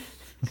explain?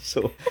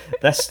 So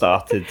this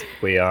started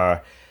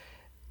where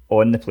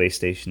on the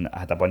PlayStation I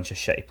had a bunch of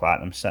shitty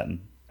Platinum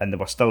sitting and they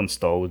were still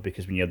installed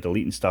because when you're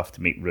deleting stuff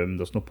to make room,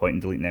 there's no point in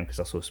deleting them because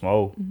they're so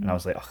small. And I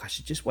was like, I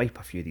should just wipe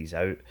a few of these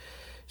out.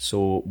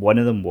 So one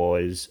of them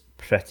was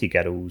Pretty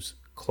Girls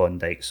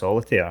Klondike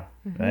Solitaire,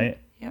 right?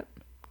 Yep.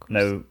 Of course.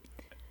 Now,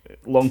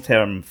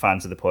 long-term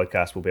fans of the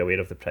podcast will be aware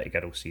of the Pretty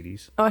Girls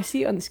series. Oh, I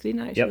see it on the screen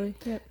actually.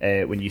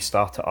 Yep. When you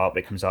start it up,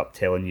 it comes up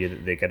telling you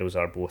that the girls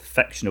are both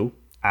fictional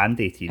and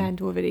 18.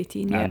 And over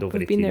 18. And Yeah, over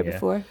we've been 18, there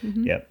before.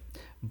 Mhm. Yeah.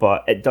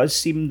 But it does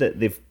seem that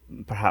they've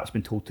perhaps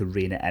been told to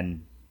rein it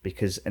in,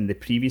 because in the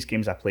previous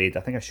games I played, I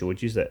think I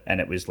showed you that,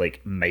 and it was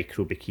like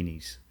micro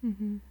bikinis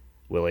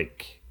with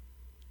like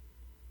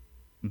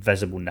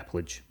visible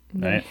nipplage,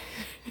 right?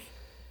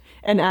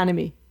 An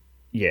anime.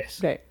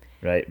 Yes.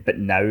 Right. But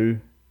now,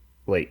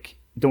 like,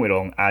 don't get me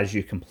wrong, as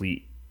you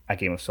complete a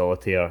game of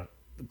solitaire,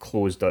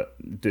 clothes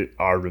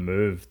are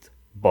removed,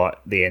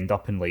 but they end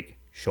up in like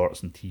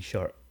shorts and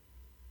t-shirt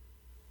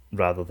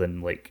rather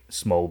than like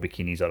small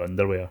bikinis or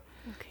underwear.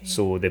 Okay.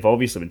 So they've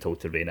obviously been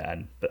told to rein it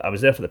in. But I was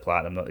there for the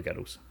platinum, not the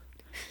girls.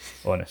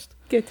 Honest.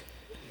 Good.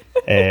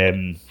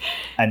 And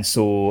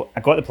so I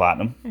got the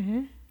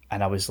platinum,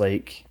 and I was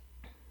like,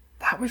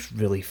 that was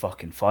really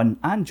fucking fun.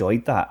 I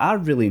enjoyed that. I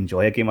really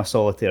enjoy a game of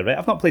solitaire, right?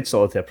 I've not played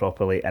solitaire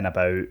properly in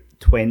about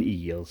 20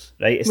 years,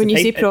 right? It's When the you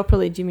say type-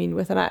 properly, do you mean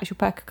with an actual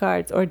pack of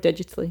cards or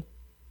digitally?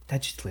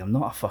 digitally, I'm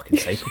not a fucking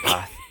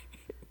psychopath.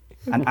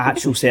 An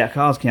actual set of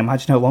cards, can you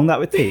imagine how long that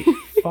would take?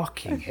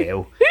 Fucking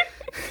hell.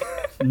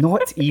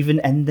 Not even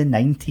in the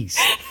 90s.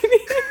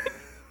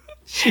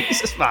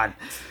 Jesus, man.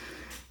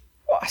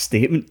 What a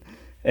statement.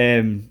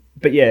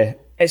 But yeah,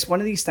 it's one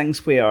of these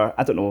things where,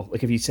 I don't know,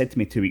 like if you said to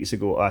me 2 weeks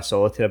ago,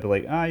 solitaire, I'd be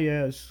like,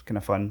 yeah, it's kind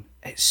of fun.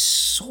 It's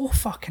so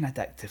fucking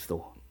addictive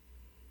though.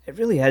 It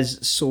really is.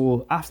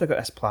 So after I got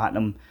this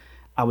platinum,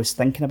 I was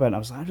thinking about it, I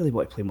was like, I really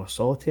want to play more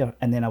solitaire.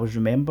 And then I was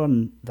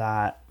remembering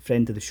that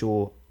friend of the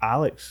show,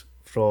 Alex,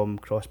 from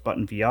Cross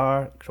Button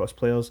VR, Cross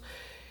Players,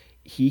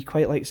 he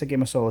quite likes a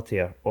game of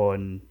solitaire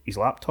on his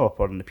laptop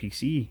or on the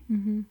PC.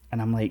 And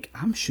I'm like,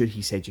 I'm sure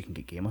he said you can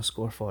get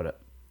Gamerscore for it.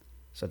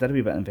 So I did a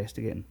wee bit of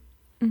investigating.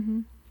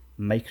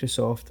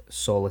 Microsoft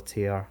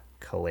Solitaire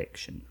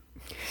Collection.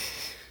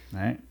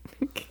 Right?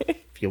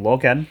 Okay. If you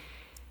log in,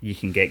 you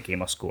can get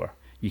Gamerscore.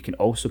 You can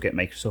also get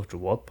Microsoft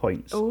reward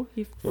points. Oh,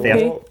 you've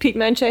There- piqued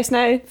my interest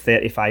now.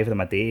 35 of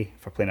them a day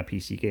for playing a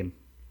PC game.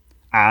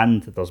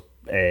 And there's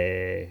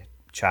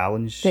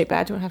challenge. Right, but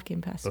I don't have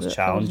Game Pass. so There's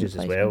that probably challenges doesn't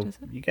as apply to me, well. does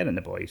it? You get it in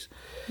the boys.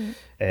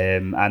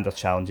 And there's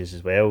challenges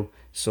as well.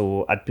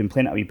 So I'd been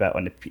playing it a wee bit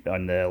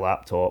on the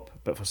laptop,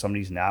 but for some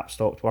reason the app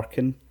stopped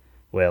working.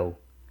 Well,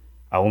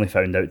 I only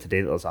found out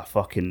today that there's a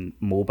fucking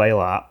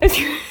mobile app.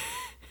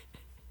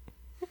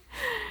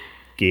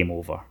 Game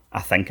over. I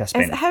think I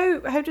spent...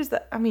 How does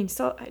that? I mean,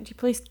 so do you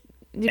play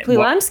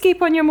what-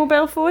 landscape on your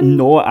mobile phone?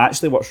 No, it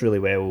actually works really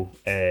well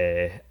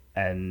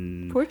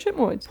in Portrait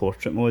mode.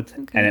 portrait mode,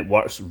 and it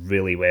works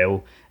really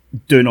well.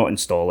 Do not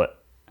install it.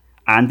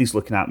 Andy's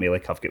looking at me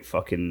like I've got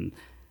fucking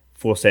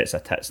 4 sets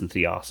of tits and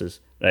 3 arses,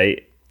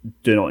 right?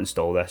 Do not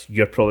install this.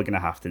 You're probably going to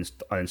have to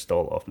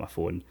uninstall it off my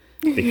phone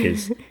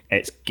because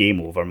it's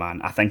game over,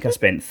 man. I think I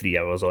spent 3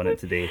 hours on it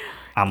today.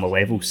 I'm a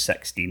level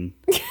 16.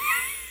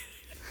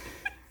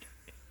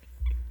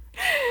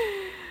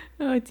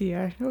 Oh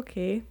dear.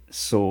 Okay.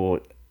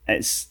 So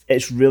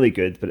it's really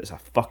good, but it's a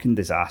fucking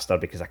disaster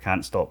because I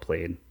can't stop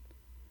playing.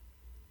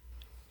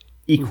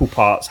 Equal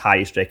parts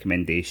highest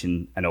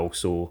recommendation, and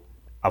also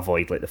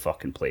avoid like the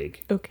fucking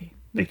plague Okay.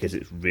 because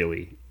it's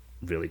really,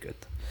 really good.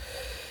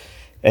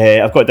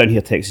 I've got down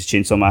here Texas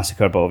Chainsaw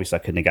Massacre, but obviously I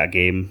couldn't get a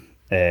game.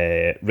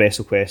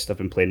 WrestleQuest I've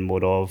been playing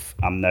more of.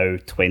 I'm now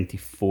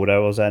 24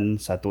 hours in,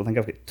 so I don't think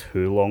I've got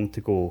too long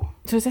to go.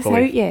 So is this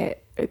Probably- out yet?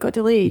 It got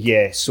delayed.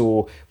 Yeah,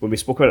 so when we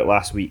spoke about it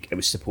last week, it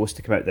was supposed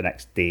to come out the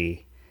next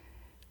day.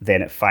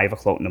 Then at 5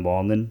 o'clock in the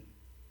morning,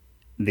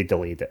 they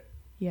delayed it.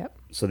 Yep.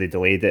 So they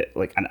delayed it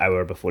like an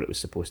hour before it was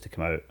supposed to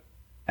come out.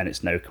 And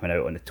it's now coming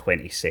out on the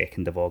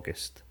 22nd of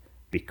August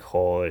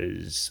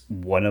because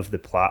one of the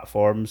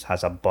platforms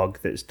has a bug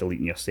that's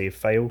deleting your save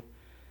file.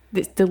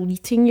 That's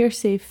deleting your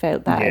save file.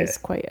 That is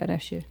Yeah. quite an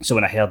issue. So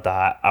when I heard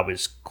that, I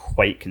was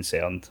quite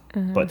concerned.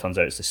 But it turns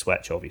out it's the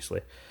Switch,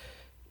 obviously.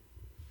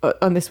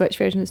 On the Switch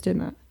version, it's doing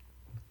that.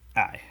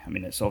 Aye, I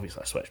mean, it's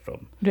obviously a Switch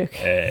problem.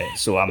 Okay.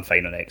 So I'm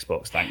fine on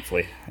Xbox,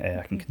 thankfully.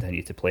 I can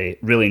continue to play.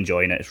 Really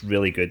enjoying it. It's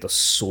really good. There's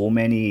so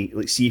many...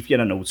 Like, see if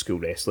you're an old school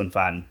wrestling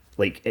fan,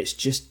 like, it's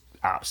just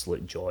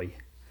absolute joy.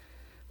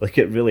 Like,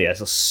 it really is.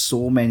 There's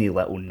so many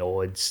little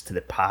nods to the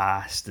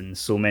past and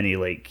so many,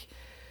 like...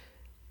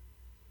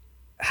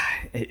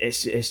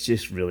 It's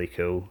just really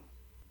cool.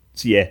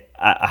 So yeah,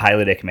 I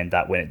highly recommend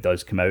that when it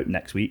does come out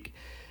next week.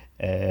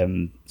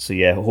 So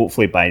yeah,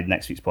 hopefully by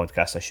next week's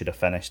podcast I should have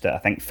finished it. I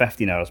think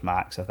 15 hours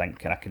max, I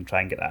think, and I can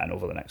try and get that in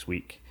over the next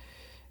week.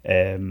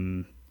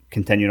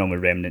 Continuing on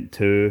with Remnant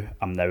 2,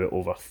 I'm now at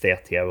over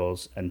 30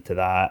 hours into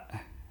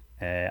that.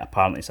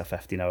 Apparently it's a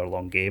 15-hour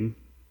long game.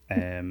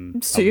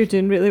 So you're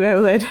doing really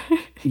well then.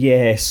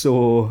 Yeah,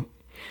 so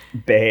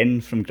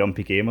Ben from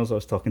Grumpy Gamers, I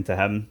was talking to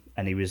him,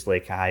 and he was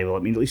like, aye, well, I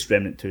mean, at least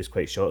Remnant 2 is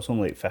quite short. It's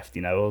only like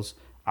 15 hours.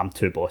 I'm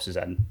 2 bosses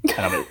in, and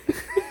I'm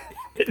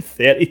at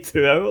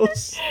 32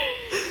 hours.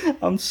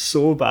 I'm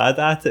so bad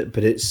at it,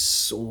 but it's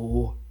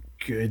so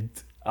good.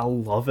 I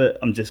love it.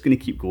 I'm just going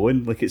to keep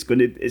going. Like, it's going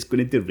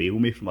to derail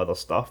me from other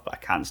stuff, but I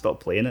can't stop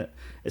playing it.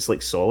 It's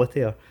like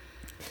Solitaire.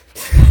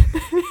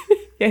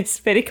 Yes,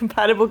 very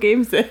comparable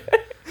games there.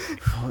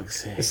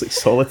 Fuck's sake. It's like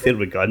Solitaire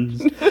with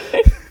guns.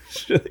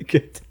 It's really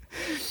good.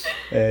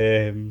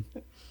 In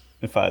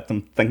fact,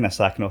 I'm thinking of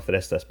sacking off the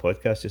rest of this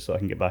podcast just so I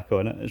can get back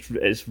on it.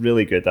 It's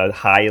really good. I'd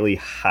highly,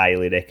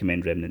 highly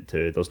recommend Remnant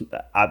 2.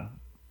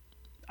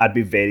 I'd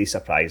be very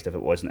surprised if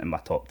it wasn't in my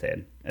top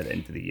 10 at the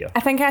end of the year.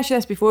 I think I asked you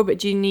this before, but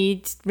do you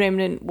need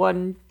Remnant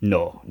 1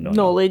 No.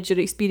 knowledge or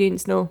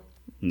experience? No.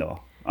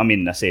 No. I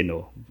mean, I say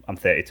no. I'm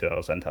 32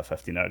 hours into a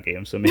 15-hour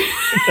game, so maybe...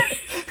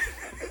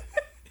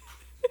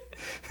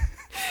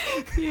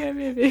 Yeah,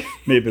 maybe.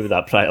 Maybe with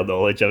that prior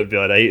knowledge I would be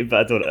alright, but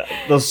I don't.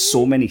 There's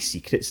so many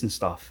secrets and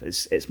stuff.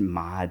 It's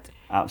mad,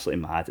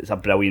 absolutely mad. It's a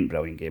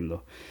brilliant game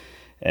though.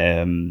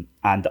 And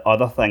the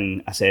other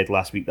thing I said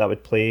last week that I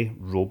would play,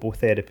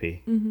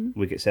 Robotherapy.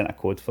 We get sent a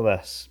code for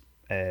this.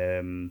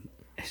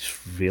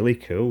 It's really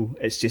cool.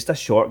 It's just a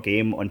short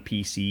game on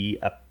PC.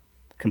 I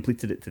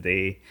completed it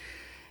today.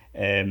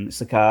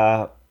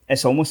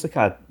 It's almost like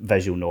a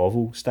visual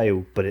novel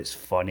style, but it's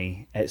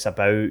funny. It's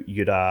about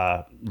you're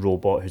a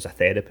robot who's a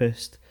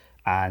therapist,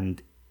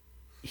 and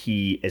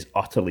he is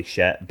utterly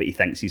shit, but he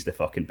thinks he's the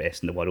fucking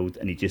best in the world,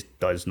 and he just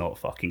does not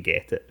fucking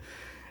get it.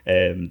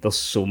 There's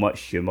so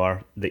much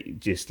humour that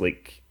just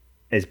like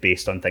is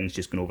based on things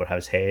just going over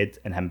his head,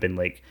 and him being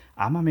like,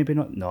 am I maybe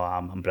not? No,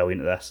 I'm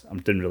brilliant at this. I'm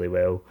doing really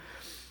well.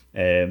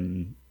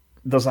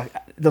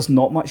 There's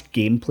not much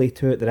gameplay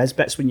to it. There is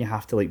bits when you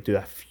have to like do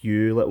a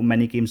few little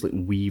mini games, like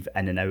weave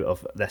in and out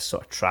of this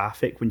sort of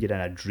traffic when you're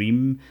in a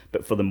dream.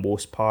 But for the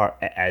most part,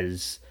 it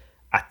is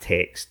a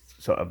text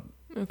sort of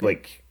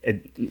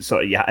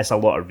it's a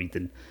lot of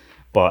reading,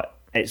 but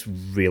it's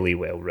really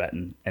well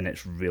written and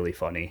it's really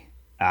funny.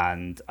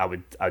 And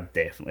I'd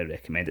definitely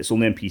recommend it. It's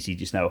only on PC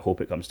just now. I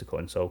hope it comes to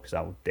console because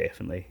I will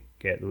definitely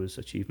get those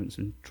achievements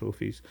and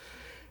trophies.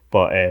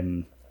 But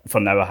for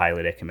now, I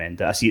highly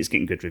recommend it. I see it's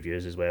getting good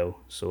reviews as well,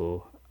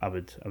 so I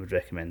would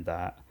recommend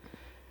that.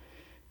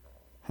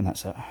 And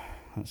that's it.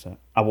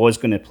 I was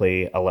going to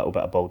play a little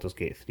bit of Baldur's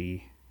Gate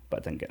 3, but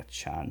I didn't get a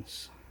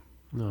chance.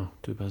 No,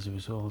 too busy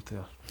with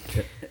Solitaire.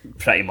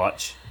 Pretty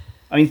much.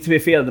 I mean, to be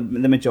fair, the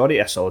majority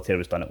of Solitaire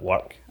was done at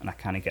work, and I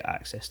can't get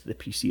access to the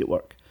PC at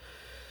work.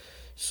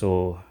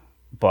 So,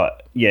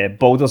 but yeah,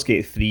 Baldur's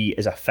Gate 3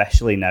 is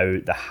officially now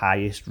the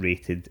highest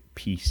rated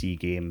PC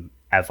game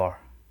ever.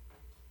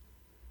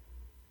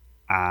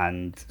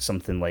 And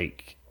something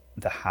like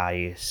the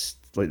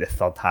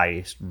third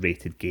highest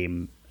rated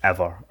game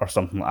ever, or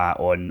something like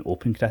that on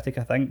OpenCritic,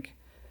 I think.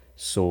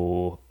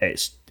 So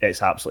it's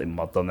absolutely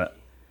murdering it.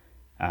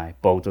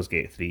 Baldur's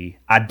Gate 3.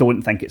 I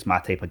don't think it's my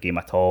type of game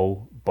at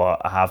all, but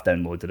I have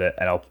downloaded it,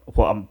 and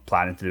what I'm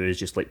planning to do is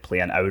just like play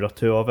an hour or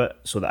two of it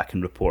so that I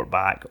can report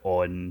back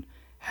on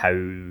how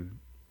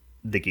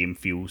the game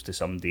feels to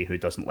somebody who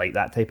doesn't like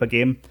that type of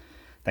game.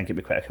 I think it'd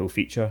be quite a cool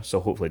feature, so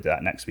hopefully do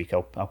that next week.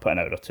 I'll put an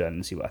hour or two in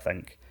and see what I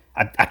think.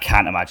 I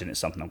can't imagine it's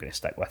something I'm going to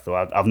stick with though.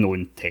 I've no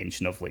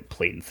intention of like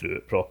playing through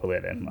it properly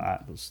or anything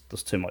like that.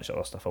 There's too much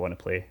other stuff I want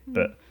to play,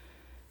 but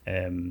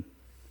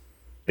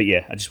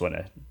yeah, I just want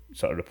to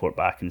sort of report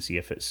back and see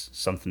if it's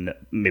something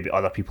that maybe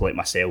other people like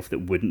myself that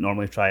wouldn't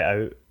normally try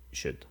it out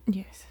should.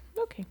 Yes.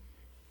 Okay.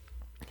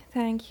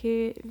 Thank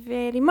you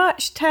very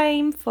much.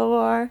 Time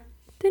for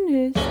the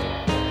news.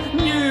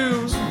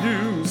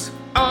 News.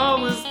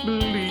 Always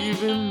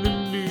believe in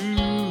the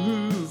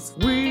news.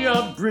 We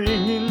are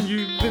bringing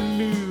you the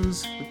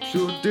news with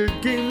your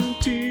digging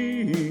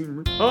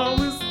team.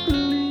 Always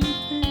believe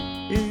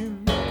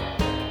in.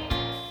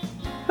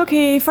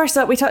 Okay, first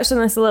up, we touched on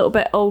this a little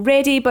bit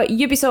already, but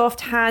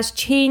Ubisoft has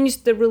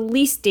changed the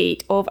release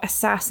date of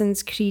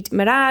Assassin's Creed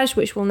Mirage,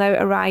 which will now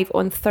arrive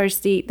on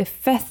Thursday, the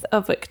 5th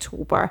of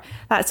October.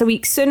 That's a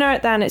week sooner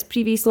than its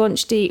previous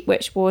launch date,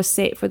 which was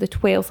set for the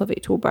 12th of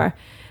October.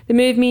 The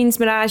move means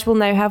Mirage will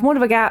now have more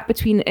of a gap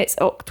between its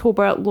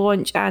October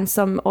launch and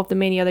some of the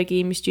many other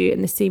games due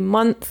in the same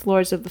month: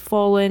 Lords of the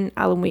Fallen,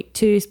 Alan Wake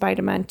 2,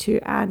 Spider-Man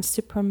 2, and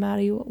Super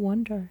Mario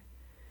Wonder.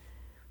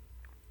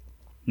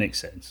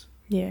 Makes sense.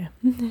 Yeah.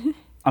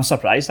 I'm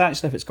surprised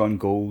actually if it's gone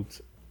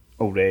gold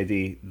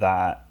already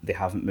that they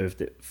haven't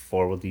moved it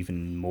forward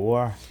even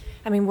more.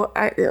 I mean,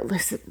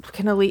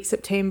 kind of late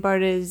September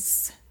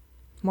is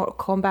Mortal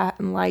Kombat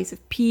and Lies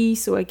of P,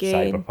 so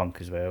again...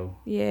 Cyberpunk as well.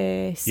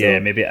 Yeah. So, yeah,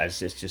 maybe it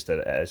is. It's just that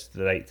it is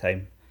the right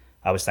time.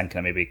 I was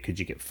thinking maybe could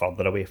you get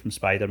further away from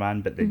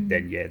Spider-Man, but then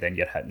you're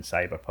hitting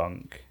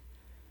Cyberpunk.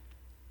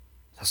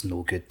 That's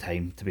no good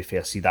time, to be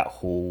fair. See, that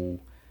whole...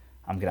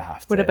 I'm going to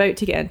have to... We're about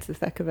to get into the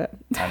thick of it.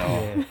 I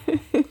know.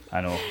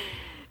 I know.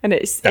 And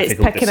it's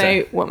picking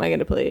out what am I going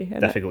to play.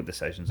 Difficult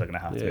decisions are going to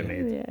have to be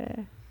made.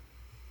 Yeah.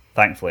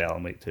 Thankfully,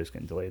 Alan Wake 2 is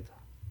getting delayed.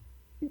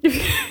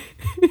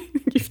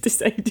 You've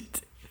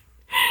decided.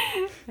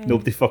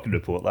 Nobody fucking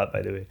report that,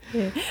 by the way.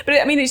 Yeah.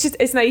 But I mean,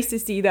 it's nice to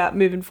see that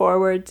moving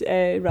forward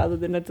rather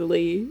than a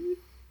delay.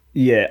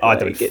 Yeah, I'd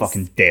be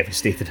fucking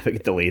devastated if it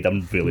get delayed.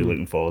 I'm really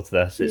looking forward to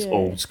this. It's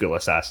old school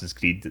Assassin's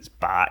Creed. It's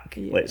back.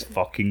 Yeah. Let's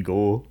fucking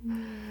go.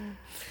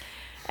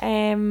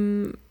 A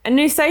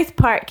new South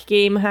Park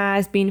game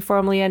has been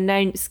formally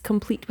announced,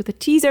 complete with a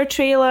teaser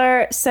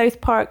trailer.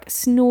 South Park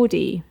Snow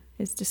Day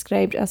is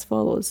described as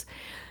follows.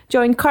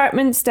 Join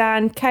Cartman,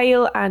 Stan,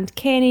 Kyle and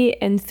Kenny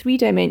in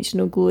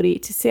three-dimensional glory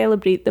to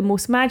celebrate the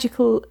most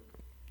magical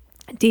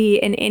day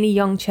in any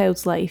young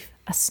child's life,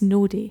 a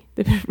snow day,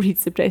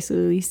 reads the press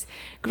release.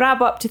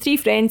 Grab up to 3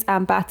 friends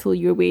and battle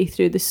your way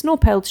through the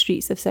snow-pilled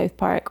streets of South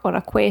Park on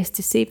a quest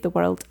to save the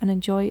world and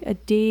enjoy a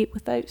day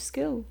without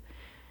school.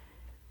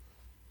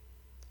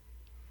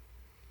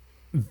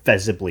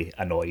 Visibly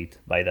annoyed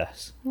by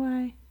this.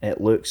 Why?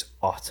 It looks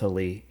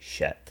utterly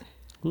shit.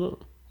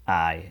 Look.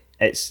 Aye.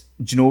 It's,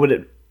 do you know what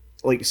it,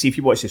 like, see if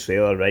you watch the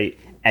trailer, right,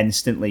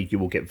 instantly you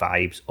will get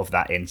vibes of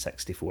that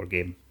N64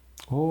 game.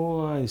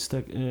 Oh, I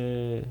stick. I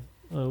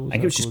think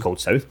it was just called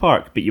South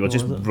Park, but you were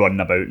just was it? running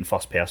about in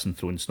first person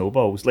throwing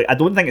snowballs. Like, I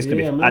don't think it's Yeah, I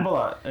going to be... remember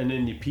that. And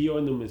then you pee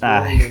on them as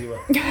well. Aye. and then you were-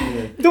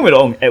 yeah. Don't get me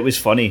wrong, it was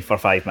funny for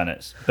 5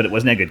 minutes, but it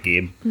wasn't a good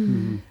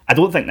game. I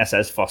don't think this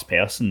is first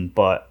person,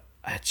 but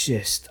I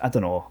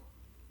don't know.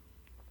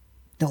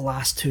 The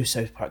last 2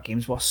 South Park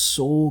games were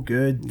so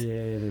good.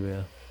 Yeah, they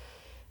were.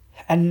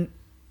 And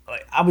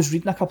like, I was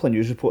reading a couple of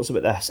news reports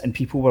about this, and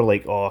people were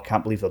like, oh, I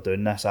can't believe they're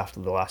doing this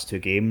after the last 2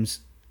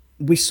 games.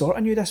 We sort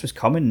of knew this was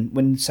coming.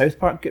 When South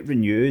Park got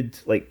renewed,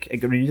 like, it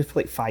got renewed for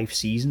like 5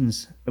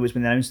 seasons. It was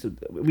when they announced,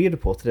 we had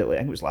reported it, like, I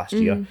think it was last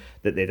year,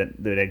 that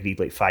they'd agreed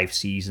like 5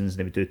 seasons, and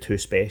they would do 2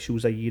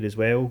 specials a year as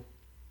well.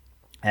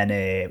 And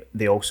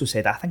they also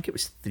said, I think it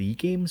was 3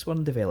 games were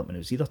in development. It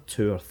was either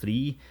 2 or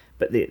 3,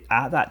 but they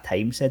at that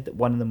time said that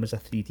one of them was a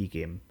 3D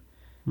game.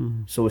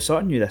 So we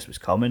sort of knew this was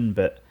coming,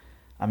 but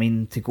I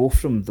mean, to go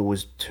from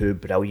those 2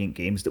 brilliant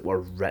games that were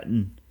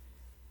written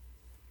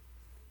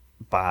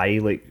by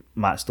like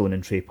Matt Stone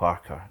and Trey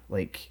Parker,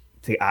 like,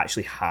 to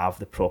actually have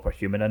the proper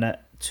human in it,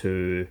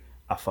 to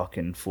a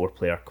fucking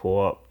 4-player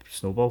co-op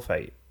snowball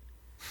fight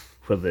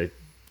where the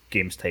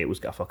game's title's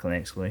got a fucking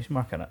exclamation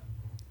mark in it.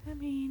 I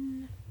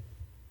mean,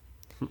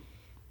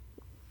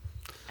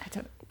 I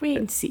don't. Wait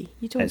and see.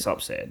 You don't. It's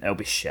upsetting. It'll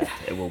be shit.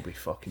 It will be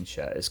fucking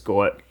shit. It's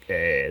got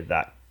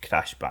that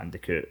Crash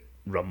Bandicoot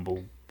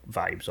Rumble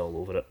vibes all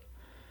over it.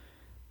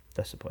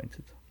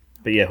 Disappointed.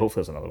 But yeah,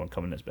 hopefully there's another one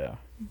coming that's better.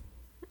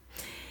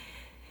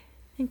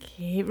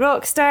 Okay,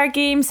 Rockstar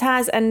Games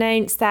has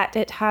announced that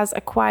it has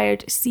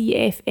acquired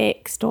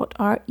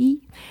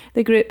CFX.RE,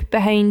 the group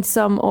behind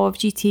some of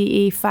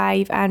GTA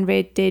 5 and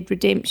Red Dead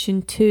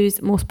Redemption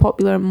 2's most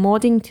popular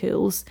modding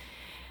tools.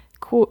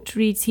 Quote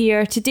reads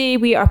here, today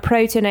we are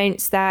proud to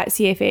announce that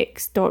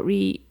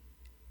CFX.RE,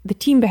 the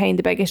team behind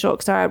the biggest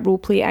Rockstar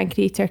roleplay and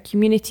creator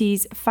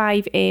communities,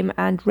 5M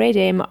and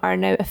RedM, are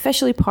now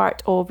officially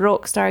part of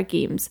Rockstar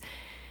Games.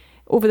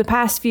 Over the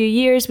past few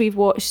years, we've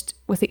watched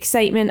with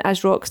excitement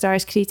as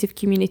Rockstar's creative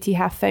community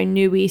have found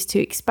new ways to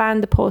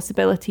expand the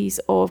possibilities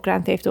of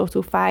Grand Theft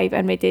Auto 5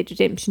 and Red Dead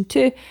Redemption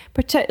 2,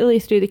 particularly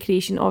through the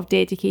creation of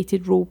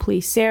dedicated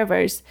roleplay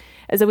servers.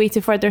 As a way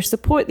to further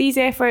support these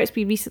efforts,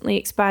 we recently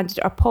expanded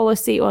our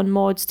policy on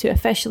mods to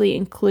officially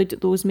include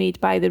those made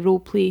by the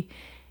roleplay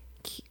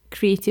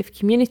creative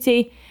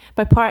community.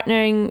 By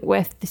partnering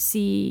with the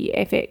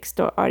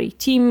CFX.RE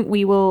team,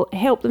 we will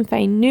help them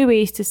find new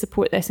ways to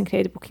support this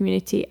incredible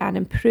community and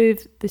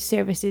improve the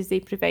services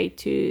they provide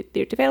to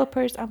their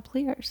developers and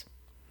players.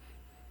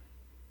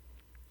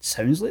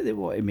 Sounds like they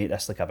want to make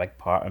this like a big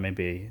part of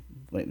maybe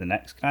like the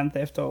next Grand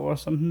Theft Auto or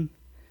something.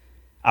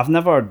 I've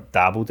never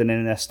dabbled in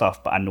any of this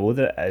stuff, but I know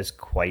that it is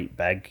quite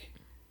big.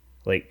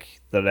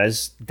 Like, there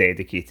is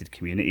dedicated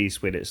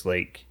communities where it's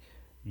like,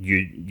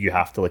 you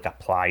have to like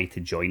apply to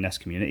join this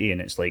community,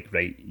 and it's like,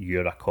 right,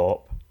 you're a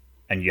cop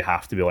and you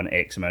have to be on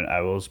X amount of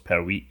hours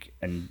per week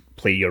and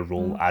play your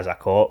role as a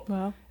cop.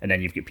 Wow. And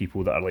then you've got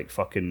people that are like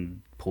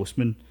fucking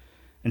postmen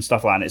and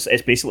stuff like that. And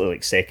it's basically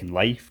like Second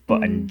Life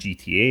but in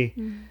GTA.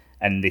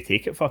 And they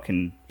take it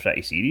fucking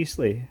pretty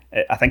seriously.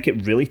 I think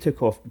it really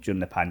took off during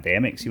the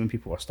pandemic, see, when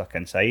people were stuck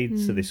inside,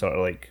 so they sort of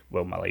like,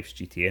 well, my life's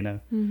GTA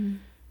now.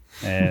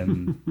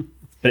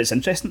 But it's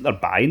interesting that they're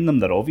buying them.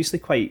 They're obviously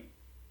quite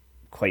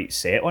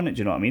set on it. Do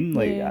you know what I mean?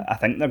 Like, Yeah. I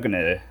think they're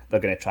gonna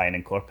try and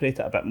incorporate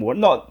it a bit more.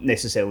 Not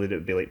necessarily that it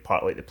would be like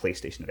part of like the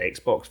PlayStation or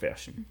Xbox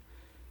version,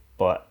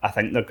 but I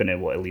think they're gonna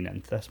want to lean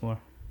into this more.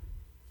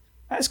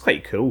 That's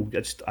quite cool.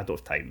 I don't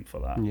have time for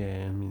that.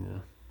 Yeah, I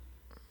mean,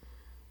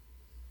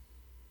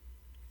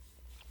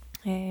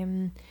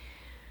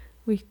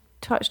 We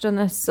touched on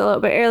this a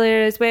little bit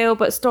earlier as well,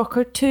 but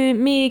Stalker 2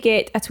 may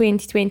get a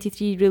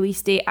 2023 release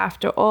date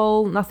after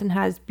all. Nothing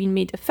has been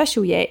made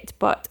official yet,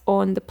 but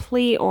on the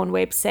Play On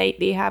website,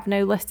 they have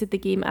now listed the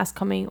game as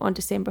coming on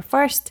December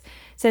 1st.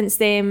 Since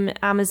then,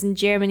 Amazon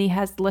Germany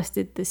has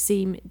listed the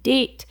same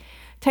date.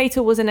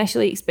 Title was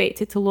initially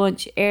expected to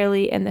launch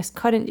early in this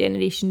current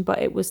generation, but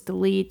it was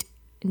delayed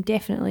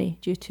indefinitely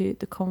due to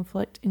the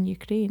conflict in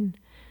Ukraine.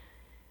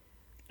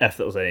 If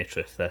there was any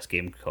truth, this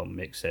game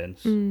makes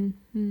sense. And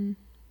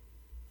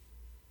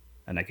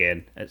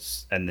again,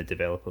 it's in the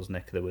developer's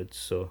neck of the woods,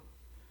 so,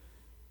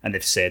 and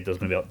they've said there's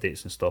going to be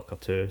updates in Stalker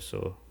 2,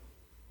 so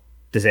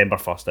December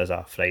 1st is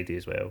a Friday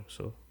as well,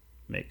 so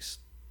makes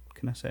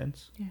kind of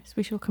sense. Yes,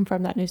 we shall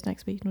confirm that news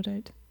next week, no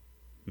doubt.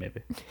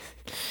 Maybe.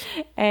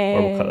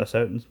 Or we'll cut Uh, this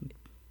out and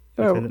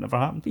or- pretend it never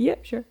happened.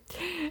 Yep, sure.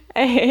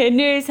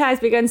 News has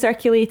begun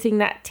circulating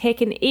that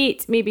Tekken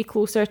 8 may be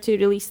closer to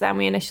release than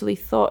we initially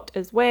thought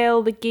as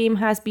well. The game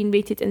has been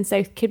rated in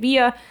South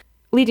Korea,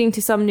 leading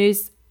to some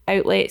news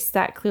outlets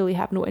that clearly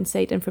have no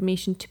inside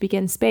information to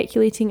begin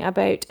speculating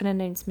about an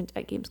announcement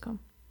at Gamescom.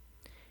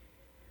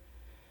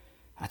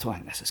 I don't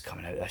think this is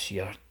coming out this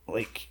year.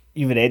 Like,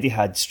 you've already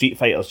had Street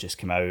Fighters just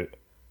come out,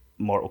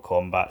 Mortal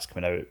Kombat's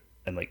coming out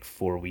in like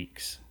 4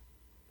 weeks.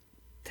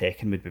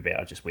 Tekken would be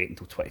better just waiting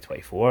until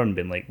 2024 and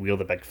being like, we're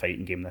the big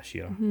fighting game this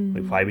year.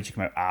 Like, why would you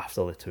come out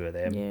after the two of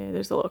them? Yeah,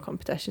 there's a lot of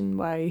competition.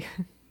 Why?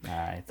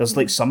 Aye. There's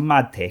like some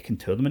mad Tekken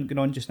tournament going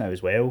on just now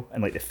as well,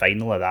 and like the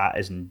final of that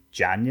is in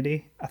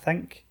January, I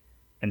think.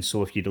 And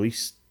so if you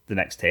release the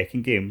next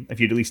Tekken game, if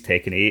you release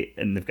Tekken 8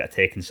 and they've got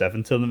a Tekken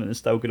 7 tournament that's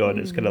still going on,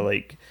 it's kind of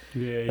like,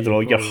 Yeah, I don't know,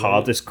 your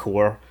hardest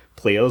core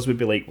players would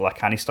be like, well, I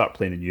can't start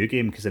playing a new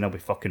game because then I'll be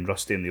fucking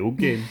rusty in the old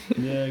game.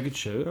 Yeah, good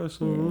shout. Or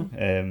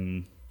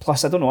something.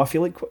 Plus, I don't know, I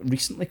feel like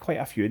recently quite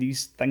a few of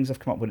these things have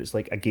come up where it's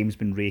like a game's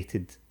been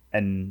rated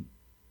and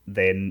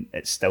then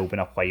it's still been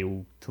a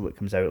while till it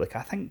comes out. Like,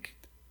 I think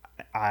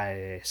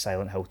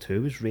Silent Hill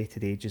 2 was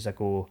rated ages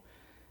ago.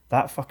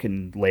 That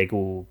fucking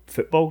Lego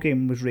football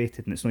game was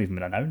rated and it's not even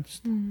been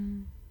announced.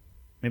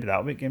 Maybe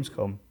that'll be at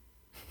Gamescom.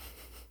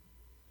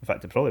 In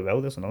fact, it probably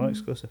will. There's another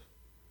exclusive.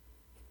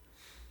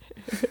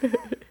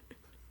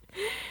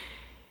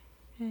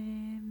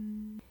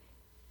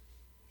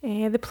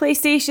 The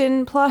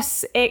PlayStation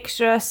Plus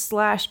Extra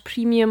 /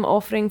 Premium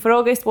offering for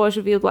August was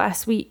revealed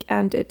last week,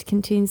 and it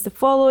contains the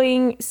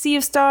following: Sea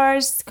of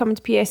Stars coming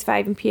to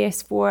PS5 and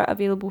PS4,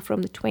 available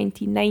from the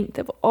 29th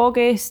of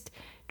August.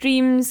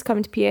 Dreams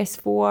coming to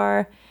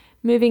PS4,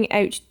 Moving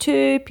Out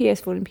 2,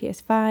 PS4 and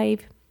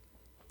PS5.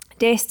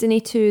 Destiny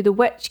 2, The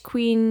Witch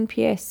Queen,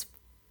 PS4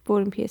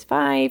 and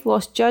PS5.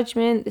 Lost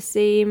Judgment, the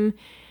same.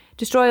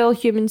 Destroy All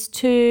Humans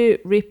 2,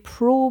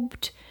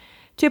 Reprobed.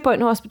 2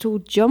 Point Hospital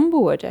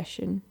Jumbo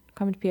Edition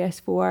coming to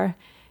PS4.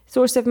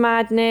 Source of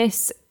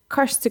Madness,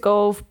 Curse to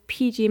Golf,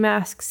 PG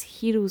Masks,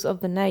 Heroes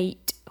of the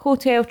Night.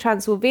 Hotel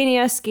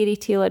Transylvania, Scary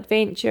Tale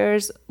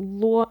Adventures,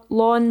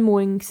 Lawn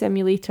Mowing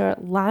Simulator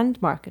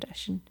Landmark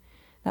Edition.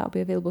 That'll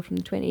be available from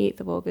the 28th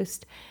of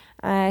August.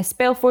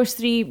 Spellforce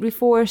 3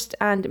 Reforced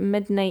and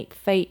Midnight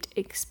Fight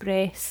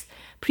Express.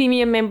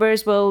 Premium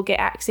members will get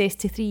access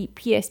to 3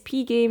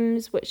 PSP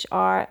games, which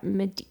are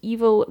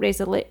Medieval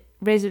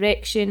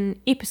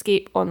Resurrection, Ape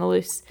Escape on the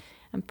Loose,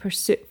 and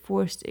Pursuit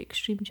Force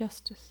Extreme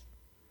Justice.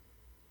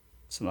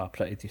 It's not a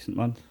pretty decent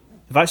month.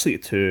 They've actually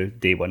got 2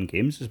 day one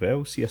games as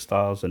well, Sea of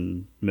Stars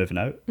and Moving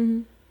Out.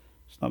 Mm-hmm.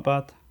 It's not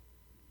bad.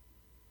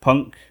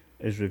 Punk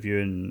is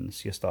reviewing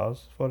Sea of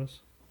Stars for us.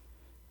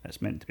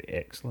 It's meant to be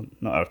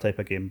excellent. Not our type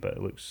of game, but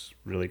it looks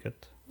really good.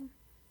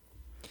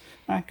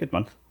 Good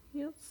month.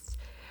 Yes.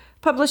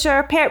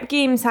 Publisher Perp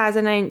Games has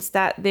announced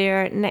that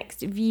their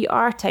next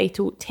VR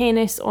title,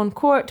 Tennis on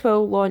Court,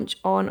 will launch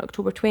on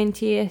October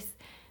 20th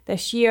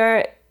this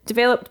year.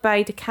 Developed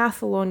by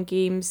Decathlon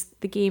Games,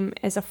 the game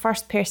is a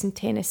first-person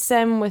tennis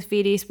sim with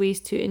various ways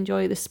to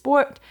enjoy the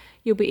sport.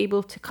 You'll be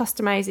able to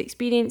customise the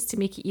experience to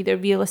make it either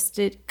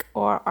realistic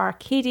or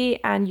arcadey,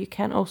 and you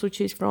can also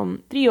choose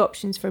from 3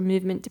 options for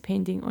movement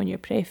depending on your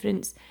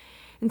preference.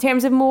 In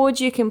terms of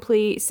modes, you can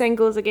play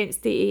singles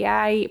against the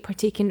AI,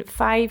 partake in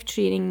 5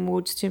 training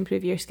modes to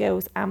improve your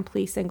skills, and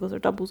play singles or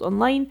doubles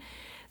online.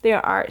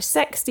 There are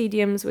 6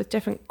 stadiums with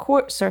different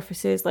court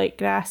surfaces like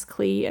grass,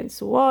 clay, and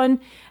so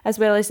on. As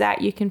well as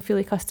that, you can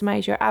fully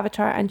customise your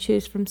avatar and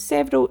choose from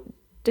several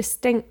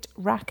distinct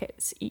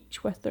rackets,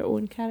 each with their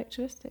own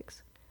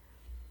characteristics.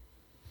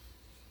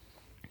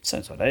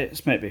 Sounds alright.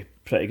 It's might be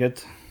pretty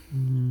good.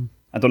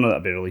 I don't know that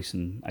I'll be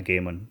releasing a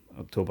game on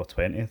October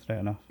 20th, right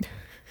enough.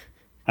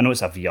 I know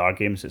it's a VR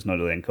game, so it's not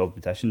really in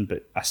competition,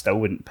 but I still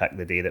wouldn't pick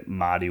the day that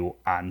Mario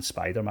and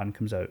Spider-Man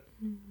comes out.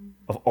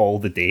 Of all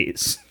the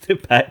dates to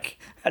pick,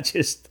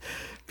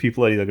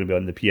 people are either going to be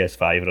on the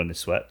PS5 or on the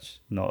Switch,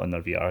 not on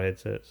their VR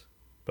headsets.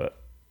 But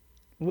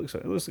it looks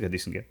like a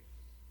decent game.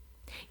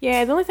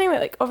 Yeah, the only thing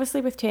that,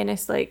 obviously with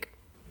tennis, I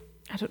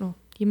don't know,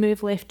 you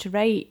move left to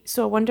right,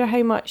 so I wonder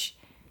how much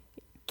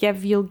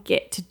give you'll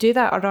get to do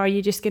that, or are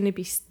you just going to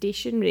be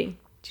stationary?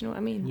 Do you know what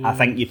I mean? Yeah. I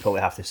think you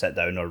probably have to sit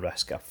down or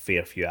risk a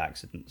fair few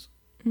accidents.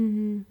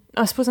 Mm-hmm.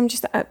 I suppose I'm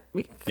just...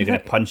 you're going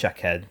to punch a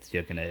kid,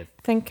 you're going to...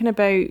 Thinking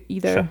about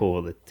either... trip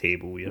over the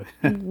table.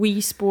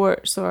 Wii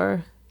Sports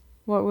or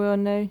what are we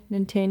on now?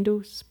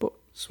 Nintendo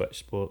Switch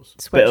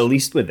Sports. But at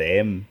least with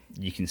them,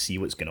 you can see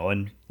what's going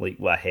on. Like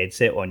with a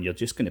headset on, you're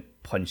just going to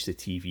punch the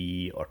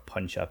TV or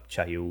punch a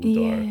child or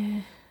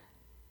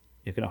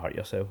you're going to hurt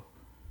yourself.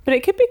 But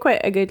it could be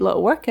quite a good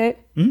little workout.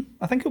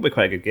 I think it'll be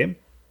quite a good game.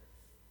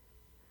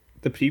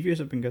 The previews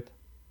have been good.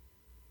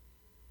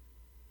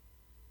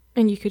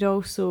 And you could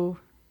also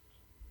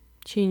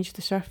change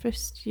the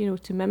surface,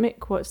 to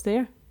mimic what's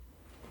there.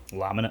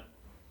 Laminate.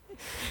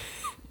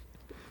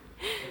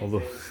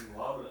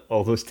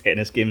 All those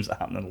tennis games that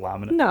happen in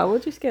laminate. No, we'll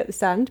just get the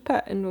sand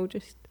pit and we'll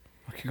just...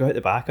 I could go out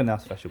the back on the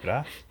artificial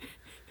grass.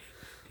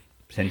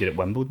 Pretend you're at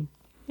Wimbledon.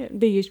 Yeah,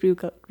 they use real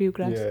grass.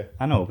 Yeah.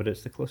 I know, but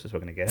it's the closest we're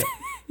going to get.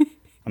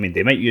 I mean,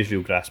 they might use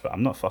real grass, but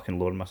I'm not fucking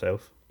lowering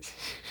myself.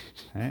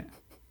 Right?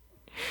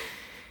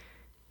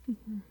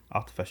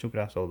 Artificial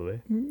grass all the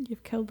way.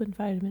 You've killed the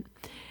environment.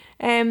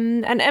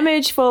 An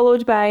image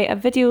followed by a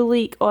video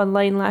leak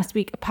online last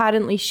week,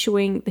 apparently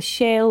showing the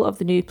shell of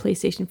the new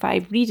PlayStation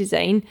 5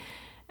 redesign.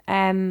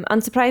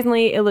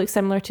 Unsurprisingly, it looks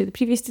similar to the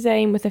previous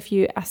design with a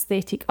few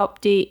aesthetic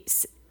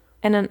updates.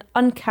 In an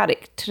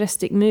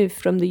uncharacteristic move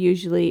from the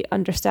usually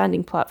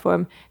understanding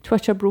platform,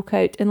 Twitter broke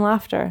out in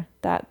laughter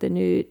that the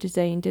new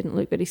design didn't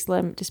look very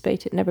slim,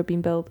 despite it never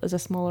being built as a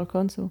smaller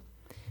console.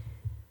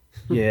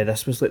 Yeah,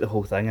 this was like the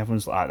whole thing.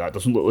 Everyone's like, that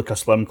doesn't look like a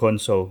slim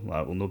console.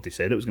 Like, well, nobody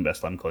said it was going to be a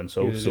slim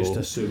console. You So just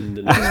assumed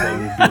that this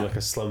one would be like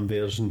a slim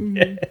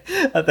version.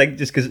 I think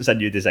just because it's a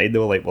new design, they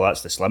were like, well,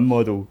 that's the slim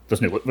model.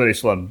 Doesn't it look very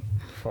slim?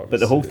 But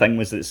the whole thing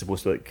was that it's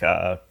supposed to look like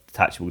a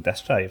detachable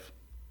disk drive.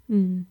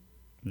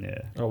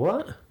 Yeah. Oh,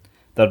 what?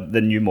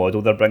 The new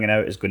model they're bringing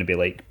out is going to be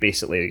like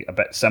basically a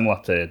bit similar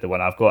to the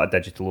one I've got, a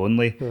digital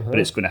only, but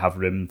it's going to have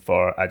room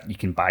for you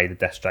can buy the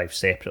disk drive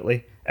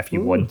separately if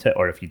you want it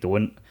or if you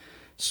don't.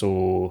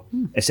 So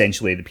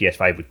essentially the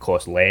PS5 would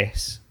cost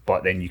less,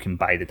 but then you can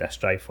buy the disk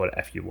drive for it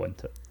if you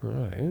want it. All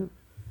right.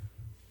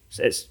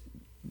 So it's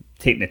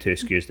taking the two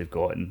SKUs they've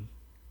got and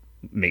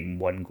making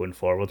one going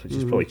forward, which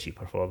is probably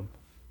cheaper for them.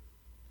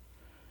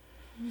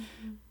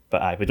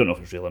 But we don't know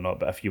if it's real or not,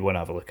 but if you want to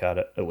have a look at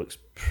it, it looks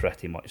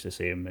pretty much the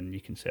same, and you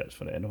can search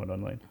for it anywhere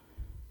online.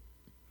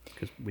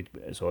 Because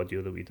it's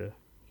audio that we do.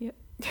 Yep.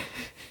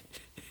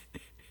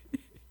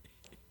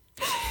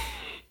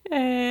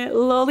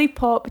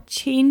 Lollipop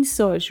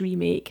Chainsaws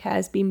remake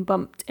has been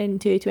bumped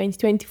into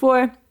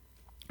 2024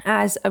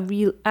 as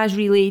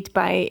relayed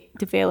by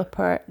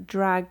developer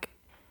Dragami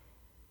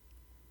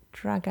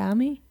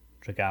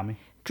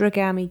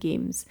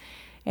Games.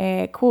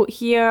 Quote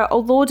here,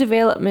 although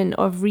development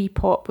of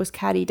Repop was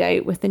carried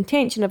out with the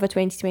intention of a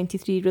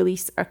 2023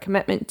 release, our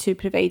commitment to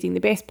providing the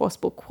best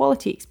possible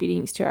quality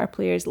experience to our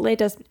players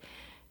led us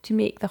to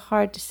make the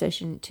hard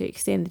decision to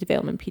extend the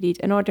development period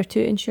in order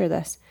to ensure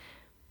this.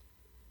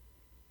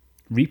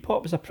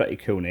 Repop is a pretty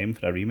cool name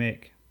for a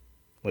remake.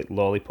 Like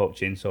Lollipop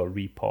Chainsaw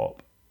Repop.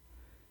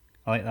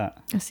 I like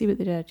that. I see what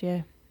they did,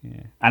 yeah.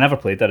 Yeah. I never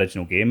played the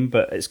original game,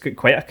 but it's got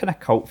quite a kind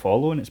of cult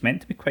following. It's meant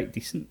to be quite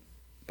decent.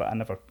 But I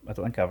don't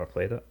think I ever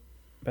played it.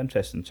 Be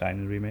interested in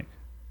trying the remake.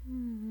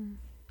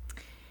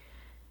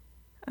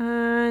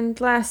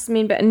 And last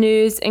main bit of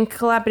news, in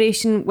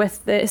collaboration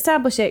with the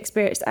established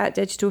experts at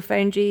Digital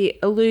Foundry,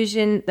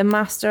 Illusion, the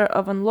master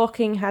of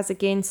unlocking, has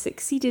again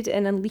succeeded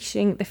in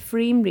unleashing the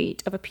frame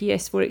rate of a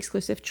PS4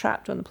 exclusive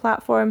trapped on the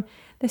platform,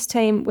 this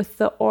time with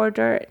the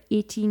Order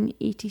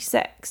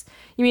 1886.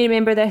 You may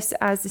remember this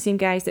as the same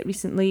guys that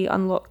recently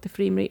unlocked the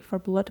frame rate for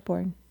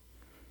Bloodborne.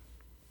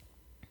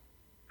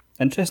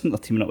 Interesting they're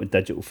teaming up with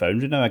Digital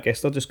Foundry now. I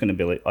guess they're just going to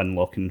be like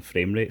unlocking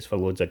frame rates for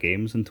loads of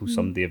games until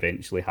somebody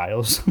eventually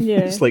hires them. Yeah.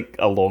 It's like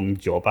a long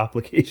job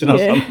application or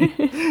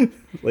something.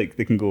 Like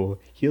they can go,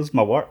 here's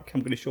my work,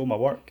 I'm going to show my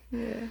work.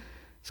 Yeah.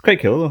 It's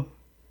quite cool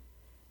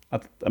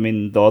though. I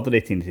mean, the Order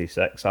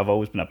 1886, I've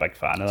always been a big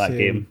fan of that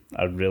game.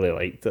 I really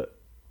liked it.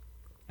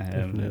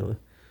 Definitely.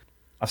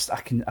 I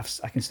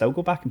can still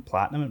go back and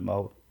platinum at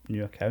my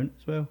new account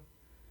as well.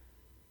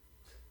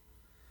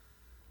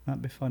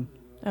 That'd be fun.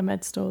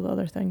 Amidst all the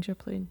other things you're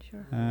playing,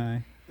 sure.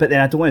 Aye. But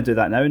then I don't want to do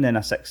that now, and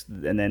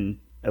then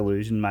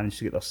Illusion managed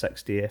to get their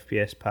 60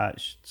 FPS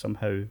patch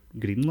somehow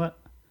greenlit.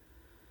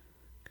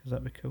 Because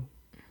that'd be cool.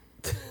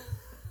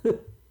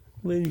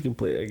 Then you can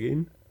play it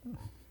again.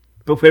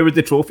 But where would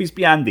the trophies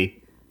be,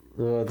 Andy?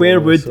 Oh, Where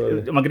would...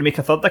 sorry. Am I going to make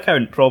a third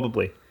account?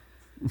 Probably.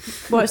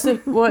 What's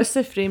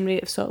the frame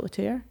rate of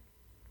Solitaire?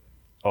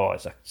 Oh,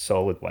 it's a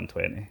solid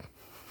 120.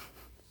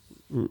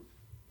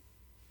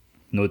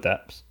 No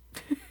dips.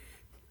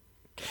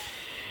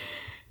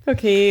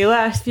 Okay,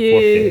 last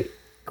few 4K.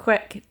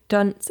 quick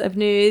dunts of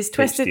news.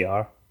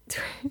 HDR.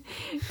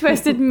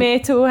 Twisted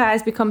Metal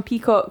has become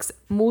Peacock's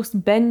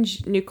most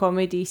binged new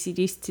comedy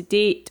series to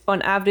date.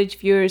 On average,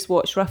 viewers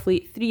watch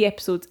roughly 3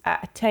 episodes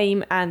at a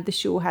time, and the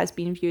show has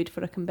been viewed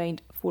for a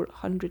combined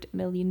 400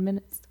 million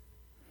minutes.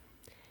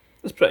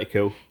 That's pretty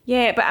cool.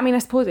 Yeah, but I mean, I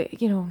suppose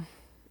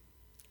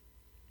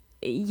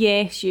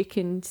yes, you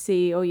can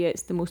say, oh yeah,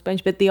 it's the most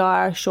binged, but they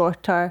are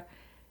shorter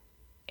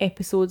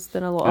episodes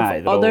than a lot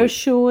of other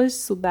shows,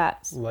 so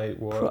that's Like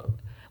what?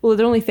 well,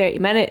 they're only 30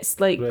 minutes,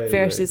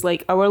 versus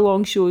like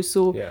hour-long shows.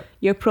 So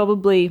you're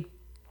probably,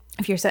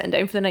 if you're sitting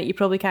down for the night, you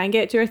probably can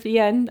get 2 or 3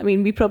 in. I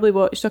mean, we probably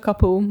watched a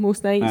couple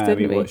most nights, didn't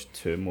we? We watched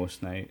 2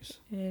 most nights.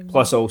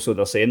 Plus, also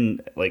they're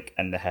saying like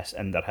in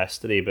their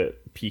history,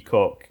 but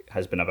Peacock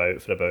has been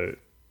about for about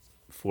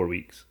 4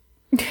 weeks.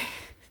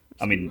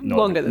 I mean,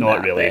 Longer than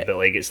not that, really, but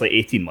like it's like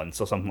 18 months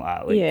or something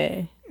like that. Like,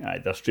 yeah.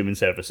 Their streaming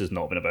service has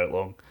not been about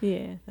long.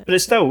 Yeah. But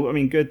it's still, I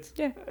mean, good.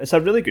 Yeah. It's a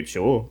really good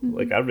show.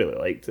 Like, I really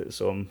liked it,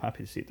 so I'm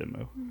happy to see it doing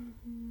well.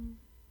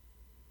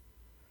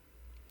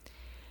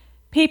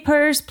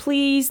 Papers,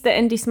 Please, the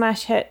indie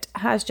smash hit,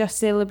 has just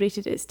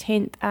celebrated its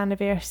 10th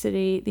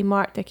anniversary. They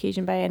marked the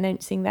occasion by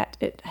announcing that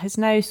it has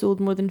now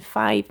sold more than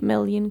 5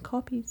 million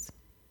copies.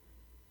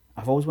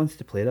 I've always wanted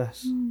to play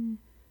this.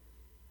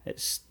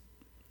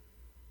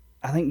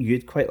 I think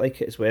you'd quite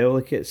like it as well.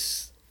 Like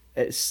it's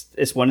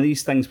one of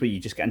these things where you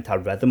just get into a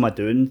rhythm of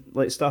doing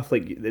like stuff.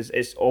 Like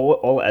it's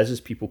all it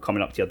is people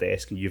coming up to your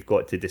desk and you've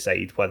got to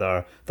decide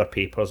whether their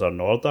papers are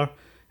in order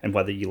and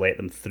whether you let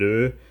them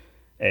through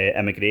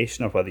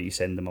immigration or whether you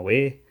send them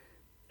away.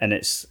 And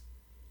it's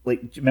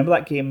like, do you remember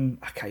that game?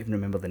 I can't even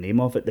remember the name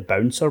of it. The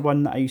bouncer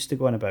one that I used to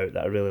go on about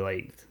that I really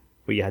liked,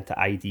 where you had to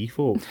ID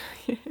folk.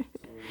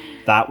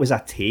 That was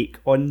a take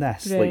on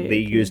this. Right, like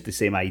they okay. used the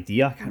same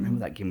idea. I can't remember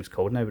what that game was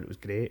called now, but it was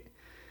great.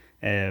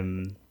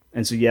 And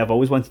so yeah, I've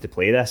always wanted to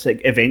play this.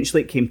 Like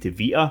eventually it came to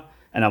Vita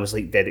and I was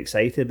like dead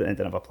excited, but I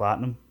didn't have a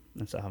platinum,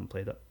 and so I haven't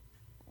played it.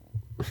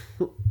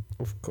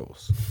 Of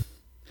course.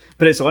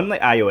 But it's on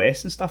like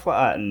iOS and stuff like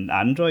that and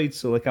Android,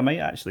 so like I might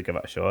actually give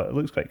it a shot. It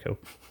looks quite cool.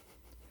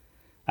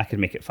 I could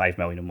make it 5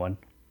 million and one.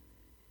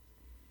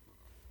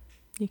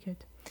 You could.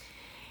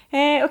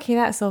 Okay,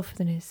 that's all for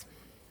the news.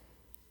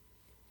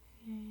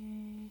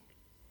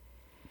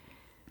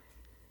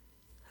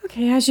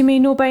 Okay, as you may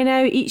know by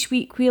now, each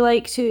week we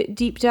like to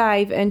deep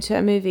dive into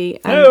a movie.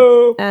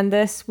 And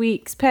this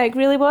week's pick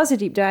really was a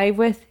deep dive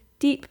with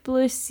Deep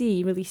Blue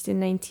Sea, released in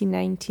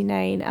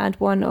 1999 and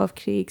one of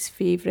Craig's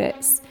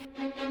favourites.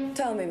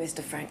 Tell me, Mr.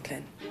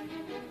 Franklin,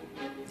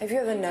 have you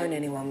ever known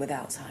anyone with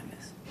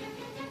Alzheimer's?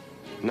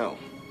 No.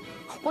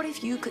 What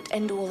if you could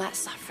end all that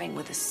suffering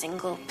with a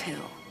single pill?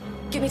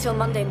 Give me till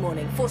Monday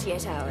morning,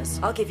 48 hours.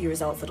 I'll give you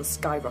results that'll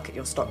skyrocket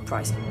your stock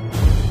price.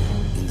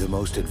 In the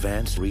most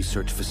advanced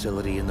research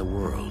facility in the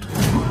world.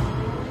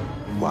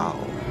 Wow.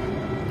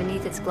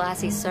 Beneath its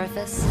glassy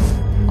surface,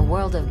 a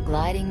world of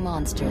gliding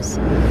monsters.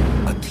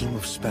 A team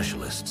of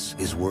specialists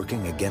is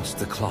working against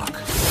the clock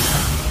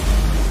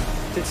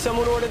Did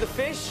someone order the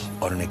fish?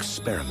 on an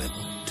experiment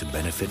to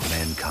benefit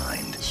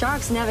mankind.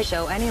 Sharks never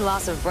show any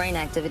loss of brain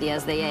activity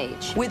as they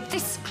age. We're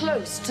this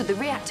close to the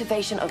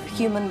reactivation of a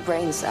human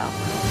brain cell.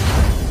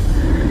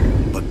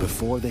 But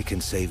before they can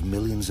save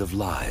millions of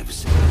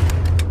lives,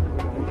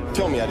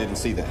 Tell me I didn't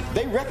see that.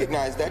 They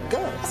recognize that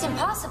gun. It's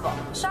impossible.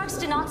 Sharks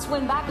do not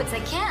swim backwards. They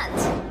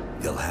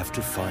can't. they'll have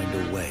to find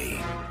a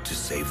way to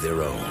save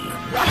their own.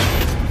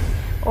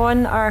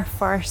 On our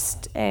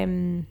first,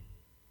 I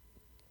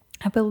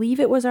believe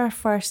it was our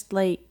first,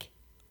 like,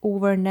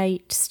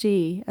 overnight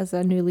stay as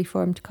a newly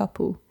formed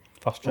couple.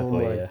 First trip Oh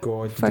away, my yeah.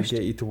 god, did First- they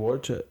get you to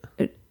watch it?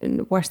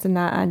 And worse than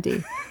that,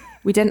 Andy.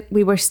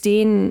 We were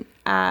staying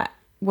at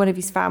one of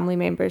his family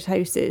members'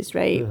 houses,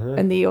 right?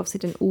 And they obviously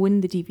didn't own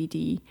the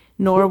DVD,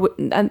 nor would,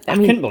 and I I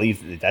mean, couldn't believe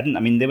that they didn't.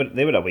 I mean,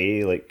 they were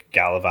away, like,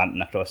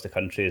 gallivanting across the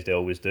country as they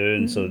always do,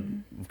 and so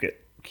we've got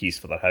keys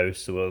for their house,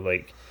 so we're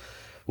like,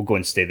 we'll go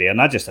and stay there. And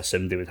I just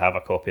assumed they would have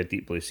a copy of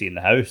Deep Blue Sea in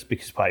the house,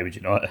 because why would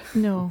you not?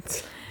 no.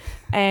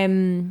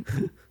 And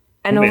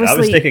Mate, that was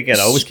obviously, taking again.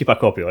 I always keep a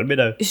copy on me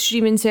now.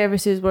 streaming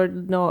services were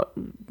not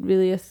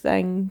really a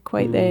thing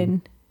quite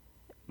then.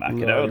 Back it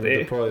No, out, you would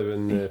have eh? probably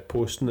been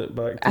posting it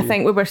back to I you.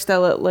 think we were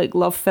still at like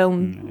Love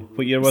Film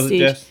What year was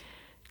Stage. it, Jess?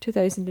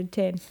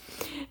 2010.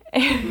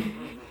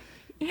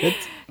 Good.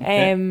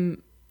 Okay.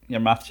 Your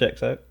math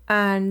checks out.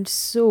 And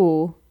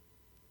so,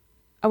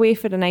 away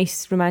for a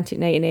nice romantic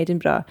night in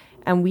Edinburgh,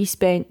 and we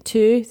spent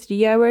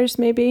 2-3 hours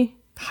maybe.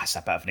 That's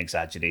a bit of an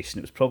exaggeration.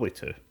 It was probably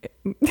 2.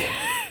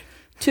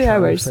 2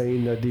 hours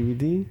Find a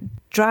DVD.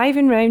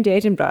 driving round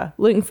Edinburgh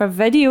looking for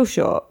video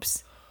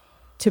shops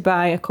to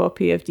buy a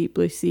copy of Deep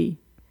Blue Sea.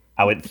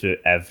 I went through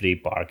every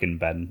bargain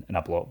bin in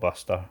a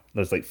Blockbuster.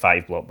 There's like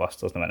 5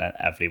 Blockbusters, and I went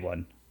in every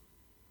one.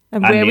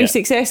 And And were we yeah.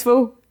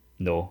 successful?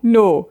 No.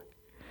 No.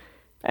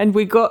 And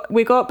we got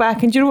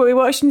back, and do you know what we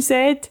watched and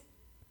said?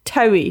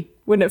 Towie,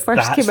 when it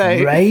first That's came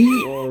out. right.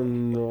 Oh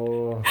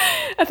no.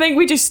 I think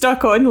we just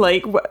stuck on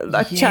like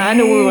a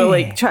channel. We were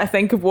like trying to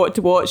think of what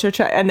to watch,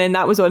 and then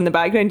that was on in the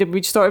background, and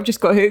we sort of just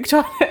got hooked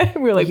on it.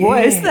 We were like,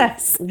 "What is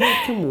this?"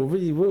 What came over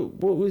you?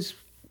 What was...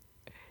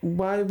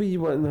 Why were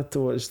you wanting to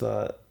watch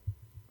that?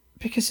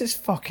 Because it's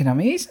fucking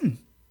amazing.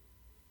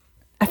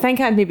 I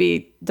think I'd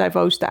maybe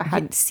divulged that I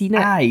hadn't seen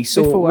it Aye,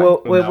 so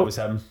before, Well, that was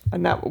him.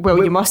 and that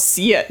you must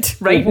see it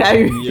right now.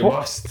 You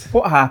must.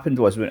 What happened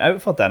was we went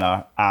out for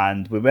dinner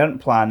and we weren't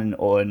planning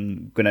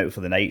on going out for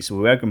the night, so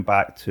we were going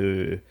back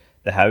to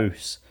the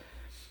house,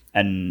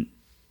 and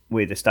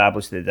we'd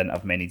established they didn't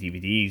have many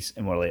DVDs,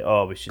 and we're like,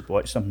 oh, we should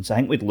watch something. So I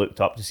think we'd looked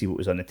up to see what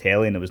was on the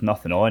telly, and there was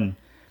nothing on.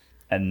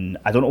 And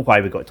I don't know why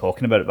we got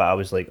talking about it, but I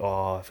was like,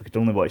 oh, if I could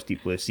only watch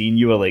Deep Blue Sea. And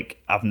you were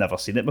like, I've never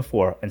seen it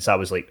before. And so I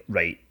was like,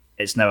 right,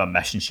 it's now a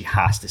mission. She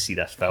has to see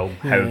this film.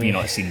 How have you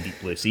not seen Deep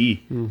Blue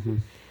Sea? Mm-hmm.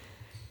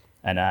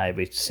 And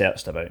we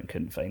searched about and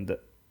couldn't find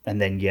it.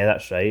 And then, yeah,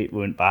 that's right. We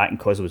went back, and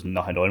because there was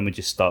nothing on, we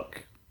just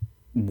stuck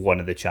one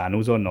of the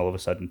channels on, and all of a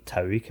sudden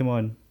Towie came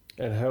on.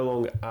 And how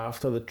long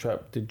after the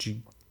trip did you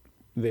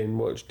then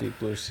watch Deep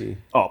Blue Sea?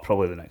 Oh,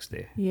 probably the next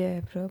day.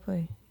 Yeah,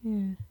 probably.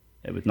 Yeah.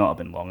 It would not have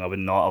been long. I would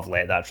not have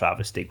let that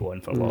travesty go on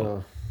for long.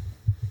 No.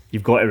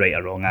 You've got it right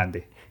or wrong,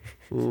 Andy.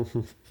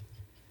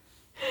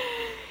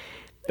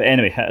 But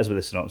anyway, hit us with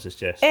the synopsis,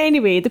 Jess.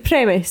 Anyway, the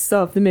premise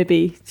of the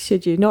movie,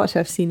 should you not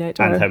have seen it,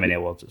 And how many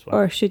awards as well.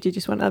 or should you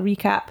just want a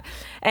recap?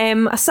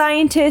 A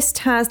scientist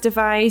has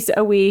devised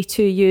a way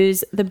to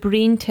use the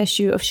brain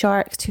tissue of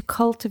sharks to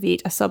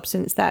cultivate a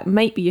substance that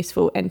might be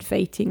useful in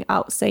fighting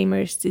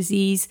Alzheimer's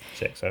disease.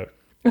 Checks out.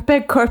 A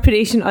big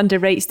corporation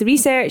underwrites the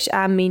research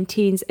and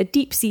maintains a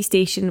deep sea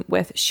station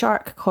with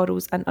shark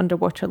corals and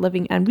underwater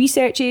living and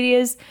research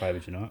areas. Why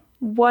would you not?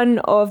 One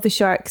of the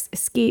sharks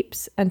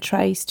escapes and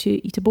tries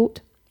to eat a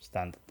boat.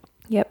 Standard.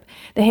 Yep.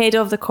 The head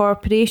of the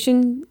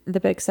corporation, the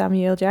big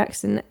Samuel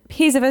Jackson,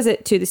 pays a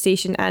visit to the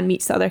station and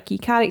meets the other key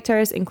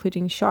characters,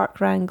 including Shark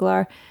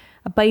Wrangler,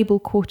 a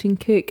Bible-quoting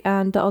cook,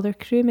 and the other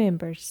crew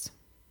members.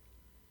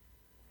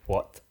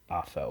 What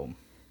a film.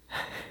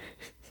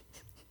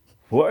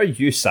 What are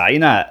you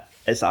sighing at?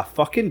 It's a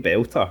fucking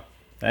belter,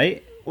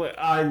 right? Well,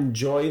 I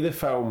enjoy the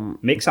film.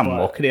 Makes a but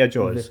mockery of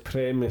Jaws. The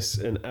premise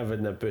and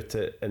everything about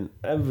it in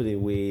every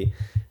way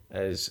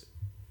is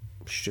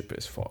stupid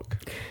as fuck.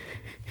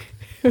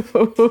 It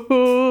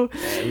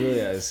really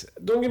is.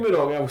 Don't get me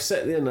wrong, I'll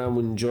sit there and I'll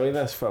enjoy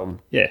this film.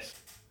 Yes.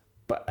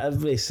 But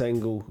every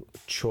single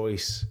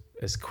choice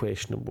is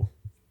questionable.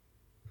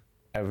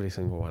 Every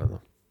single one of them.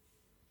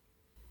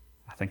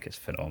 I think it's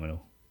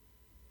phenomenal.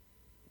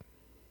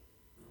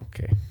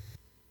 Okay.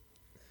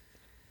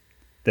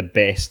 The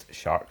best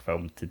shark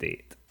film to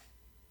date.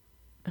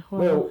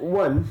 Well,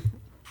 one,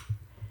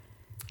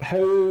 how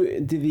do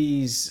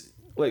these,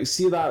 like,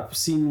 see that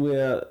scene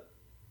where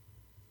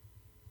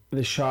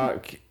the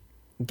shark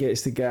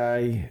gets the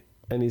guy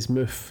in his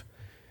muff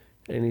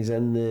and he's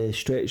in the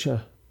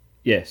stretcher?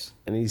 Yes.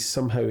 And he's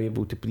somehow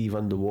able to breathe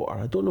underwater.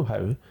 I don't know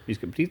how. He's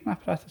got breathing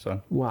apparatus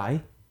on.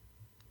 Why?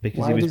 Because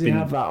Why he was does he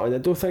have that on? I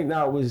don't think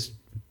that was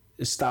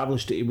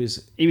established that he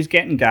was... He was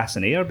getting gas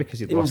and air because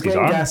he'd He was lost his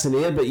getting arm. gas and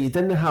air, but he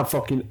didn't have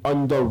fucking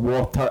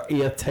underwater,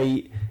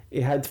 airtight... He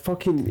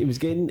was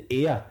getting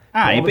air.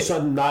 Aye, all of a but-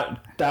 sudden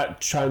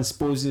that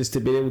transposes to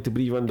being able to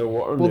breathe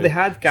underwater. Well, now. they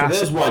had gas. So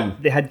there's one.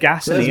 They had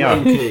gas and There's air.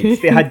 one,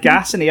 Craig. They had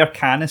gas and air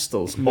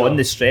canisters on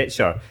the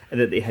stretcher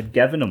that they had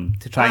given him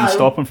to try and Aye.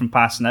 stop him from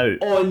passing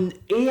out. On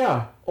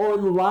air,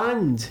 on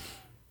land.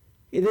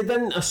 They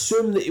didn't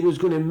assume that he was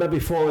going to maybe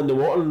fall in the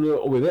water and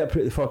oh, we better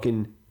put the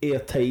fucking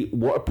airtight,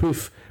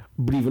 waterproof,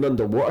 breathing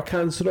underwater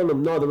canister on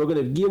him. No, they were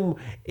going to give him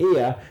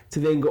air to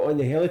then go on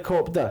the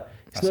helicopter.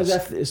 It's not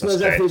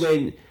as if they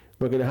went,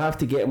 we're going to have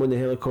to get him on the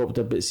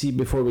helicopter, but see,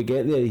 before we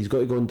get there, he's got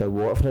to go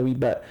underwater for a wee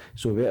bit,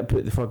 so we better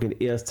put the fucking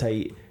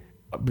airtight,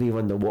 breathe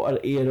underwater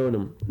air on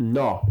him.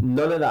 No,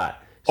 none of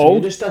that. So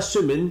you're just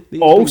assuming that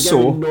he's been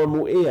given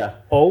normal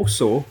air.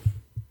 Also,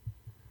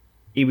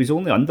 he was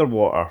only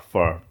underwater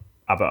for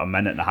about a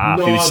minute and a half.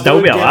 No, He would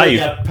still be don't alive.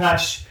 give it your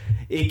pish.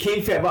 He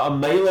came from about a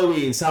mile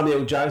away, and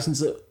Samuel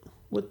Jackson's like,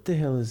 what the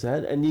hell is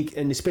that? And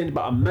he spent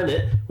about a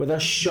minute with a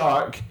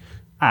shark.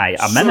 Aye,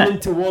 a swimming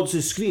minute. towards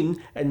the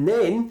screen, and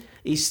then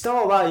he's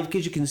still alive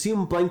because you can see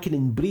him blinking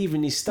and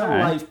breathing. He's still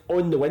alive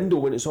on the window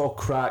when it's all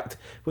cracked,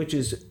 which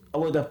is a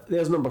load of.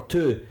 There's number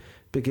two,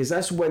 because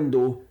this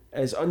window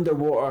is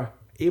underwater,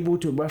 able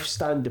to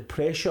withstand the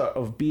pressure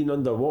of being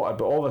underwater.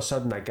 But all of a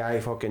sudden, a guy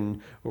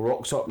fucking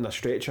rocks up in a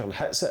stretcher and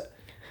hits it,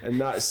 and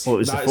that's Well, it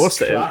was that's to force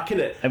cracking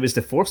it. It was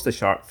to force the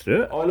shark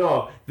through it. Oh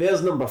no,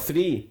 there's number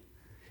three.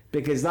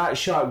 Because that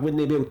shark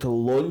wouldn't be able to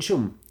launch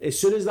him. As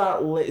soon as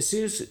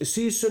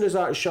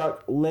that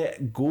shark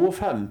let go of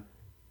him,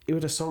 he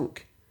would have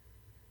sunk.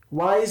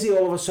 Why is he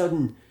all of a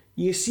sudden?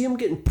 You see him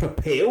getting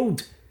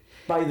propelled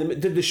by the.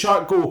 Did the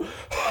shark go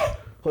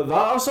like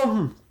that or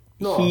something?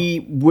 No.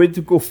 He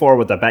would go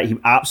forward a bit. He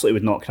absolutely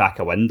would not crack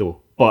a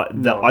window. But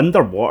the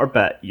underwater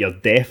bit, you're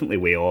definitely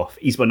way off.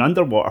 He's been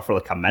underwater for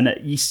like a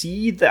minute. You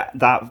see that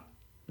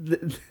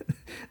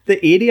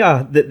the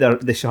area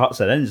that the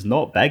sharks are in is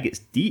not big. It's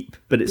deep,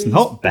 but it's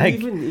not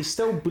big. He's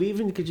still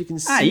breathing because you can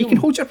see You him. can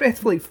hold your breath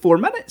for like 4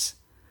 minutes.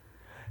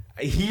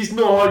 He's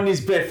not holding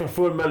his breath for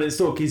 4 minutes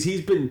though, because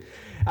he's been.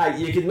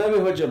 You can maybe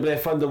hold your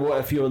breath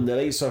underwater if you're in the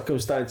right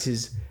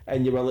circumstances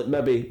and you were like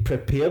maybe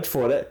prepared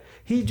for it.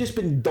 He'd just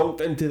been dunked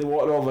into the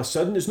water all of a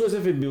sudden. It's not as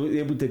if he'd be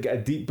able to get a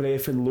deep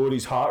breath and lower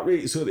his heart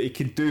rate so that he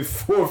could do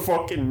 4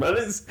 fucking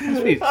minutes.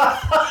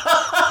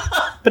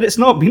 But it's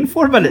not been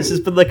 4 minutes, it's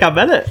been like a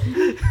minute.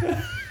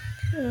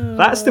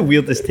 That's the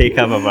weirdest take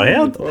I've ever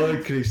heard. Oh,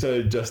 Craig's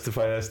trying to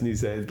justify this in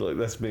his head, like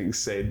this makes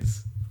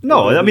sense.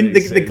 No, I mean,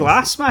 Makes the sense.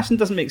 glass smashing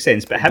doesn't make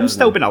sense, but him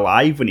still being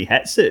alive when he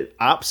hits it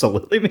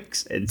absolutely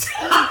makes sense.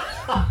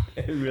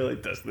 It really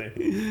doesn't.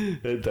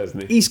 It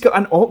doesn't. He's got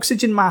an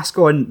oxygen mask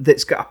on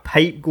that's got a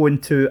pipe going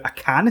to a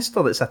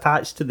canister that's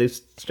attached to the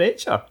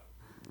stretcher.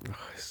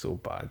 It's so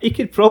bad. He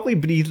could probably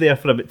breathe there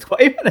for about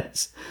 20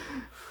 minutes.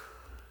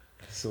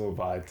 So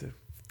bad.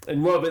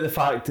 And what about the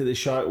fact that the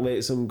shark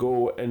lets him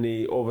go and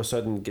he all of a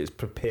sudden gets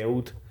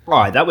propelled?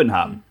 Oh, that wouldn't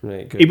happen.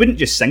 Right, good. He wouldn't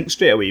just sink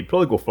straight away. He'd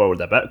probably go forward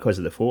a bit because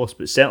of the force,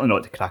 but certainly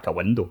not to crack a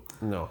window.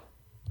 No.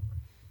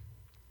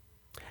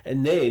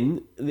 And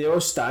then they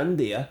all stand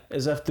there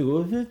as if to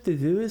go, what the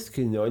do is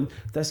going on?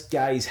 This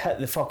guy's hit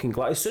the fucking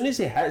glass. As soon as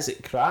he hits,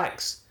 it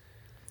cracks.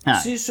 Aye.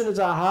 See, as soon as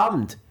that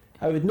happened,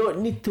 I would not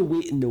need to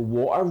wait in the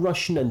water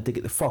rushing in to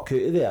get the fuck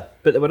out of there.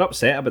 But they were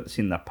upset about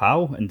seeing their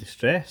pal in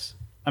distress.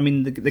 I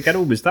mean, the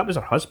girl that was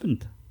her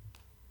husband.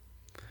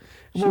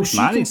 She was she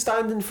married. can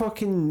stand and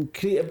fucking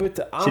create about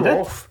it. She I'm did.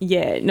 off.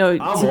 Yeah, no,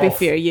 I'm to be off.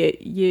 fair,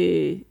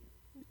 you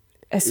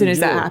as soon as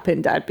that Yeah.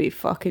 happened, I'd be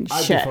fucking I'd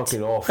be shit.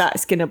 fucking off.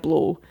 That's gonna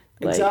blow.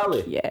 Like,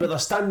 Exactly. yeah. But they're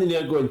standing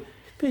there going,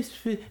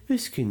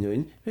 what's going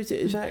on?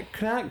 Is that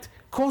cracked?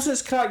 Of course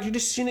it's cracked, you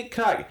just seen it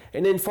crack.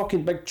 And then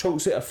fucking big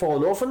chunks of it are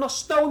falling off and they're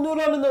still not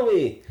running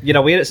away. You're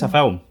aware it's a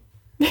film.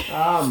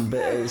 But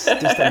it's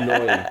just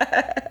annoying.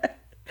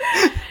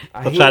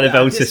 They're trying to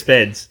build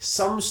suspense.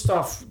 Some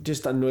stuff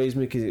just annoys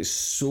me because it's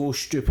so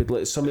stupid.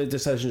 Like, some of the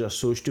decisions are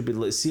so stupid.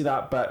 Let's see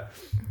that bit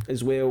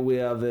as well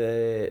where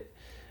they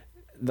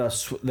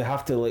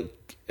have to,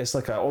 like, it's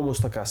like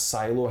almost like a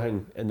silo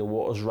thing and the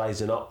water's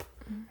rising up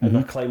and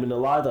they're climbing the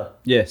ladder.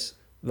 Yes.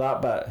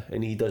 That bit,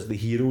 and he does the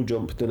hero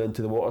jump down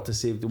into the water to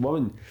save the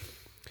woman.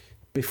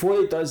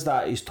 Before he does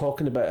that, he's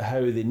talking about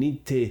how they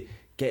need to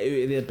get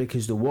out of there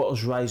because the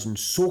water's rising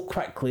so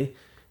quickly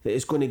that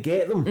it's going to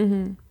get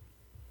them.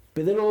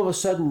 But then all of a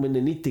sudden, when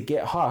they need to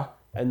get her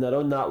and they're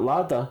on that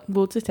ladder,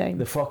 loads of time.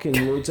 the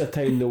fucking loads of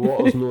time, the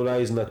water's not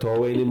rising at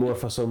all anymore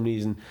for some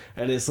reason.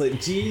 And it's like,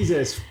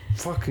 Jesus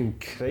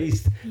fucking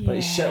Christ.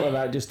 Like, shit like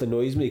that just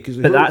annoys me because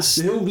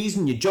the whole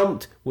reason you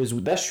jumped was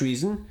this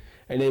reason.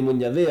 And then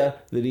when you're there,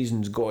 the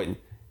reason's gone.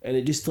 And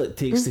it just like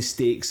takes the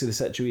stakes of the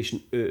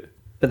situation out.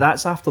 But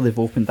that's after they've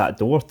opened that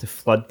door to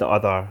flood the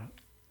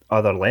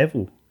other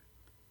level.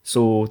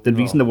 So the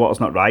reason the water's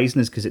not rising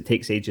is because it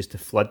takes ages to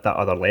flood that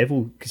other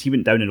level. Because he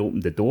went down and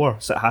opened the door,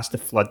 so it has to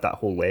flood that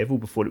whole level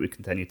before it would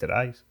continue to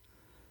rise.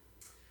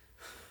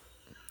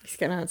 He's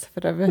got an answer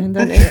for everything,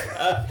 doesn't he?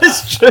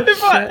 It's true,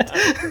 but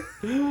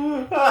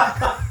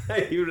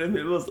He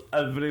remembers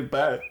every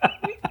bit.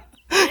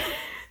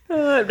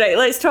 Right,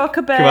 let's talk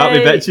about come at me,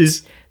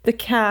 bitches. the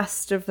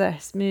cast of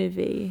this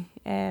movie.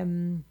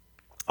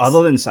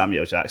 Other than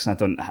Samuel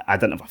Jackson, I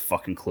don't have a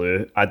fucking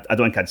clue. I don't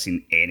think I'd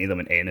seen any of them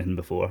in anything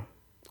before.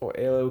 What,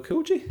 LL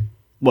Cool J?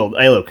 Well,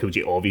 LL Cool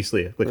J,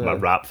 obviously, like I'm a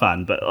rap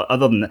fan, but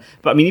other than that,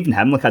 but I mean, even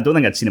him, like I don't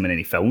think I'd seen him in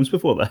any films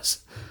before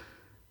this.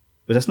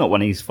 Was this not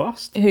one of his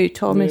first? Who?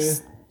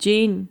 Thomas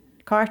Jane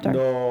Carter?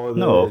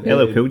 No,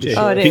 LL Cool J.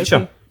 Oh, right, Feature.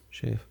 okay.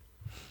 Chef.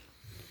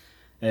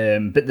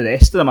 But the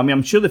rest of them, I mean,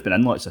 I'm sure they've been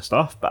in lots of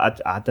stuff,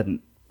 but I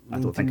don't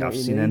think I've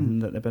seen 1999. anything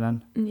that they've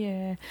been in.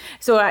 Yeah.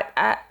 So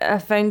I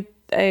found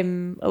a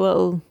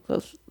little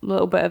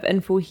bit of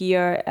info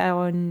here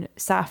on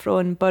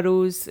Saffron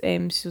Burrows.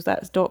 So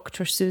that's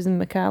Dr.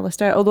 Susan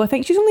McAllister. Although I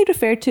think she's only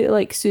referred to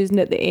like Susan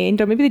at the end,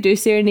 or maybe they do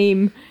say her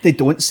name. They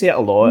don't say it a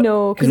lot.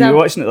 No, because we were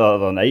watching it the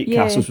other night.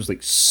 Yeah. Castles was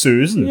like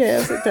Susan. Yeah, I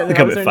was like, like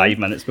about 5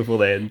 minutes before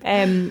the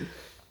end.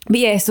 But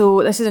yeah,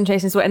 so this is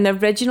interesting. So in the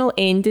original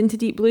ending to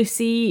Deep Blue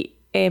Sea,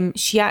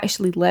 she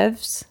actually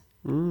lives.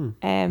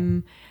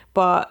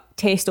 But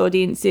test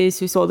audiences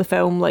who saw the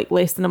film like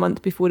less than a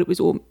month before it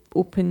was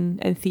open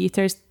in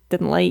theatres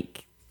didn't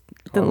like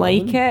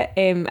it.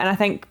 And I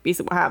think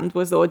basically what happened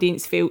was the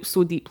audience felt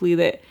so deeply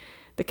that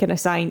the kind of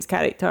science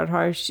character,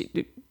 her,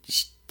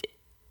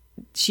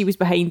 she was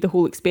behind the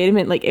whole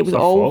experiment. Like it was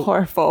all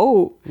her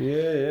fault.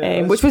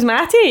 Yeah. Which was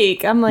my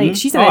take. I'm like,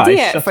 she's an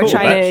idiot for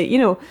trying to, you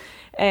know.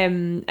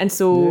 And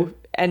so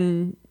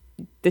in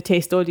the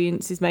test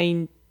audience's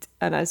mind,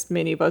 and as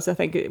many of us, I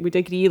think, would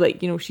agree,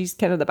 like, you know, she's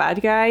kind of the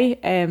bad guy.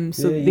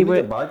 So they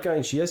were the bad guy,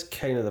 and she is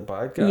kind of the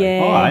bad guy.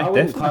 Yeah. I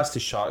wouldn't class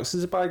the sharks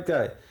as a bad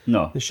guy.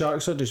 No. The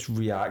sharks are just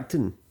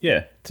reacting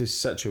Yeah. to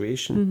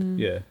situation.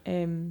 Yeah.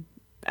 and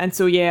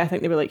so, yeah, I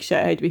think they were like,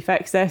 shit, how do we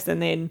fix this?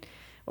 And then,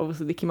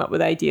 obviously, they came up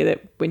with the idea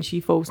that when she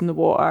falls in the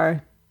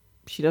water,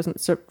 she doesn't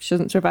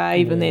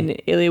survive. And then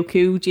LL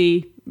Cool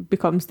J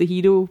becomes the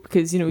hero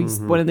because, you know, he's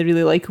one of the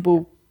really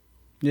likeable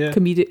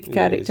comedic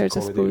characters, I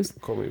suppose.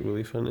 Comic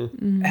relief, isn't he?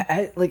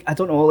 I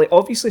don't know, like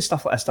obviously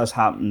stuff like this does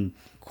happen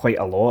quite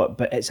a lot,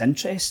 but it's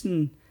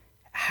interesting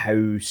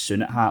how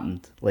soon it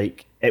happened.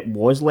 Like it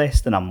was less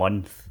than a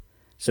month,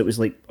 so it was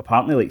like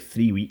apparently like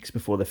 3 weeks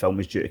before the film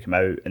was due to come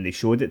out, and they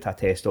showed it to a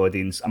test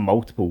audience, a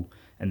multiple,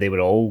 and they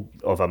were all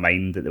of a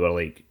mind that they were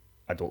like,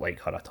 I don't like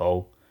her at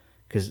all,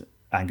 because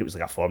I think it was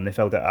like a form they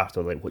filled out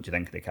after, like, what do you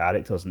think of the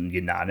characters? And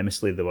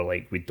unanimously they were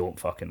like, we don't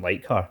fucking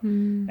like her.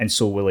 And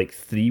so with like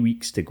 3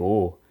 weeks to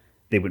go,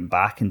 they went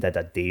back and did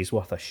a day's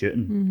worth of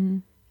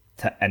shooting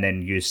and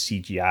then used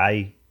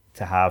CGI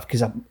to have,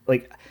 because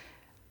like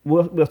we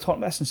were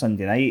talking about this on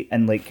Sunday night,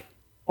 and like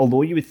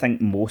although you would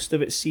think most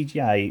of it's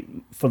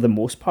CGI, for the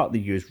most part they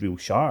use real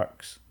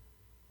sharks.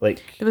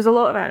 Like There was a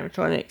lot of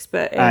animatronics,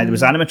 but there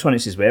was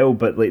animatronics as well,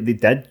 but like they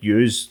did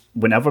use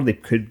whenever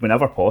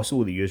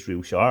possible, they used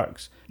real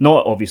sharks.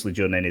 Not obviously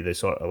during any of the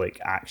sort of like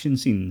action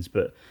scenes,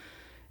 but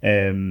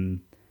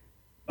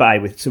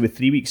with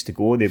 3 weeks to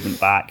go, they went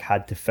back,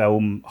 had to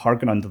film her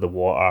going under the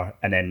water,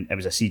 and then it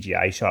was a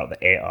CGI shark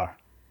that ate her,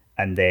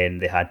 and then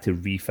they had to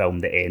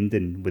refilm the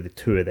ending with the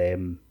two of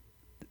them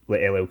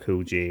like LL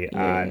Cool J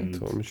and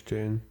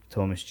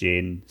Thomas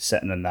Jane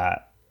sitting on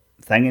that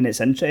thing, and it's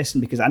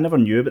interesting because I never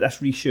knew about this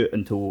reshoot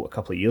until a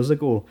couple of years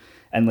ago,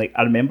 and like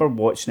I remember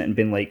watching it and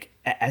being like,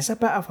 it is a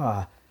bit of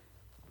a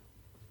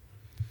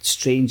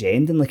strange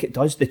ending. Like it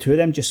does, the two of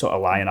them just sort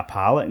of lie on a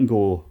pallet and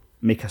go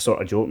make a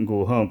sort of joke and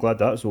go, oh, I'm glad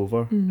that's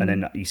over, and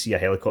then you see a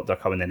helicopter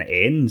coming and it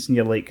ends, and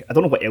you're like, I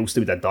don't know what else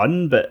they would have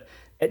done, but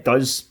it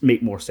does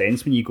make more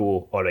sense when you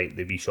go, all right,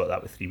 they reshot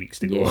that with 3 weeks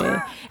to go.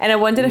 Yeah. And I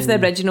wonder if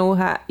the original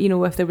had,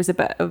 if there was a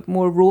bit of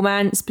more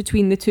romance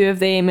between the two of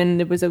them, and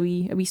there was a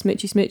wee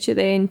smoochy smooch at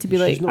the end to be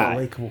she's like, not a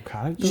likeable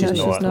character.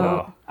 She's not.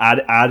 not.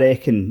 I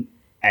reckon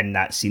in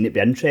that scene it'd be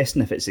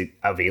interesting if it's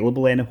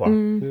available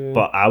anywhere.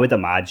 But I would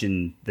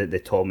imagine that the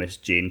Thomas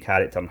Jane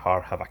character and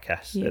her have a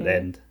kiss at the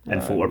end,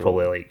 and folk are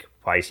probably like,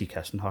 why is he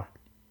kissing her?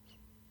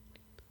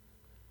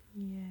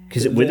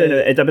 Because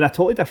it'd have been a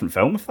totally different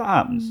film if that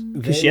happens.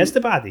 Because she is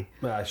the baddie.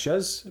 Yeah, she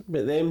is.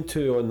 But them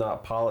two on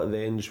that pallet at the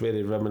end is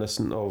very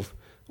reminiscent of,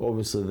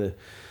 obviously,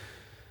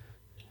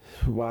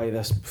 why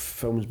this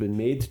film's been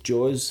made.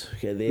 Jaws,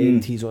 at the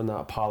end, he's on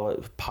that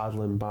pallet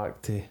paddling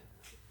back to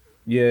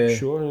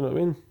shore, you know what I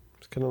mean?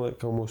 It's kind of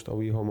like almost a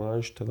wee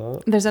homage to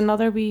that. There's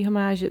another wee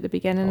homage at the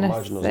beginning,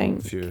 I think.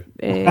 A few.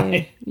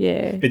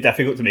 Yeah. It'd be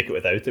difficult to make it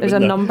without it. There's a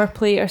number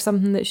plate or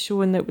something that's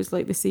showing that was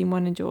like the same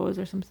one in Jaws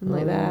or something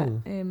like that,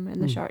 in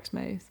the shark's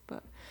mouth.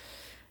 But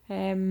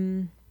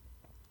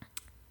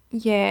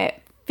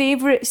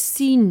favourite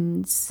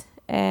scenes.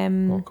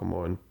 Oh, come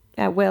on.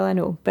 Well, I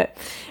know, but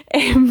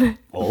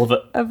all of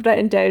it. I've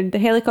written down the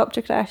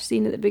helicopter crash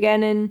scene at the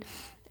beginning,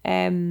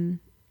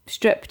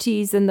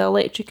 striptease and the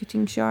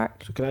electrocuting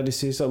shark. So can I just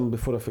say something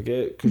before I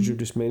forget? Because you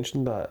just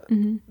mentioned that.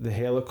 The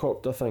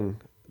helicopter thing,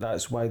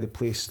 that's why the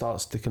place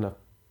starts to kind of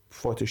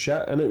fall to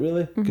shit in it,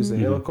 really. Because the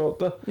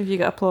helicopter. Have you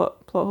got a plot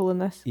hole in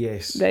this?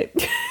 Yes. Right.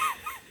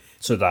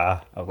 So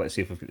let's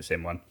see if we've got the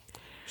same one.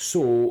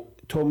 So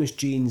Thomas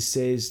Jane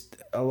says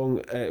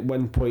along at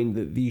one point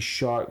that these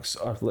sharks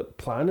are like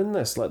planning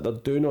this, like they're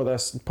doing all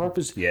this on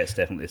purpose. Yeah, it's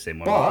definitely the same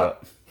one.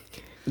 But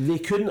they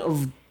couldn't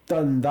have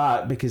done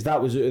that because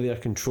that was out of their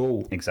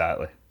control.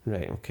 Exactly.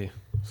 Right, okay.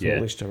 So Yeah.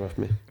 at least you're with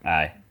me.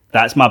 Aye.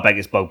 That's my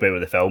biggest bugbear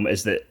with the film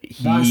is that they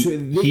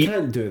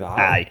can't do that.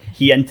 Aye.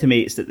 He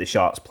intimates that the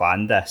sharks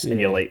planned this, and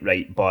you're like,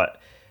 right, but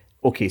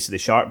okay, so the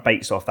shark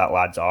bites off that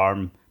lad's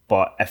arm,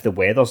 but if the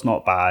weather's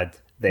not bad,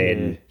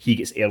 then he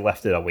gets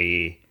airlifted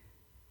away,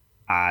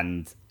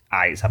 and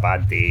it's a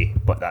bad day,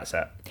 but that's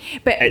it.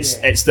 But it's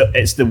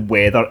the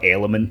weather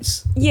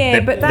elements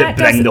that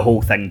bring the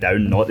whole thing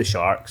down, not the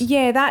sharks.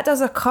 Yeah, that does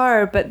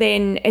occur, but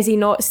then is he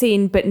not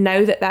saying, but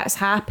now that that's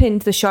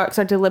happened, the sharks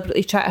are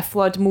deliberately trying to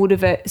flood more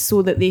of it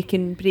so that they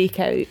can break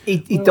out?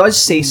 He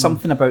does say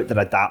something about they're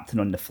adapting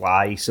on the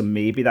fly, so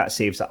maybe that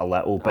saves it a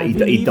little, but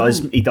he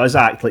does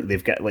act like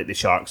they've got, like, the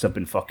sharks have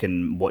been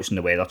fucking watching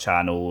the Weather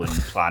Channel and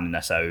planning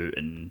this out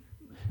and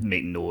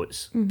making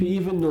notes. But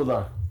even though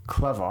they're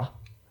clever,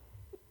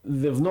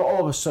 they've not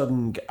all of a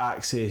sudden got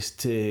access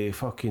to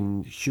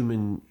fucking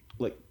human,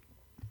 like,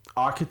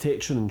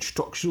 architecture and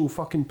structural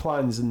fucking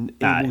plans and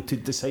able to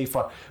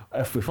decipher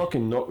if we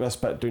fucking knock this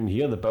bit down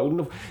here, the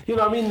building. You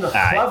know what I mean? They're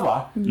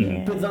clever,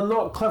 but they're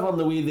not clever in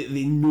the way that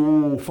they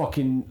know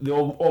fucking, they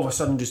all of a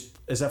sudden just,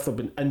 as if they've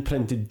been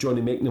imprinted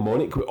Johnny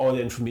McMnemonic with all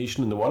the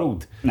information in the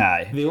world.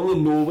 They only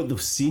know what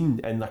they've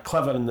seen, and they're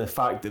clever in the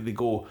fact that they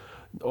go,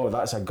 oh,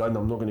 that's a gun,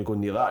 I'm not going to go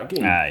near that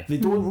again. They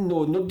don't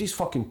know, nobody's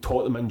fucking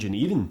taught them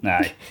engineering.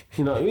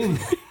 You know what I mean?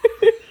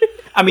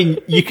 I mean,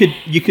 you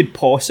could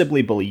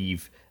possibly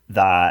believe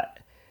that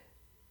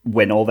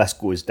when all this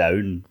goes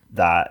down,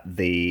 that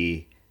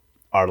they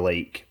are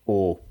like,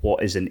 oh,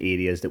 what is in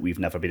areas that we've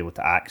never been able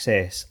to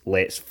access?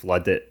 Let's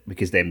flood it,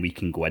 because then we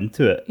can go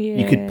into it. Yeah.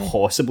 You could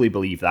possibly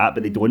believe that,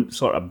 but they don't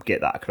sort of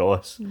get that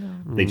across.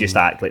 No. They just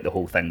act like the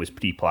whole thing was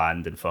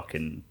pre-planned and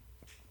fucking...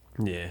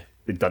 Yeah.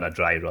 They'd done a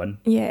dry run.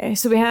 Yeah,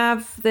 so we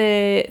have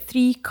the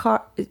three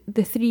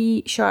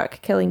shark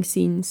killing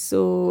scenes.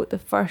 So the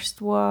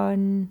first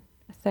one,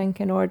 I think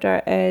in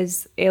order,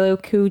 is LL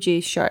Cool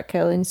J's shark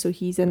killing. So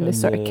he's in the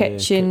sort of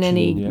kitchen and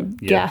he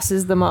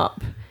gasses them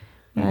up.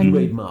 And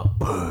made my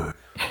bird.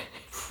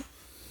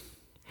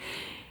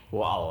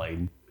 What a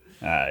line.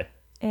 Aye.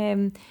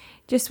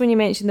 Just when you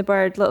mentioned the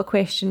bird, little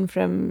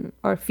question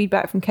or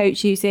feedback from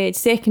Couchy, who said,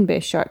 second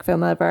best shark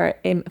film ever.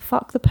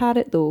 Fuck the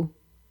parrot though.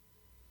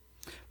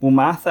 Well,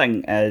 my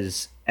thing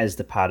is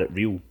the parrot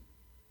real?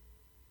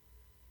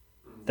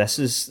 This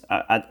is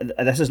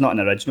this is not an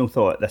original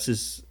thought. This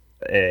is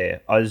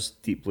us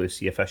Deep Blue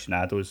Sea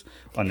aficionados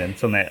on the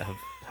internet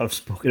have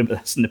spoken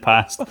about this in the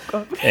past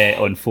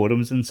on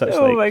forums and such.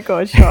 Oh my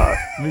god, shut up.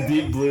 The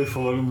Deep Blue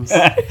forums.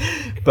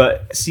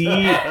 But see,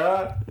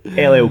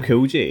 LL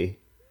Cool J,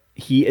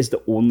 he is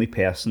the only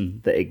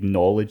person that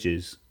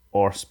acknowledges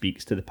or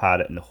speaks to the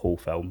parrot in the whole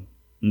film.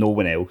 No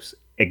one else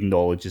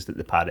acknowledges that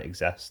the parrot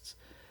exists.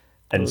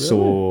 And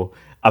so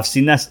I've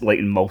seen this like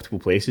in multiple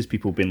places,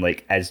 people being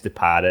like, is the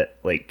parrot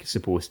like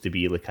supposed to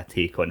be like a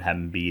take on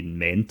him being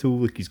mental,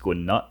 like he's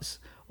going nuts,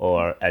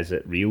 or is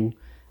it real?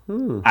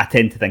 I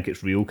tend to think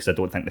it's real because I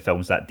don't think the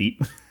film's that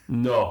deep.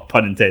 No.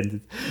 Pun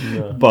intended.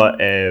 No.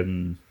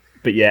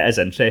 But yeah, it is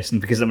interesting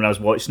because when I was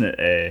watching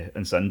it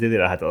on Sunday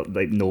there, I had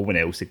like no one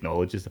else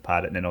acknowledges the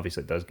parrot, and then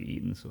obviously it does get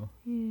eaten. So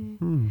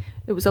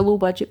It was a low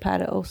budget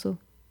parrot, also.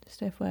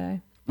 Just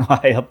FYI.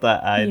 I heard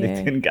that. Yeah.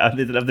 They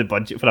didn't have the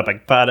budget for a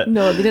big parrot.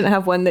 No, they didn't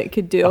have one that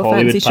could do A all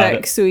Hollywood fancy parrot.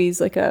 tricks, so he's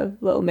like a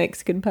little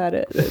Mexican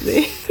parrot. That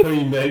they...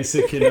 Very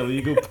Mexican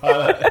illegal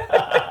parrot.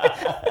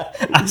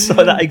 I saw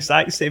that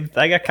exact same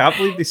thing. I can't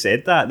believe they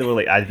said that. They were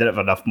like, I didn't have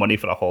enough money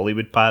for a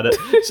Hollywood parrot,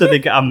 so they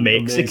got a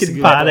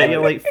Mexican parrot.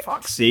 You're like,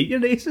 fuck's sake, you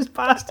racist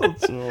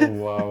bastards. Oh,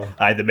 wow.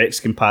 Aye, the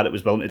Mexican parrot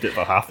was willing to do it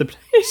for half the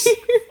price.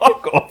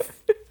 Fuck off.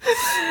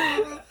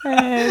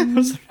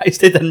 I'm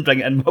surprised they didn't bring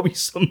it in my wee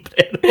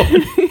sombrero.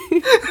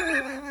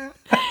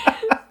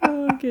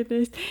 Oh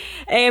goodness.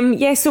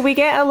 Yeah, so we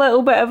get a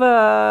little bit of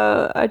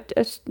a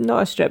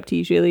not a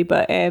striptease really,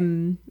 but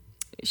Wee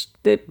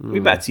bit of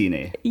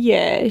TNA.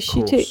 yeah,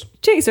 she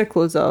takes her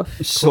clothes off.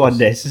 It's so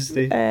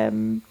unnecessary.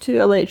 To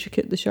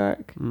electrocute the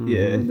shark.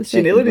 Yeah, The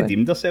she nearly second one.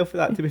 redeemed herself for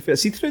that, to be fair.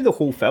 See, through the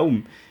whole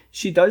film,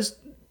 she does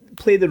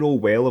play the role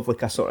well of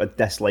like a sort of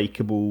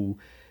dislikable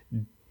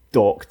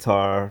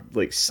doctor,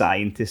 like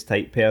scientist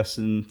type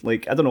person.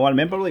 Like, I don't know, I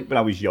remember like when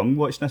I was young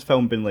watching this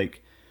film being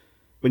like,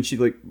 when she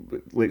like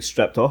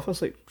stripped off, I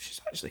was like, she's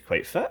actually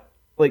quite fit.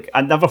 Like,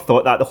 I never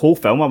thought that. The whole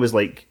film I was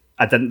like,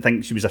 I didn't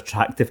think she was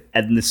attractive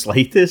in the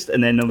slightest,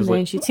 and then I was And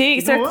then like, she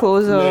takes you know her what?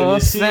 clothes Then you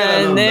off, see her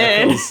and on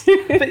then nipples.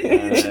 But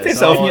she takes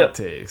That's off all and it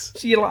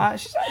takes. you're like,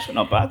 she's actually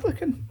not bad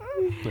looking.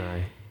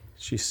 Aye.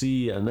 She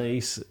see a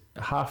nice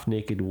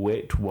half-naked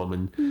wet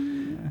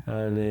woman,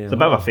 and It's a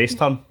bit of a face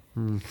turn.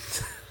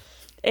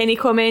 any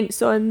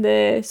comments on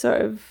the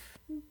sort of,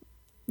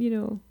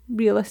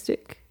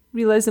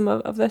 realism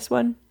of this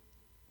one?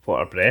 What,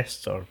 her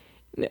breasts or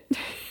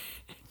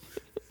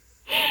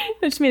I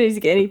just mean, is he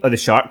get any, the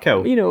shark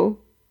kill?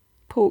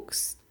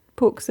 pokes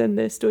in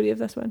the story of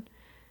this one?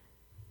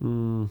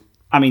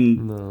 I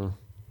mean, No.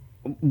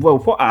 well,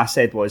 what I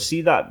said was,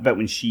 see that bit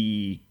when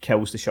she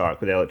kills the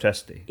shark with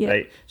electricity, Yeah.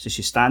 right? So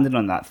she's standing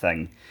on that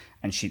thing,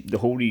 and the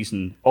whole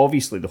reason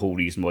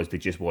was they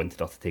just wanted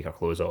her to take her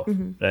clothes off,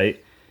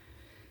 right?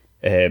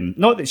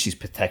 Not that she's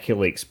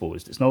particularly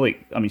exposed. It's not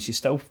like, I mean, she's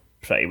still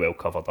pretty well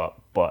covered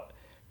up, but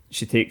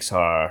she takes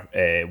her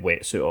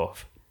wetsuit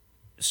off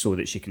so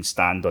that she can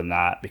stand on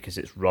that because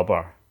it's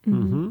rubber,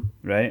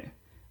 right?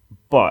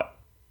 But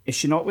is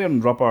she not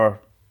wearing rubber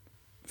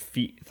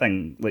feet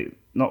thing, like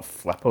not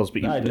flippers,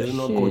 but Aye, does it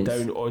not go Shoes.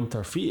 down onto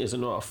her feet? Is it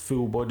not a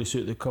full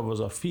bodysuit that covers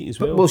her feet as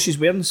well? Well, she's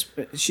wearing.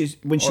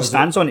 When she is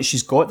stands on it,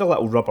 she's got the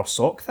little rubber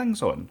sock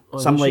things on.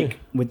 So I'm does she? like,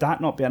 would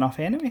that not be enough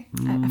anyway?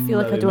 I feel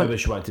like I don't. Maybe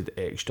she wanted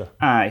extra.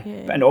 Aye,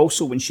 Yeah. and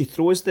also when she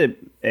throws the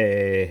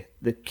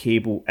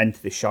cable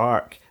into the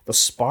shark, there's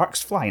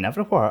sparks flying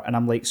everywhere, and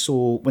I'm like,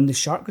 so when the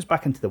shark goes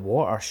back into the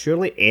water,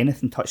 surely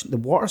anything touching the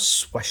water's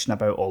swishing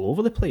about all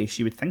over the place.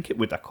 You would think it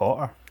would have caught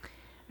her.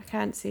 I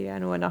can't say I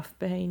know enough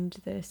behind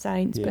the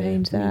science Yeah,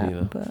 behind me that,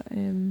 neither. but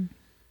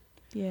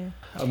yeah.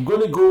 I'm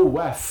going to go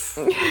with...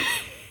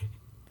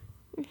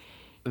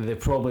 They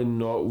probably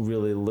not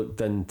really looked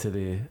into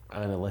the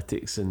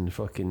analytics and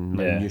fucking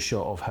Yeah. minutiae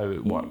of how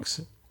it works.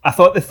 I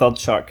thought the third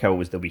shark kill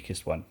was the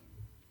weakest one.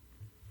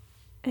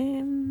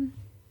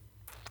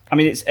 I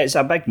mean, it's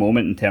a big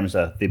moment in terms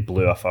of they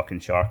blew a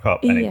fucking shark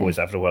up and it Yeah. goes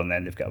everywhere, and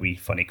then they've got a wee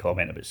funny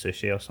comment about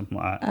sushi or something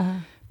like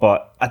that.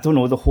 But I don't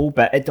know, the whole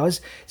bit, it does,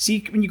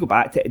 see, when you go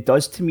back to it, it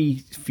does to me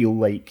feel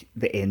like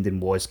the ending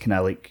was kind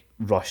of like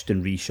rushed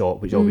and reshot,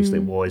 which obviously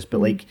it was, but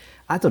like,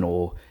 I don't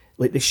know,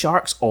 like the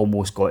shark's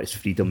almost got its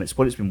freedom. It's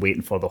what it's been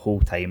waiting for the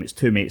whole time. Its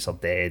two mates are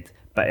dead,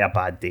 bit of a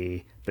bad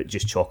day, but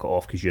just chalk it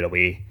off because you're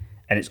away.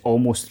 And it's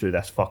almost through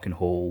this fucking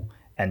hole,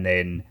 and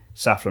then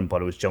Saffron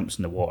Burrows jumps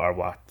in the water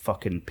with a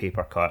fucking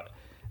paper cut,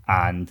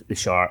 and the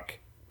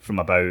shark from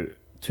about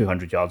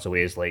 200 yards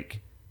away is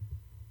like,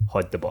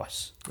 "Hod the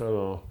bus.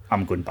 Oh,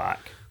 I'm going back."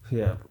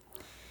 yeah.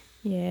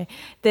 Yeah,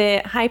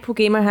 the Hypo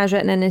Gamer has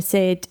written in and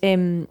said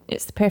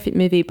it's the perfect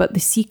movie, but the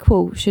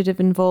sequel should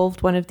have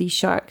involved one of these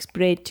sharks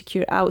bred to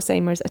cure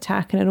Alzheimer's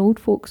attacking an old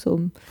folks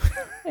home,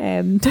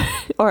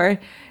 or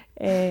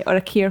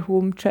a care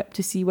home trip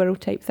to SeaWorld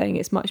type thing.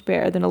 It's much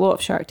better than a lot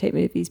of shark type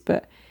movies,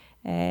 but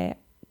than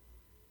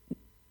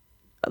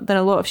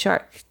a lot of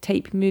shark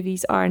type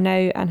movies are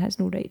now, and has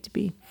no right to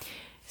be.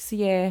 So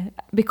yeah,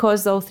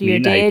 because all three Me are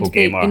and the dead, Hypo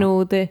they, Gamer.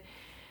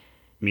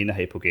 Me and the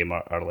Hypo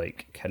Gamer are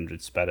like kindred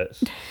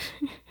spirits.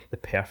 The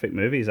perfect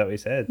movie, is that what he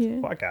said? Yeah.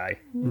 What a guy.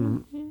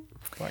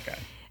 What a guy.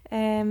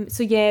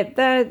 So yeah,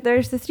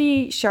 there's the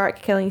three shark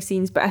killing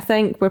scenes, but I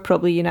think we're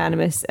probably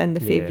unanimous in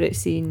the favourite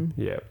scene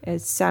Yeah.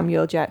 is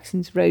Samuel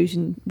Jackson's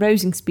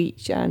rousing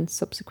speech and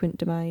subsequent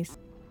demise.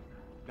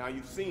 Now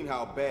you've seen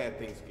how bad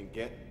things can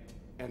get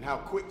and how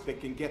quick they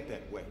can get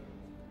that way.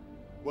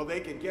 Well,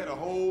 they can get a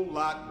whole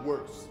lot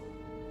worse.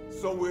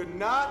 So we're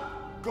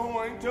not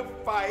going to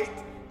fight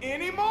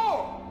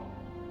anymore.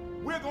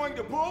 We're going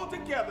to pull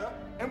together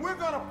and we're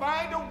going to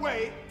find a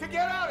way to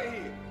get out of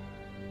here.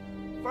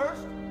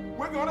 First,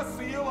 we're going to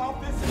seal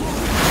off this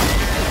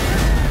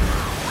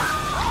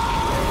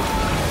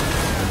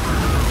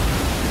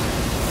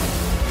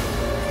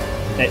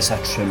It's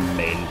a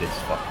tremendous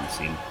fucking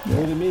scene.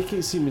 Well, they make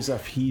it seem as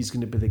if he's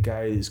going to be the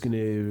guy that's going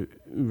to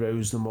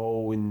rouse them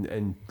all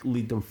and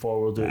lead them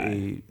forward out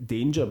of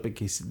danger,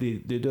 because they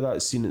do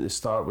that scene at the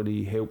start where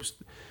he helps,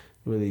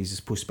 where he's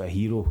supposed to be a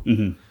hero.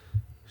 Mm-hmm.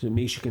 So it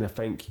makes you kind of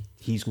think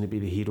he's going to be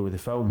the hero of the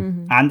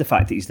film. And the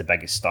fact that he's the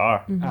biggest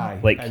star. Aye,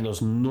 Like, and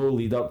there's no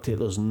lead up to it.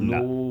 There's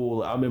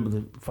no. I remember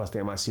the first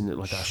time I seen it,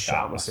 like I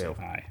shot myself.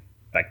 Aye,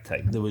 big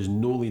time. There was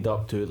no lead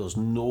up to it. There's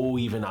no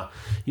even a.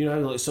 You know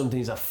how like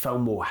sometimes a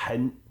film will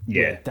hint with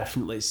a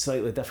different, like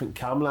slightly different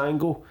camera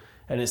angle,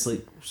 and it's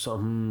like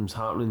something's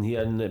happening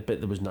here,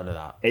 but there was none of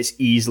that. It's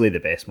easily the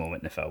best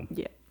moment in the film.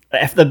 Yeah.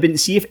 If there'd been,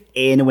 see if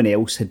anyone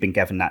else had been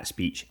given that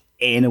speech,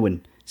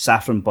 anyone,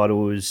 Saffron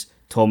Burrows,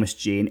 Thomas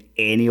Jane,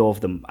 any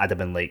of them, I'd have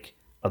been like,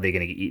 are they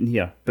going to get eaten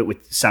here? But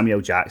with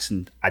Samuel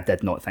Jackson, I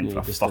did not think for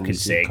a fucking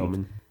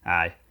second.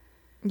 Aye.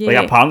 Yeah.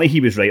 Like, apparently he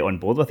was right on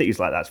board with it. He's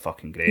like, that's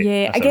fucking great.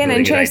 Yeah, That's a again,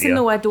 really good interesting idea.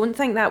 though, I don't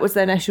think that was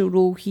the initial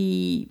role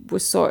he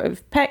was sort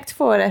of picked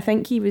for. I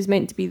think he was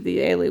meant to be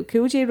the LL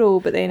Cool J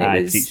role, but then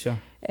it was... Preacher.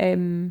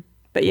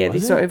 But yeah, they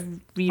sort of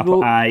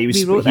rewrote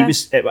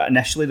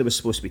initially there was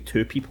supposed to be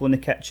two people in the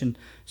kitchen,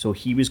 so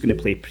he was going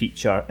to play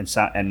Preacher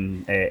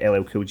and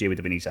LL Cool J would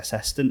have been his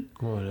assistant.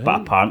 Right.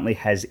 But apparently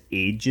his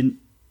agent,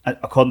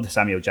 according to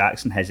Samuel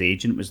Jackson, his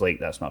agent was like,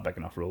 that's not a big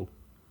enough role.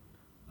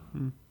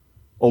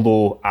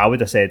 Although I would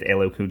have said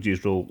LL Cool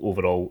J's role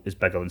overall is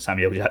bigger than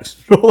Samuel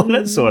Jackson's role in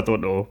it, so I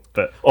don't know.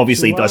 But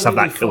obviously he does have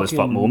that cool as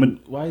fuck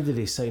moment. Why did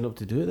he sign up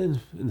to do it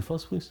then in the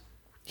first place?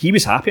 He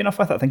was happy enough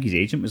with it. I think his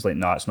agent was like,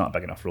 no, it's not a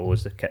big enough role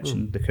as the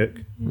kitchen, the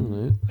cook.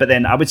 Right. But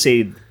then I would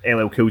say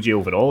LL Cool J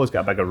overall has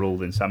got a bigger role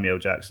than Samuel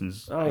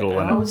Jackson's role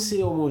in I it. would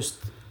say almost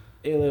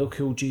LL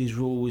Cool J's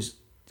role was,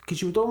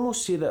 because you would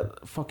almost say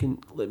that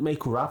fucking like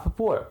Michael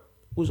Rappaport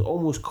was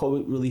almost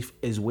comic relief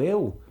as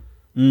well.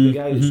 The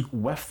guy who's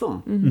with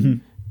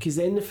them. Because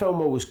then the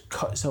film always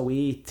cuts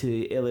away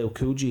to LL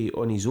Cool J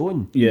on his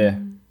own. Yeah.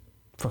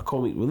 For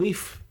comic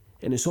relief.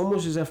 And it's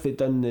almost as if they'd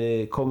done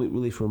the comic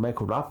relief for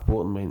Michael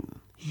Rappaport and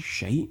went, he's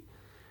shite.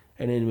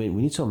 And then went,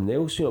 we need something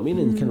else, you know what I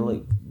mean? And kind of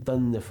like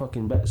done the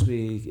fucking bits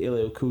with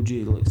LL Cool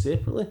J like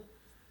separately.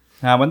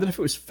 I wonder if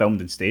it was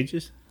filmed in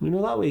stages. You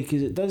know, that way,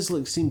 because it does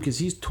like seem, because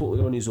he's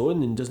totally on his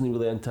own and doesn't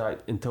really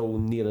interact until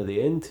nearer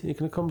the end. It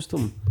kind of comes to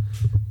him.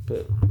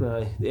 But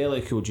the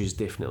LL Cool J is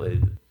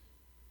definitely,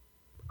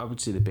 I would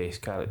say, the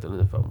best character in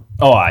the film.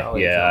 Oh,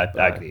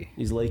 I agree.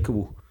 He's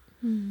likeable.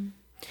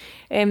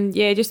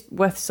 Yeah, just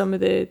with some of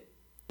the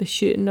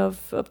shooting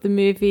of the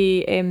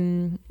movie,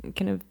 kind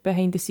of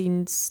behind the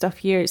scenes stuff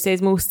here, it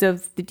says most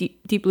of the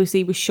Deep Blue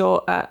Sea was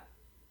shot at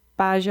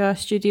Baja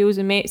Studios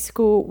in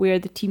Mexico, where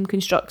the team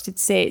constructed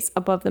sets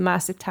above the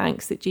massive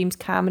tanks that James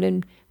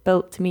Cameron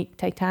built to make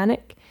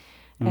Titanic.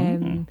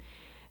 It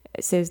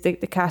says the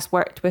cast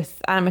worked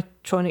with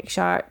animatronic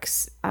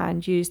sharks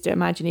and used their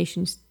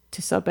imaginations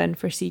to sub in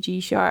for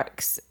CG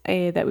sharks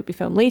that would be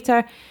filmed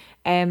later.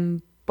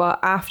 But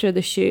after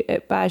the shoot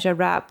at Baja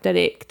Rap,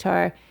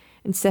 director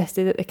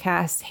insisted that the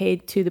cast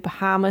head to the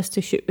Bahamas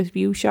to shoot with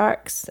real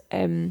sharks.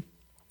 And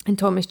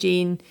Thomas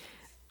Jane,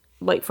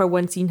 like for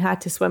one scene,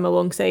 had to swim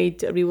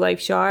alongside a real life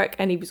shark,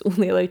 and he was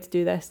only allowed to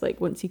do this like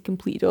once he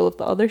completed all of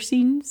the other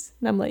scenes.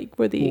 And I'm like,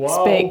 were they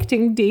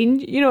expecting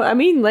danger? You know what I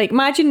mean? Like,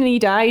 imagine he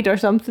died or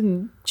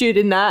something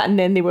during that, and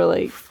then they were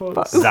like,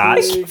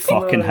 that's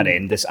fucking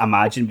horrendous.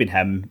 Imagine being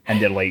him,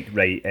 and they're like,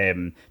 right,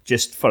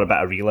 just for a bit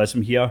of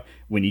realism here,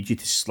 we need you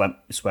to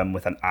swim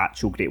with an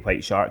actual great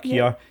white shark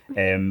here,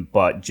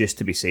 but just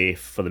to be safe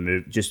for the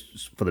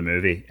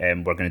movie,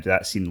 we're going to do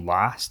that scene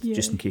last,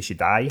 just in case you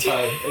die.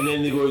 And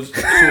then he goes,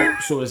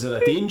 so is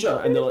there a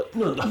danger? And they're like,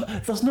 no,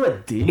 there's no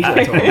danger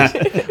at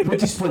all. We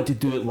just want to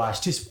do it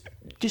last,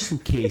 just in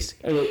case.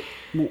 And like,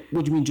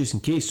 what do you mean just in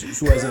case?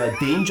 So is there a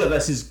danger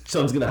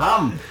something's going to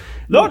happen?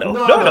 No,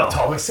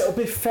 Thomas, it'll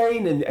be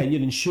fine, and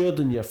you're insured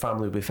and your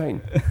family will be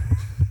fine.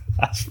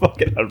 That's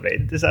fucking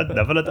horrendous. I'd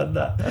never have done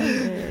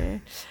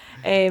that.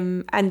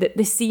 And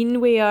the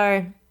scene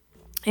where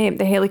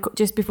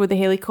just before the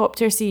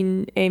helicopter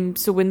scene,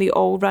 so when they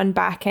all run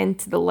back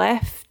into the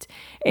lift,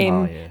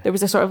 there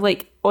was a sort of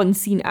like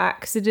on-scene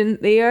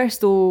accident there.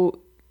 So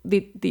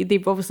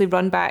they've obviously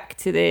run back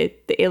to the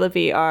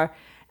elevator,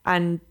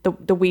 and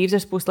the waves are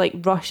supposed to like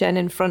rush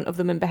in front of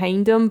them and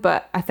behind them,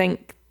 but I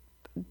think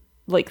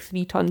like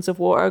 3 tons of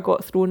water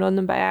got thrown on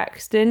them by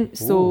accident.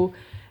 So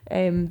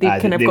they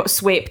got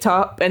swept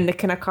up in the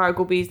kind of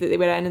cargo bays that they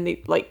were in, and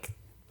they like,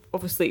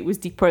 obviously it was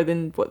deeper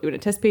than what they were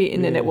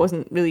anticipating, and it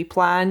wasn't really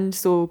planned.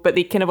 So, but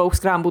they kind of all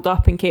scrambled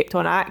up and kept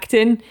on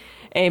acting,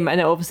 and it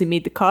obviously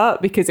made the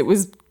cut because it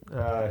was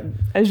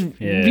as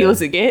real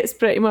as it gets,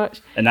 pretty much.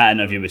 In that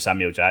interview with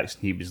Samuel Jackson,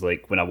 he was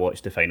like, when I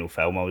watched the final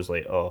film, I was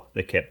like, oh,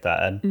 they kept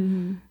that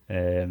in.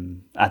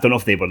 I don't know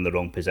if they were in the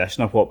wrong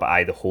position or what,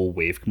 but the whole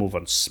wave came over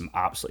and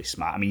absolutely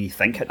smacked. I mean, you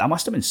think that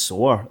must have been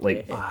sore.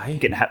 Like,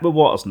 getting hit with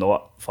water's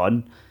not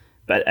fun.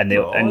 But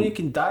you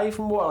can die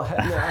from water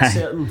hitting at a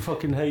certain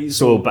fucking height.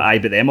 So,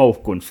 but them all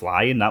going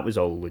flying, that was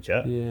all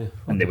legit. Yeah.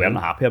 And they weren't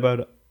happy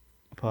about it,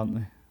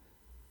 apparently.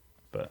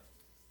 But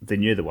they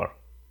knew they were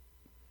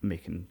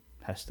making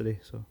history.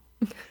 So.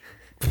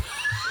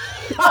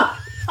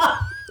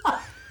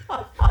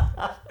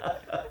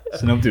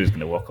 So nobody was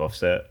going to walk off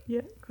set. Yeah,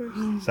 of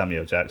course.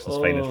 Samuel Jackson's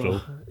finest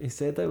role. He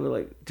said that with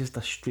like just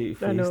a straight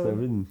face I and know.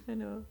 everything. I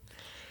know.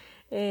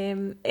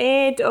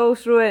 Ed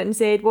also wrote and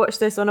said, watch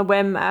this on a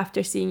whim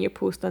after seeing your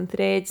post on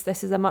Threads.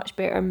 This is a much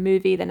better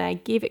movie than I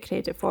gave it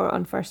credit for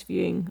on first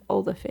viewing.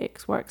 All the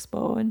effects work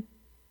spot on.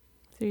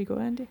 There you go,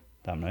 Andy.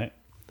 Damn right.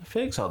 The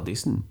effects are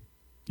decent.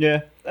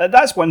 Yeah,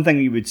 that's one thing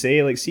you would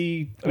say. Like,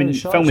 see, I mean, the the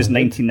shots film was are good.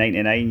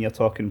 1999. You're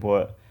talking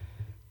what,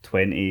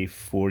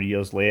 24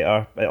 years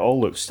later? It all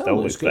looks Still still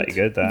looks looks pretty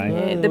good. Aye.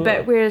 Yeah, the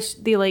bit where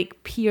they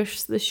like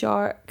pierce the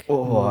shark.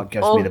 Oh, it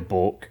gives Oh. me the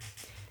bulk.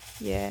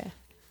 Yeah.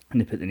 And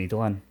they put the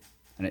needle in,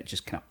 and it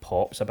just kind of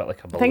pops a bit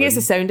like a balloon. I think it's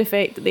a sound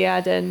effect that they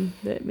add in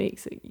that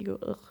makes it, you go,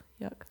 ugh,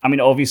 yuck. I mean,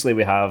 obviously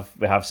we have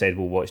said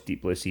we'll watch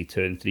Deep Blue Sea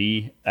 2 and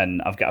 3,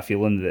 and I've got a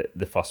feeling that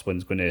the first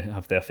one's going to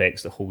have the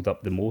effects that hold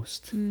up the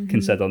most,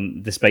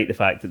 considering, despite the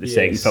fact that the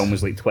second Yes. film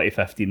was like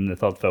 2015 and the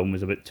third film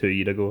was about 2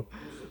 years ago.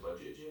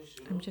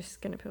 I'm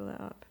just going to pull that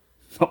up.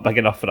 Not big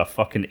enough for a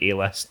fucking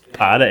A-list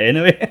parrot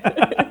anyway.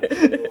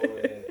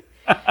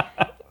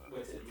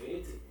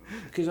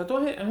 Because I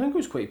think it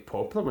was quite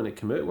popular when it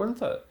came out,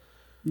 wasn't it?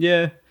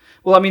 Yeah.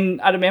 Well, I mean,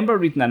 I remember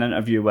reading an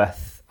interview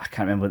with, I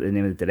can't remember what the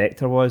name of the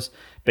director was,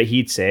 but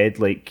he'd said,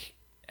 like,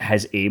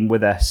 his aim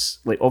with this,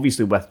 like,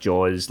 obviously with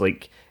Jaws,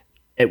 like,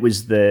 it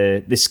was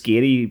the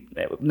scary,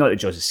 not that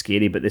Jaws is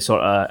scary, but the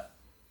sort of,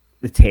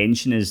 the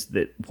tension is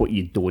that what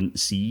you don't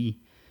see.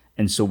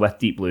 And so with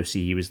Deep Blue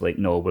Sea, he was like,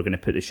 no, we're going to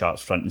put the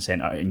sharks front and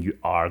centre and you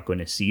are going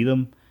to see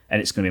them.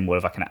 And it's going to be more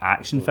of a kind of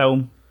action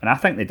film. And I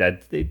think they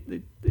did. They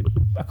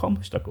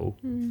accomplished their goal.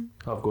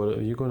 I've got it.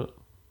 Have you got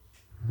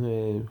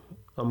it?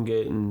 I'm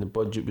getting the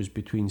budget was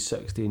between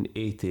 60 and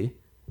 80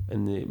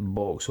 and the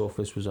box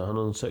office was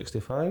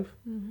 165.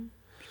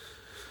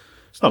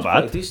 It's not That's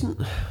quite bad. decent.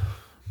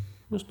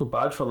 It's not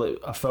bad for like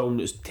a film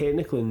that's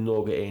technically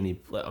not got any.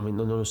 Like, I mean,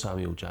 no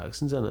Samuel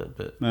Jackson's in it,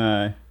 but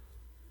Aye.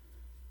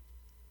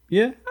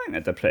 Yeah, I think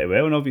it did pretty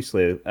well, and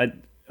obviously,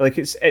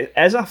 it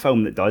is a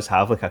film that does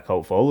have like a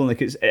cult following.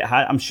 Like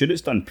I'm sure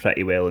it's done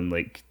pretty well in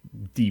like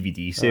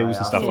DVD sales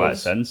and stuff like that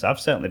yes. since. I've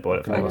certainly bought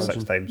it 5 or 6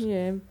 imagine. times.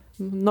 Yeah,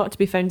 not to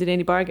be found in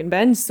any bargain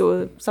bins,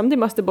 so somebody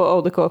must have bought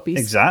all the copies.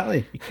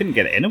 Exactly. You couldn't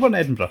get it anywhere in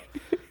Edinburgh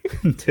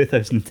in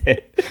 2010.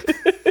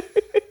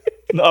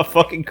 Not a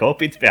fucking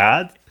copy to be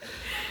had.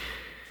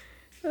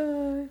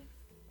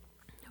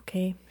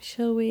 Okay,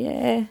 shall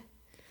we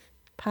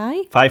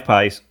pie? 5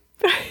 pies.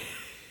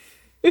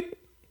 And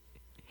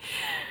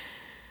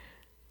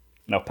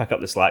I'll pick up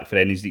the slack for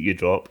any that you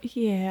drop.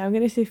 Yeah, I'm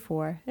going to say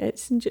 4.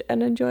 It's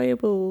an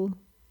enjoyable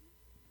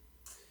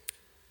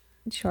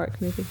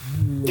shark movie.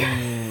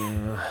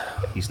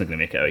 He's not going to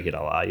make it out here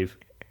alive.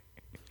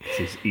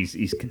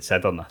 He's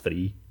considering a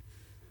 3.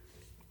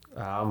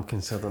 I'm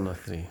considering a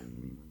 3.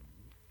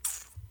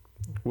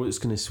 What's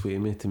going to sway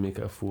me to make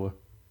it a 4?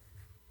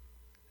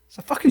 It's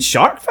a fucking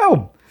shark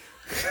film.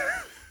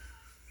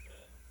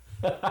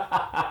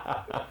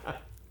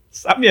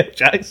 Samuel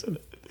Jackson,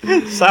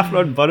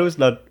 Saffron Burrows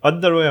in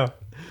underwear.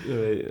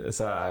 Right,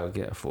 so I'll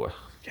get a 4.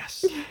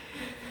 Yes.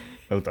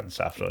 Well done,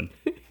 Saffron.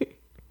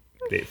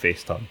 Great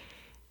face turn.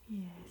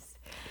 Yes.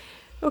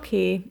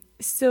 Okay,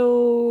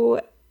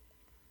 so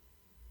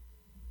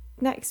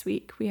next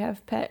week we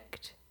have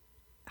picked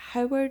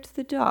Howard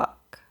the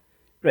Duck.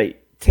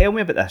 Right, tell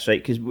me about this,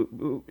 right? Because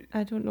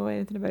I don't know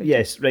anything about it.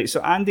 yes, right.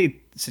 So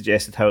Andy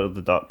suggested Howard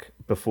the Duck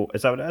before.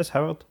 Is that what it is,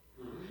 Howard?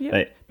 Yep.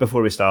 Right,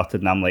 before we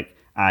started, and I'm like,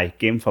 aye,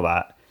 game for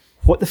that.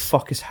 What the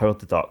fuck is Howard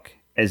the Duck?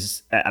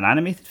 Is it an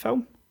animated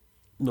film?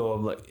 No,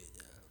 I'm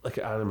like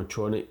an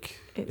animatronic.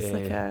 It's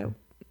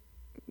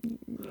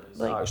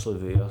like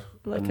actually there.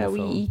 like in the a wee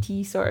film.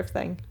 E.T. sort of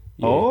thing.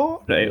 Yeah.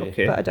 Oh, right, Yeah.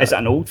 okay. But I don't- Is it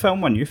an old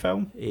film, a new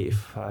film?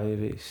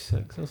 85,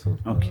 86 or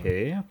something.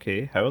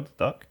 Okay, Howard the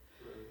Duck.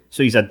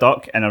 So he's a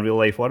duck in a real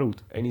life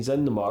world. And he's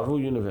in the Marvel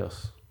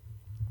universe.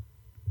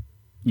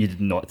 You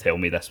did not tell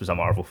me this was a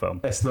Marvel film.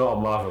 It's not a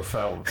Marvel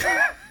film.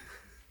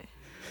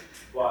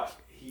 But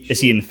Is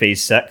he in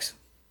Phase 6?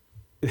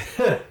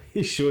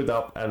 he showed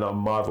up in a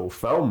Marvel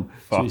film.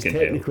 So he's Fucking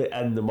hell. technically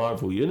in the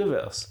Marvel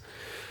universe.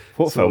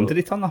 What So- film did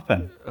he turn up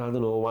in? I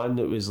don't know, one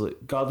that was like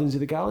Guardians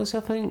of the Galaxy,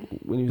 I think,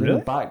 when he was in Really?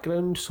 the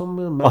background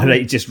somewhere. Oh,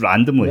 right, just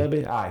randomly.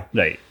 Maybe, aye.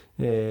 Right.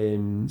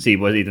 See, See,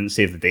 he didn't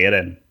save the day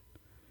then.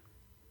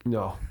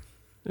 no.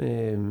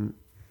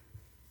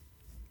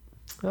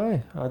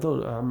 Aye, I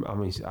don't. I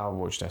mean, I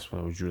watched this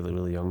when I was really,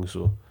 really young,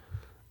 so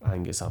I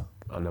think it's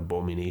an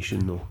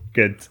abomination, though.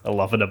 Good. I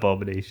love an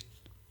abomination.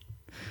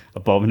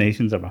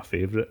 Abominations are my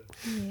favourite.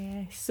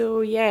 Yeah.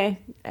 So yeah,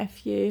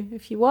 if you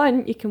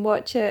want, you can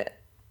watch it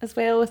as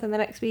well within the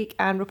next week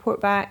and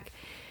report back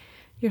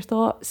your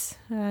thoughts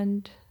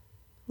and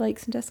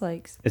likes and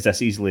dislikes. Is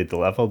this easily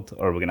delivered,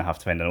 or are we going to have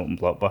to find an open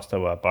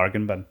blockbuster with a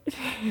bargain bin?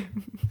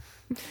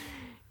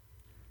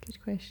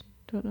 Good question.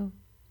 Don't know.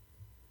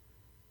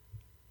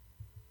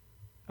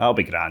 That'll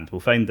be grand.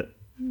 We'll find it.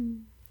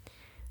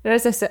 There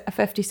is a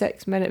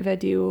 56-minute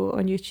video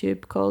on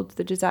YouTube called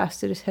The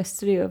Disastrous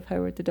History of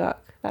Howard the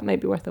Duck. That might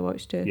be worth a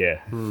watch too.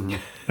 Yeah.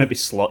 Maybe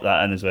slot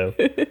that in as well.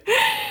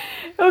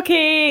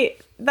 Okay,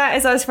 that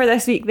is us for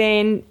this week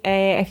then.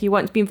 If you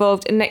want to be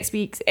involved in next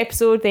week's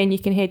episode, then you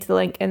can head to the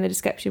link in the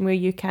description where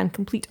you can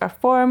complete our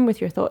form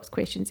with your thoughts,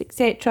 questions,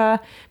 etc.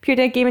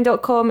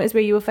 puredeadgaming.com is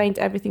where you will find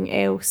everything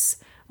else,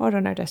 or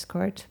on our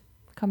Discord.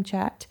 Come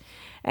chat.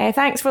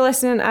 Thanks for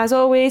listening as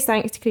always.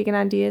 Thanks to Craig and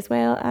Andy as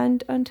well,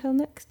 and until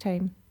next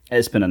time.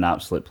 It's been an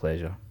absolute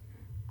pleasure.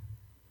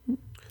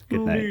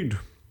 Good night.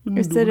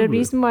 Is there a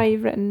reason why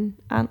you've written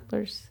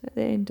antlers at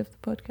the end of the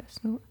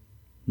podcast note?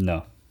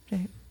 No.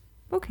 Right.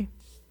 Okay.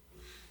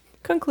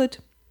 Conclude.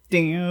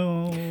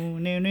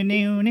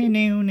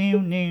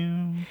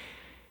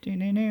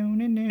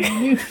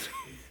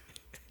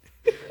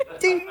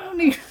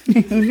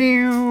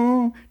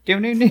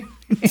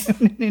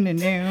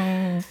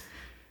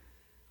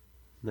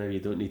 No,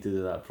 you don't need to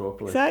do that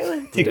properly.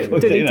 Exactly.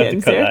 Don't need to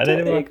insert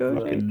it. There you go.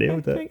 Fucking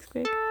nailed it. Thanks,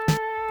 Craig.